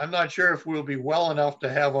not sure if we'll be well enough to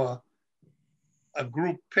have a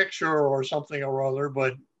group picture or something or other,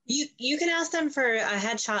 but you can ask them for a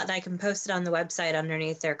headshot, and I can post it on the website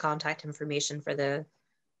underneath their contact information for the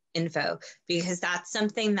info, because that's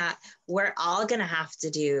something that we're all gonna have to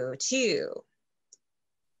do too.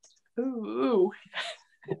 Ooh.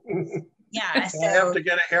 Yeah, so I have to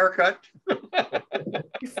get a haircut.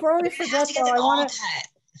 Before we forget, though,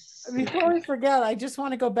 before we forget, I just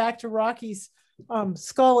want to go back to Rocky's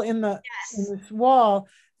skull in this wall.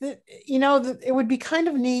 It would be kind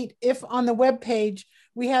of neat if on the webpage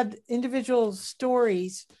we had individual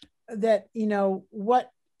stories that,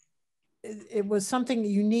 what it was, something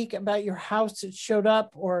unique about your house that showed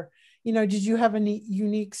up, or, did you have a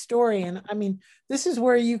unique story? And I mean, this is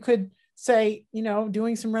where you could say,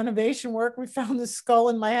 doing some renovation work, we found this skull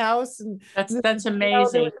in my house, and that's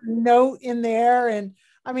amazing. There was a note in there, and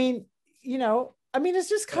I mean, it's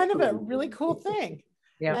just kind of a really cool thing.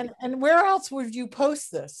 Yeah. And where else would you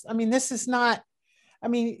post this? I mean, this is not.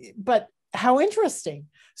 But how interesting.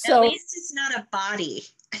 So at least it's not a body.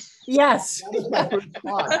 Yes.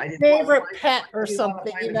 Favorite pet or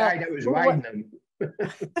something. The guy that was riding them.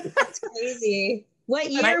 That's crazy.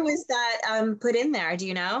 What year was that put in there? Do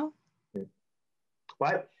you know?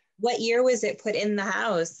 What? What year was it put in the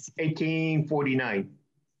house? 1849.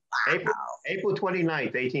 Wow. April 29th,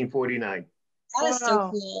 1849. That is so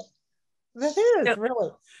cool. That is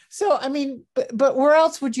really. So, I mean, but where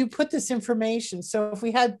else would you put this information? So if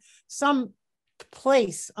we had some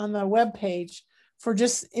place on the webpage for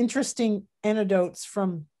just interesting anecdotes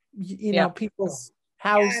from, you know, people's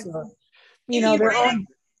house, or, you know, their own.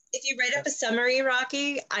 If you write up a summary,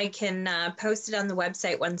 Rocky, I can post it on the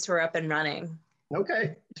website once we're up and running.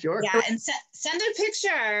 Okay, sure. Yeah, and send a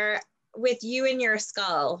picture with you and your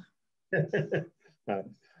skull. I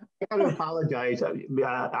gotta apologize.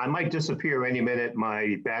 I might disappear any minute.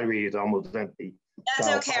 My battery is almost empty. That's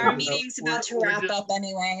so, okay. Our meeting's about to wrap up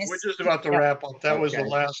anyways. We're just about to wrap up. That was the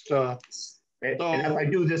last. And if I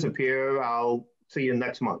do disappear, I'll see you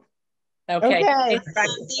next month. Okay.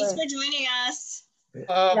 Thanks for joining us.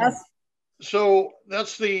 Yes. So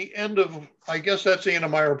that's the end of, I guess that's the end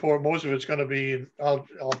of my report. Most of it's going to be,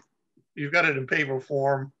 you've got it in paper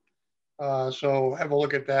form. So have a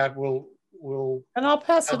look at that. We'll and I'll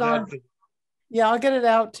pass it on. Yeah, I'll get it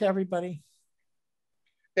out to everybody.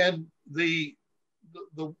 And the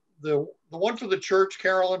one for the church,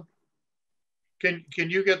 Carolyn, can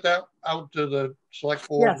you get that out to the select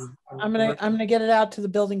board? Yes, I'm gonna get it out to the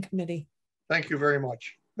building committee. Thank you very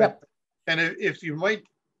much. Yep. And if you might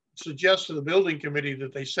suggest to the building committee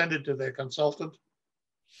that they send it to their consultant.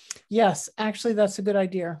 Yes, actually, that's a good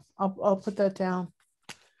idea. I'll put that down.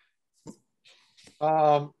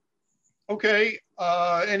 Okay.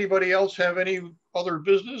 Anybody else have any other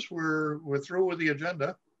business? We're through with the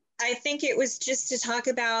agenda. I think it was just to talk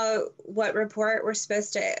about what report we're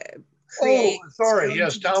supposed to create. Oh, sorry.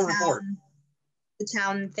 Yes, town report. The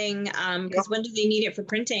town thing. Because when do they need it for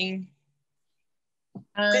printing?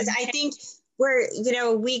 Because I think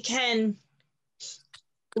we can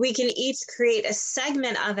each create a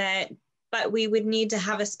segment of it, but we would need to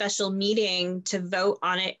have a special meeting to vote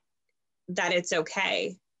on it, that it's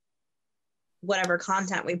okay, whatever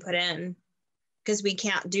content we put in, because we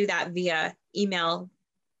can't do that via email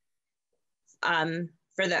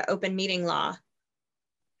for the open meeting law.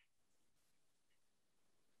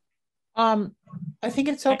 I think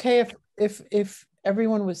it's okay if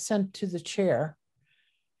everyone was sent to the chair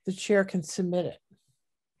can submit it.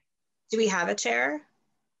 Do we have a chair?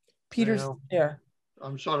 Peter's there.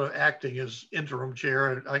 I'm sort of acting as interim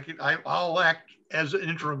chair. I'll act as an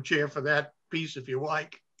interim chair for that piece if you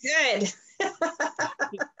like. Good.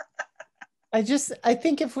 I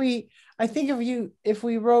think if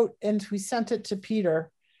we wrote and we sent it to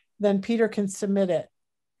Peter, then Peter can submit it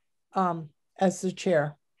as the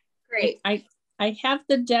chair. Great. I have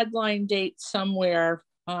the deadline date somewhere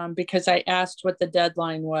because I asked what the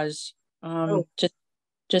deadline was. Just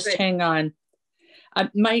good. Hang on.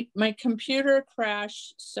 My computer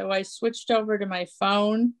crashed, so I switched over to my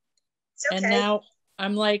phone, and now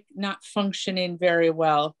I'm like not functioning very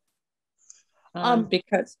well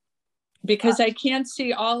because I can't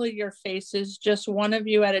see all of your faces, just one of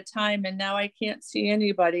you at a time, and now I can't see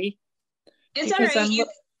anybody. It's all right.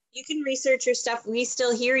 You can research your stuff. We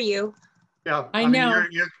still hear you. Yeah, I know.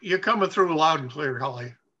 Mean, you're coming through loud and clear,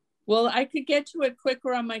 Holly. Well, I could get to it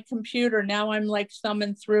quicker on my computer. Now I'm like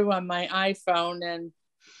thumbing through on my iPhone, and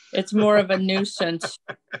it's more of a nuisance.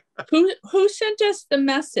 Who sent us the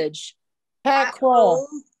message? Pat Kroll.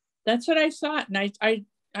 That's what I thought, and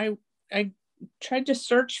I tried to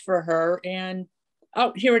search for her, and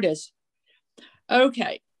oh, here it is.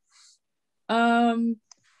 Okay.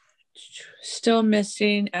 Still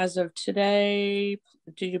missing as of today.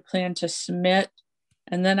 Do you plan to submit?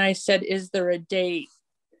 And then I said, is there a date?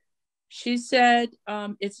 She said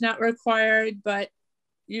it's not required, but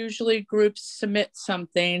usually groups submit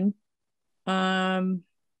something.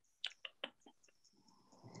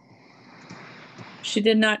 She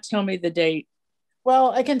did not tell me the date.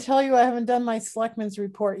 Well, I can tell you I haven't done my selectmen's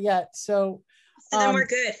report yet. So then we're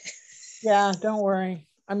good. Yeah, don't worry.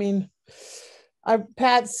 I mean,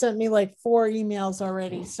 Pat sent me like 4 emails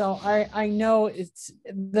already. So I know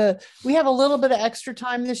we have a little bit of extra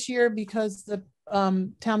time this year because the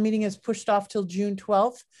town meeting is pushed off till June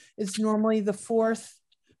 12th. It's normally the 4th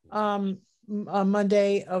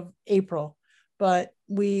Monday of April, but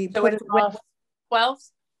we put it off. 12th?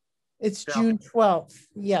 It's June 12th.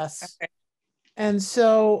 Yes. Okay. And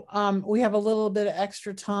so we have a little bit of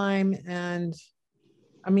extra time, and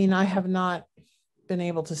I mean, I have not been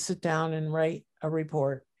able to sit down and write a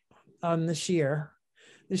report on this year.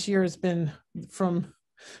 This year has been from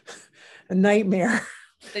a nightmare.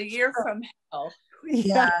 The year from hell.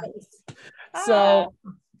 Yeah. So,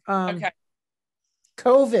 okay.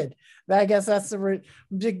 COVID. I guess that's the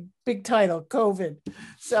big title, COVID.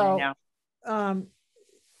 So,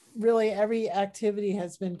 really every activity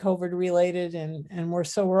has been COVID related, and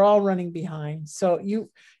we're all running behind. So you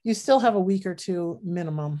still have a week or two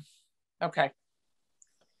minimum. Okay.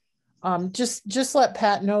 Just let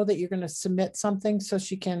Pat know that you're going to submit something so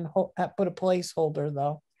she can put a placeholder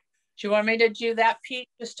though. Do you want me to do that, Pete,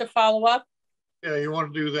 just to follow up? Yeah, you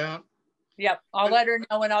want to do that? Yep, I'll let her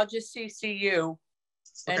know and I'll just CC you.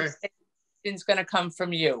 Okay. And it's going to come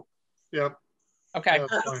from you. Yep. Okay.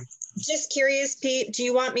 Yeah, just curious, Pete, do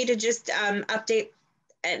you want me to just update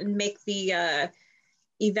and make the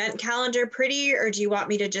event calendar pretty, or do you want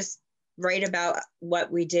me to just write about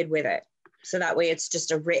what we did with it? So that way it's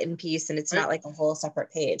just a written piece and it's not like a whole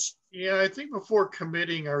separate page. Yeah, I think before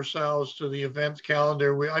committing ourselves to the event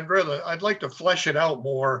calendar, I'd like to flesh it out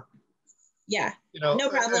more. Yeah, You know, no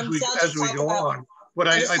problem. as we go on. But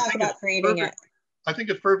I think about creating it. I think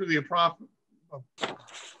it's perfectly proper,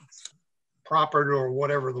 or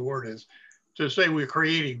whatever the word is, to say we're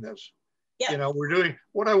creating this. Yeah. You know, we're doing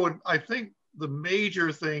I think the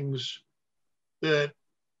major things that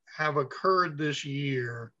have occurred this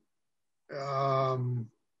year,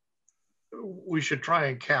 we should try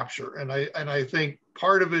and capture. And I think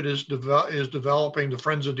part of it is developing the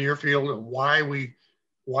Friends of Deerfield and why we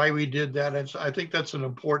did that. And so I think that's an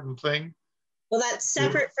important thing. Well, that's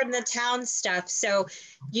separate from the town stuff. So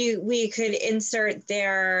we could insert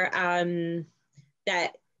there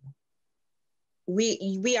that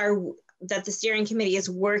that the steering committee is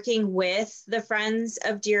working with the Friends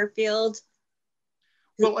of Deerfield.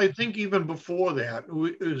 Well, I think even before that,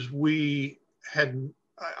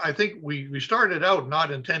 I think we started out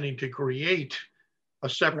not intending to create a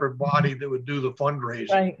separate body that would do the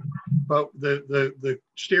fundraising. Right. But the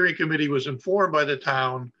steering committee was informed by the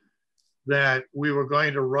town that we were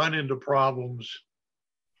going to run into problems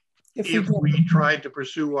if we tried to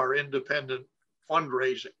pursue our independent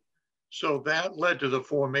fundraising. So that led to the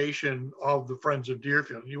formation of the Friends of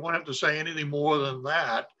Deerfield. You won't have to say anything more than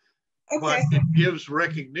that, but it gives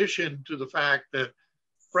recognition to the fact that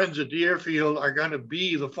Friends of Deerfield are going to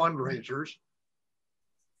be the fundraisers.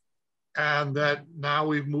 And that now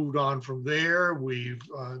we've moved on from there. We've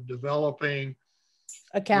developing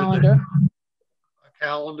a calendar.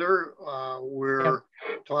 We're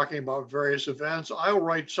talking about various events. I'll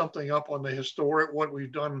write something up on the what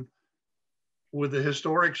we've done with the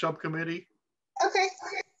historic subcommittee. Okay.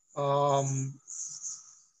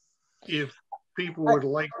 If people would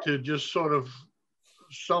like to just sort of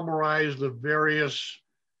summarize the various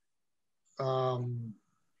kind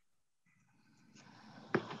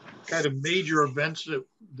of major events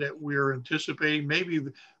that we're anticipating, maybe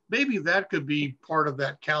that could be part of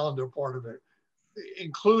that calendar part of it.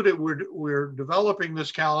 Included, we're developing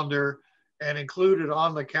this calendar, and included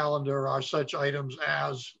on the calendar are such items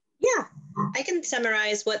as. Yeah, I can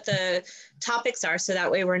summarize what the topics are, so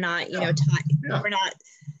that way we're not, we're not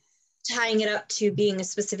tying it up to being a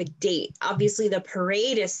specific date. Obviously, the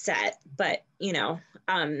parade is set, but so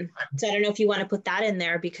I don't know if you want to put that in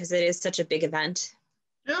there because it is such a big event.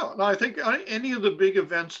 Yeah, no, I think any of the big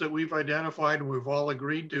events that we've identified and we've all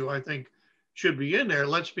agreed to, I think should be in there. It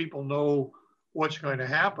lets people know what's going to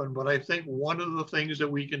happen. But I think one of the things that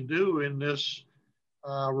we can do in this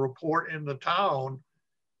report in the town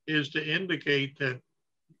is to indicate that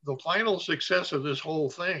the final success of this whole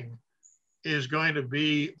thing is going to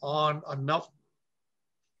be on enough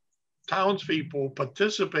townspeople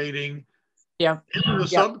participating in the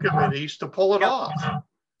subcommittees to pull it off.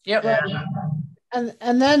 Yep.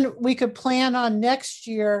 And then we could plan on next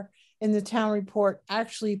year in the town report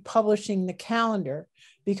actually publishing the calendar,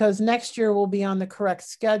 because next year we'll be on the correct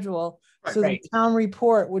schedule. So the town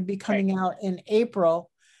report would be coming out in April,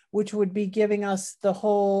 which would be giving us the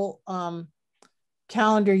whole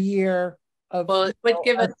calendar year of. Well, it would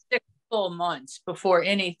give us 6 full months before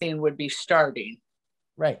anything would be starting.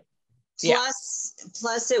 Right.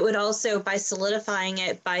 Plus it would also, by solidifying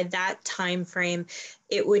it by that time frame,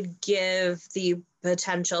 it would give the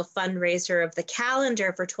potential fundraiser of the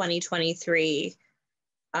calendar for 2023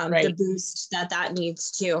 the boost that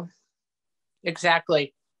needs too.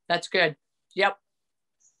 Exactly. That's good. Yep.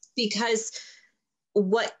 Because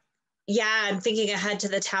I'm thinking ahead to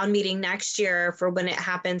the town meeting next year for when it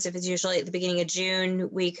happens. If it's usually at the beginning of June,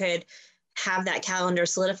 we could have that calendar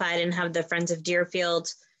solidified and have the Friends of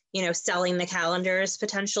Deerfield, selling the calendars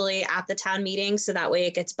potentially at the town meeting. So that way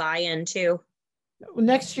it gets buy-in too.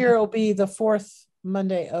 Next year will be the 4th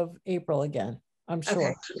Monday of April again, I'm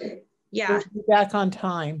sure. Okay. Yeah. We'll be back on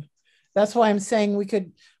time. That's why I'm saying we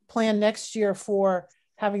could plan next year for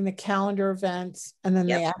having the calendar events, and then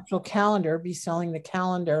the actual calendar, be selling the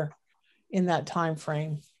calendar in that time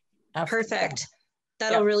frame. Perfect.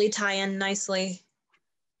 That'll really tie in nicely.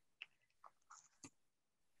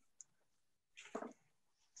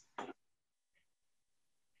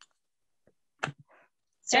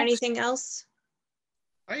 Is there anything else?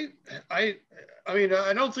 I mean,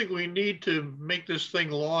 I don't think we need to make this thing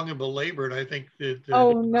long and belabored. I think that.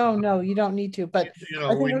 Oh, no, you don't need to, but you I know,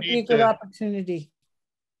 think we it would be a need good to. opportunity.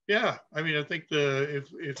 Yeah, I mean, I think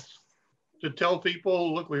if to tell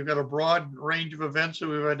people, look, we've got a broad range of events that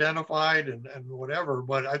we've identified and whatever,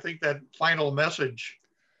 but I think that final message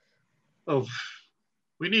of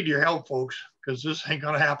we need your help, folks, because this ain't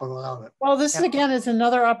gonna happen without it. Well, this again is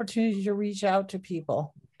another opportunity to reach out to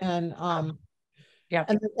people, and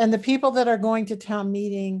and the people that are going to town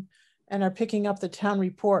meeting and are picking up the town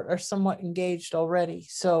report are somewhat engaged already.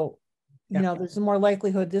 So, you know, there's more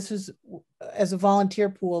likelihood this is, as a volunteer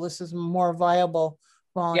pool, this is a more viable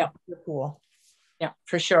volunteer pool. Yeah,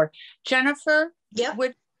 for sure. Jennifer,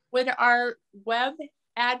 would our web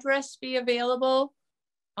address be available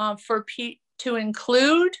for Pete to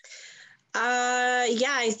include?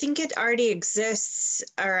 Yeah, I think it already exists,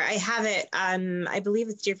 or I have it. I believe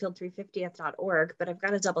it's Deerfield350th.org, but I've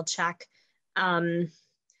got to double check.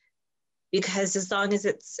 Because as long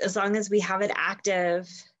as we have it active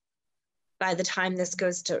by the time this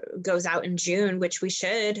goes out in June, which we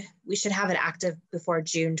should have it active before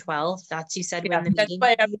June 12th. That's, you said, when the that's meeting.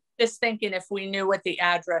 why I'm just thinking if we knew what the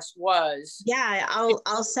address was. Yeah,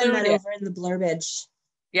 I'll send that over in the blurbage.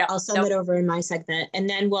 Yeah, I'll send it over in my segment, and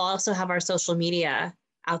then we'll also have our social media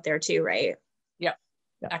out there too, right? Yep.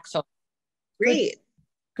 Excellent. Great.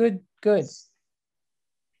 Good.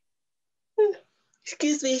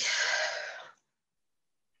 Excuse me.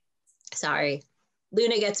 Sorry.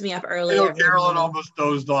 Luna gets me up early. I know Carolyn almost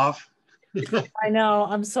dozed off. I know.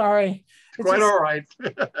 I'm sorry. It's quite all right.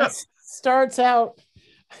 It starts out.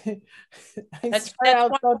 I start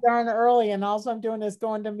out so darn early, and all I'm doing is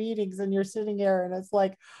going to meetings, and you're sitting here, and it's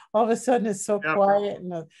like all of a sudden it's so quiet,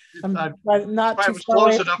 and I'm not too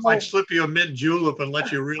close enough. I'd slip you a mint julep and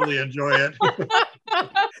let you really enjoy it.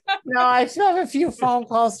 No, I still have a few phone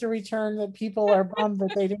calls to return that people are bummed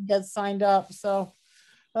that they didn't get signed up. So,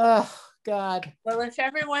 oh God. Well, if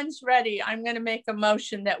everyone's ready, I'm going to make a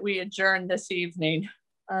motion that we adjourn this evening.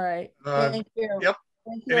 All right. Thank you. Yep.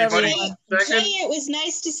 Thank you, everyone. Jay, it was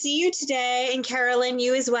nice to see you today, and Carolyn,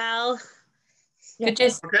 you as well. Good to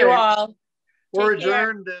see you all. We're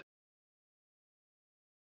adjourned.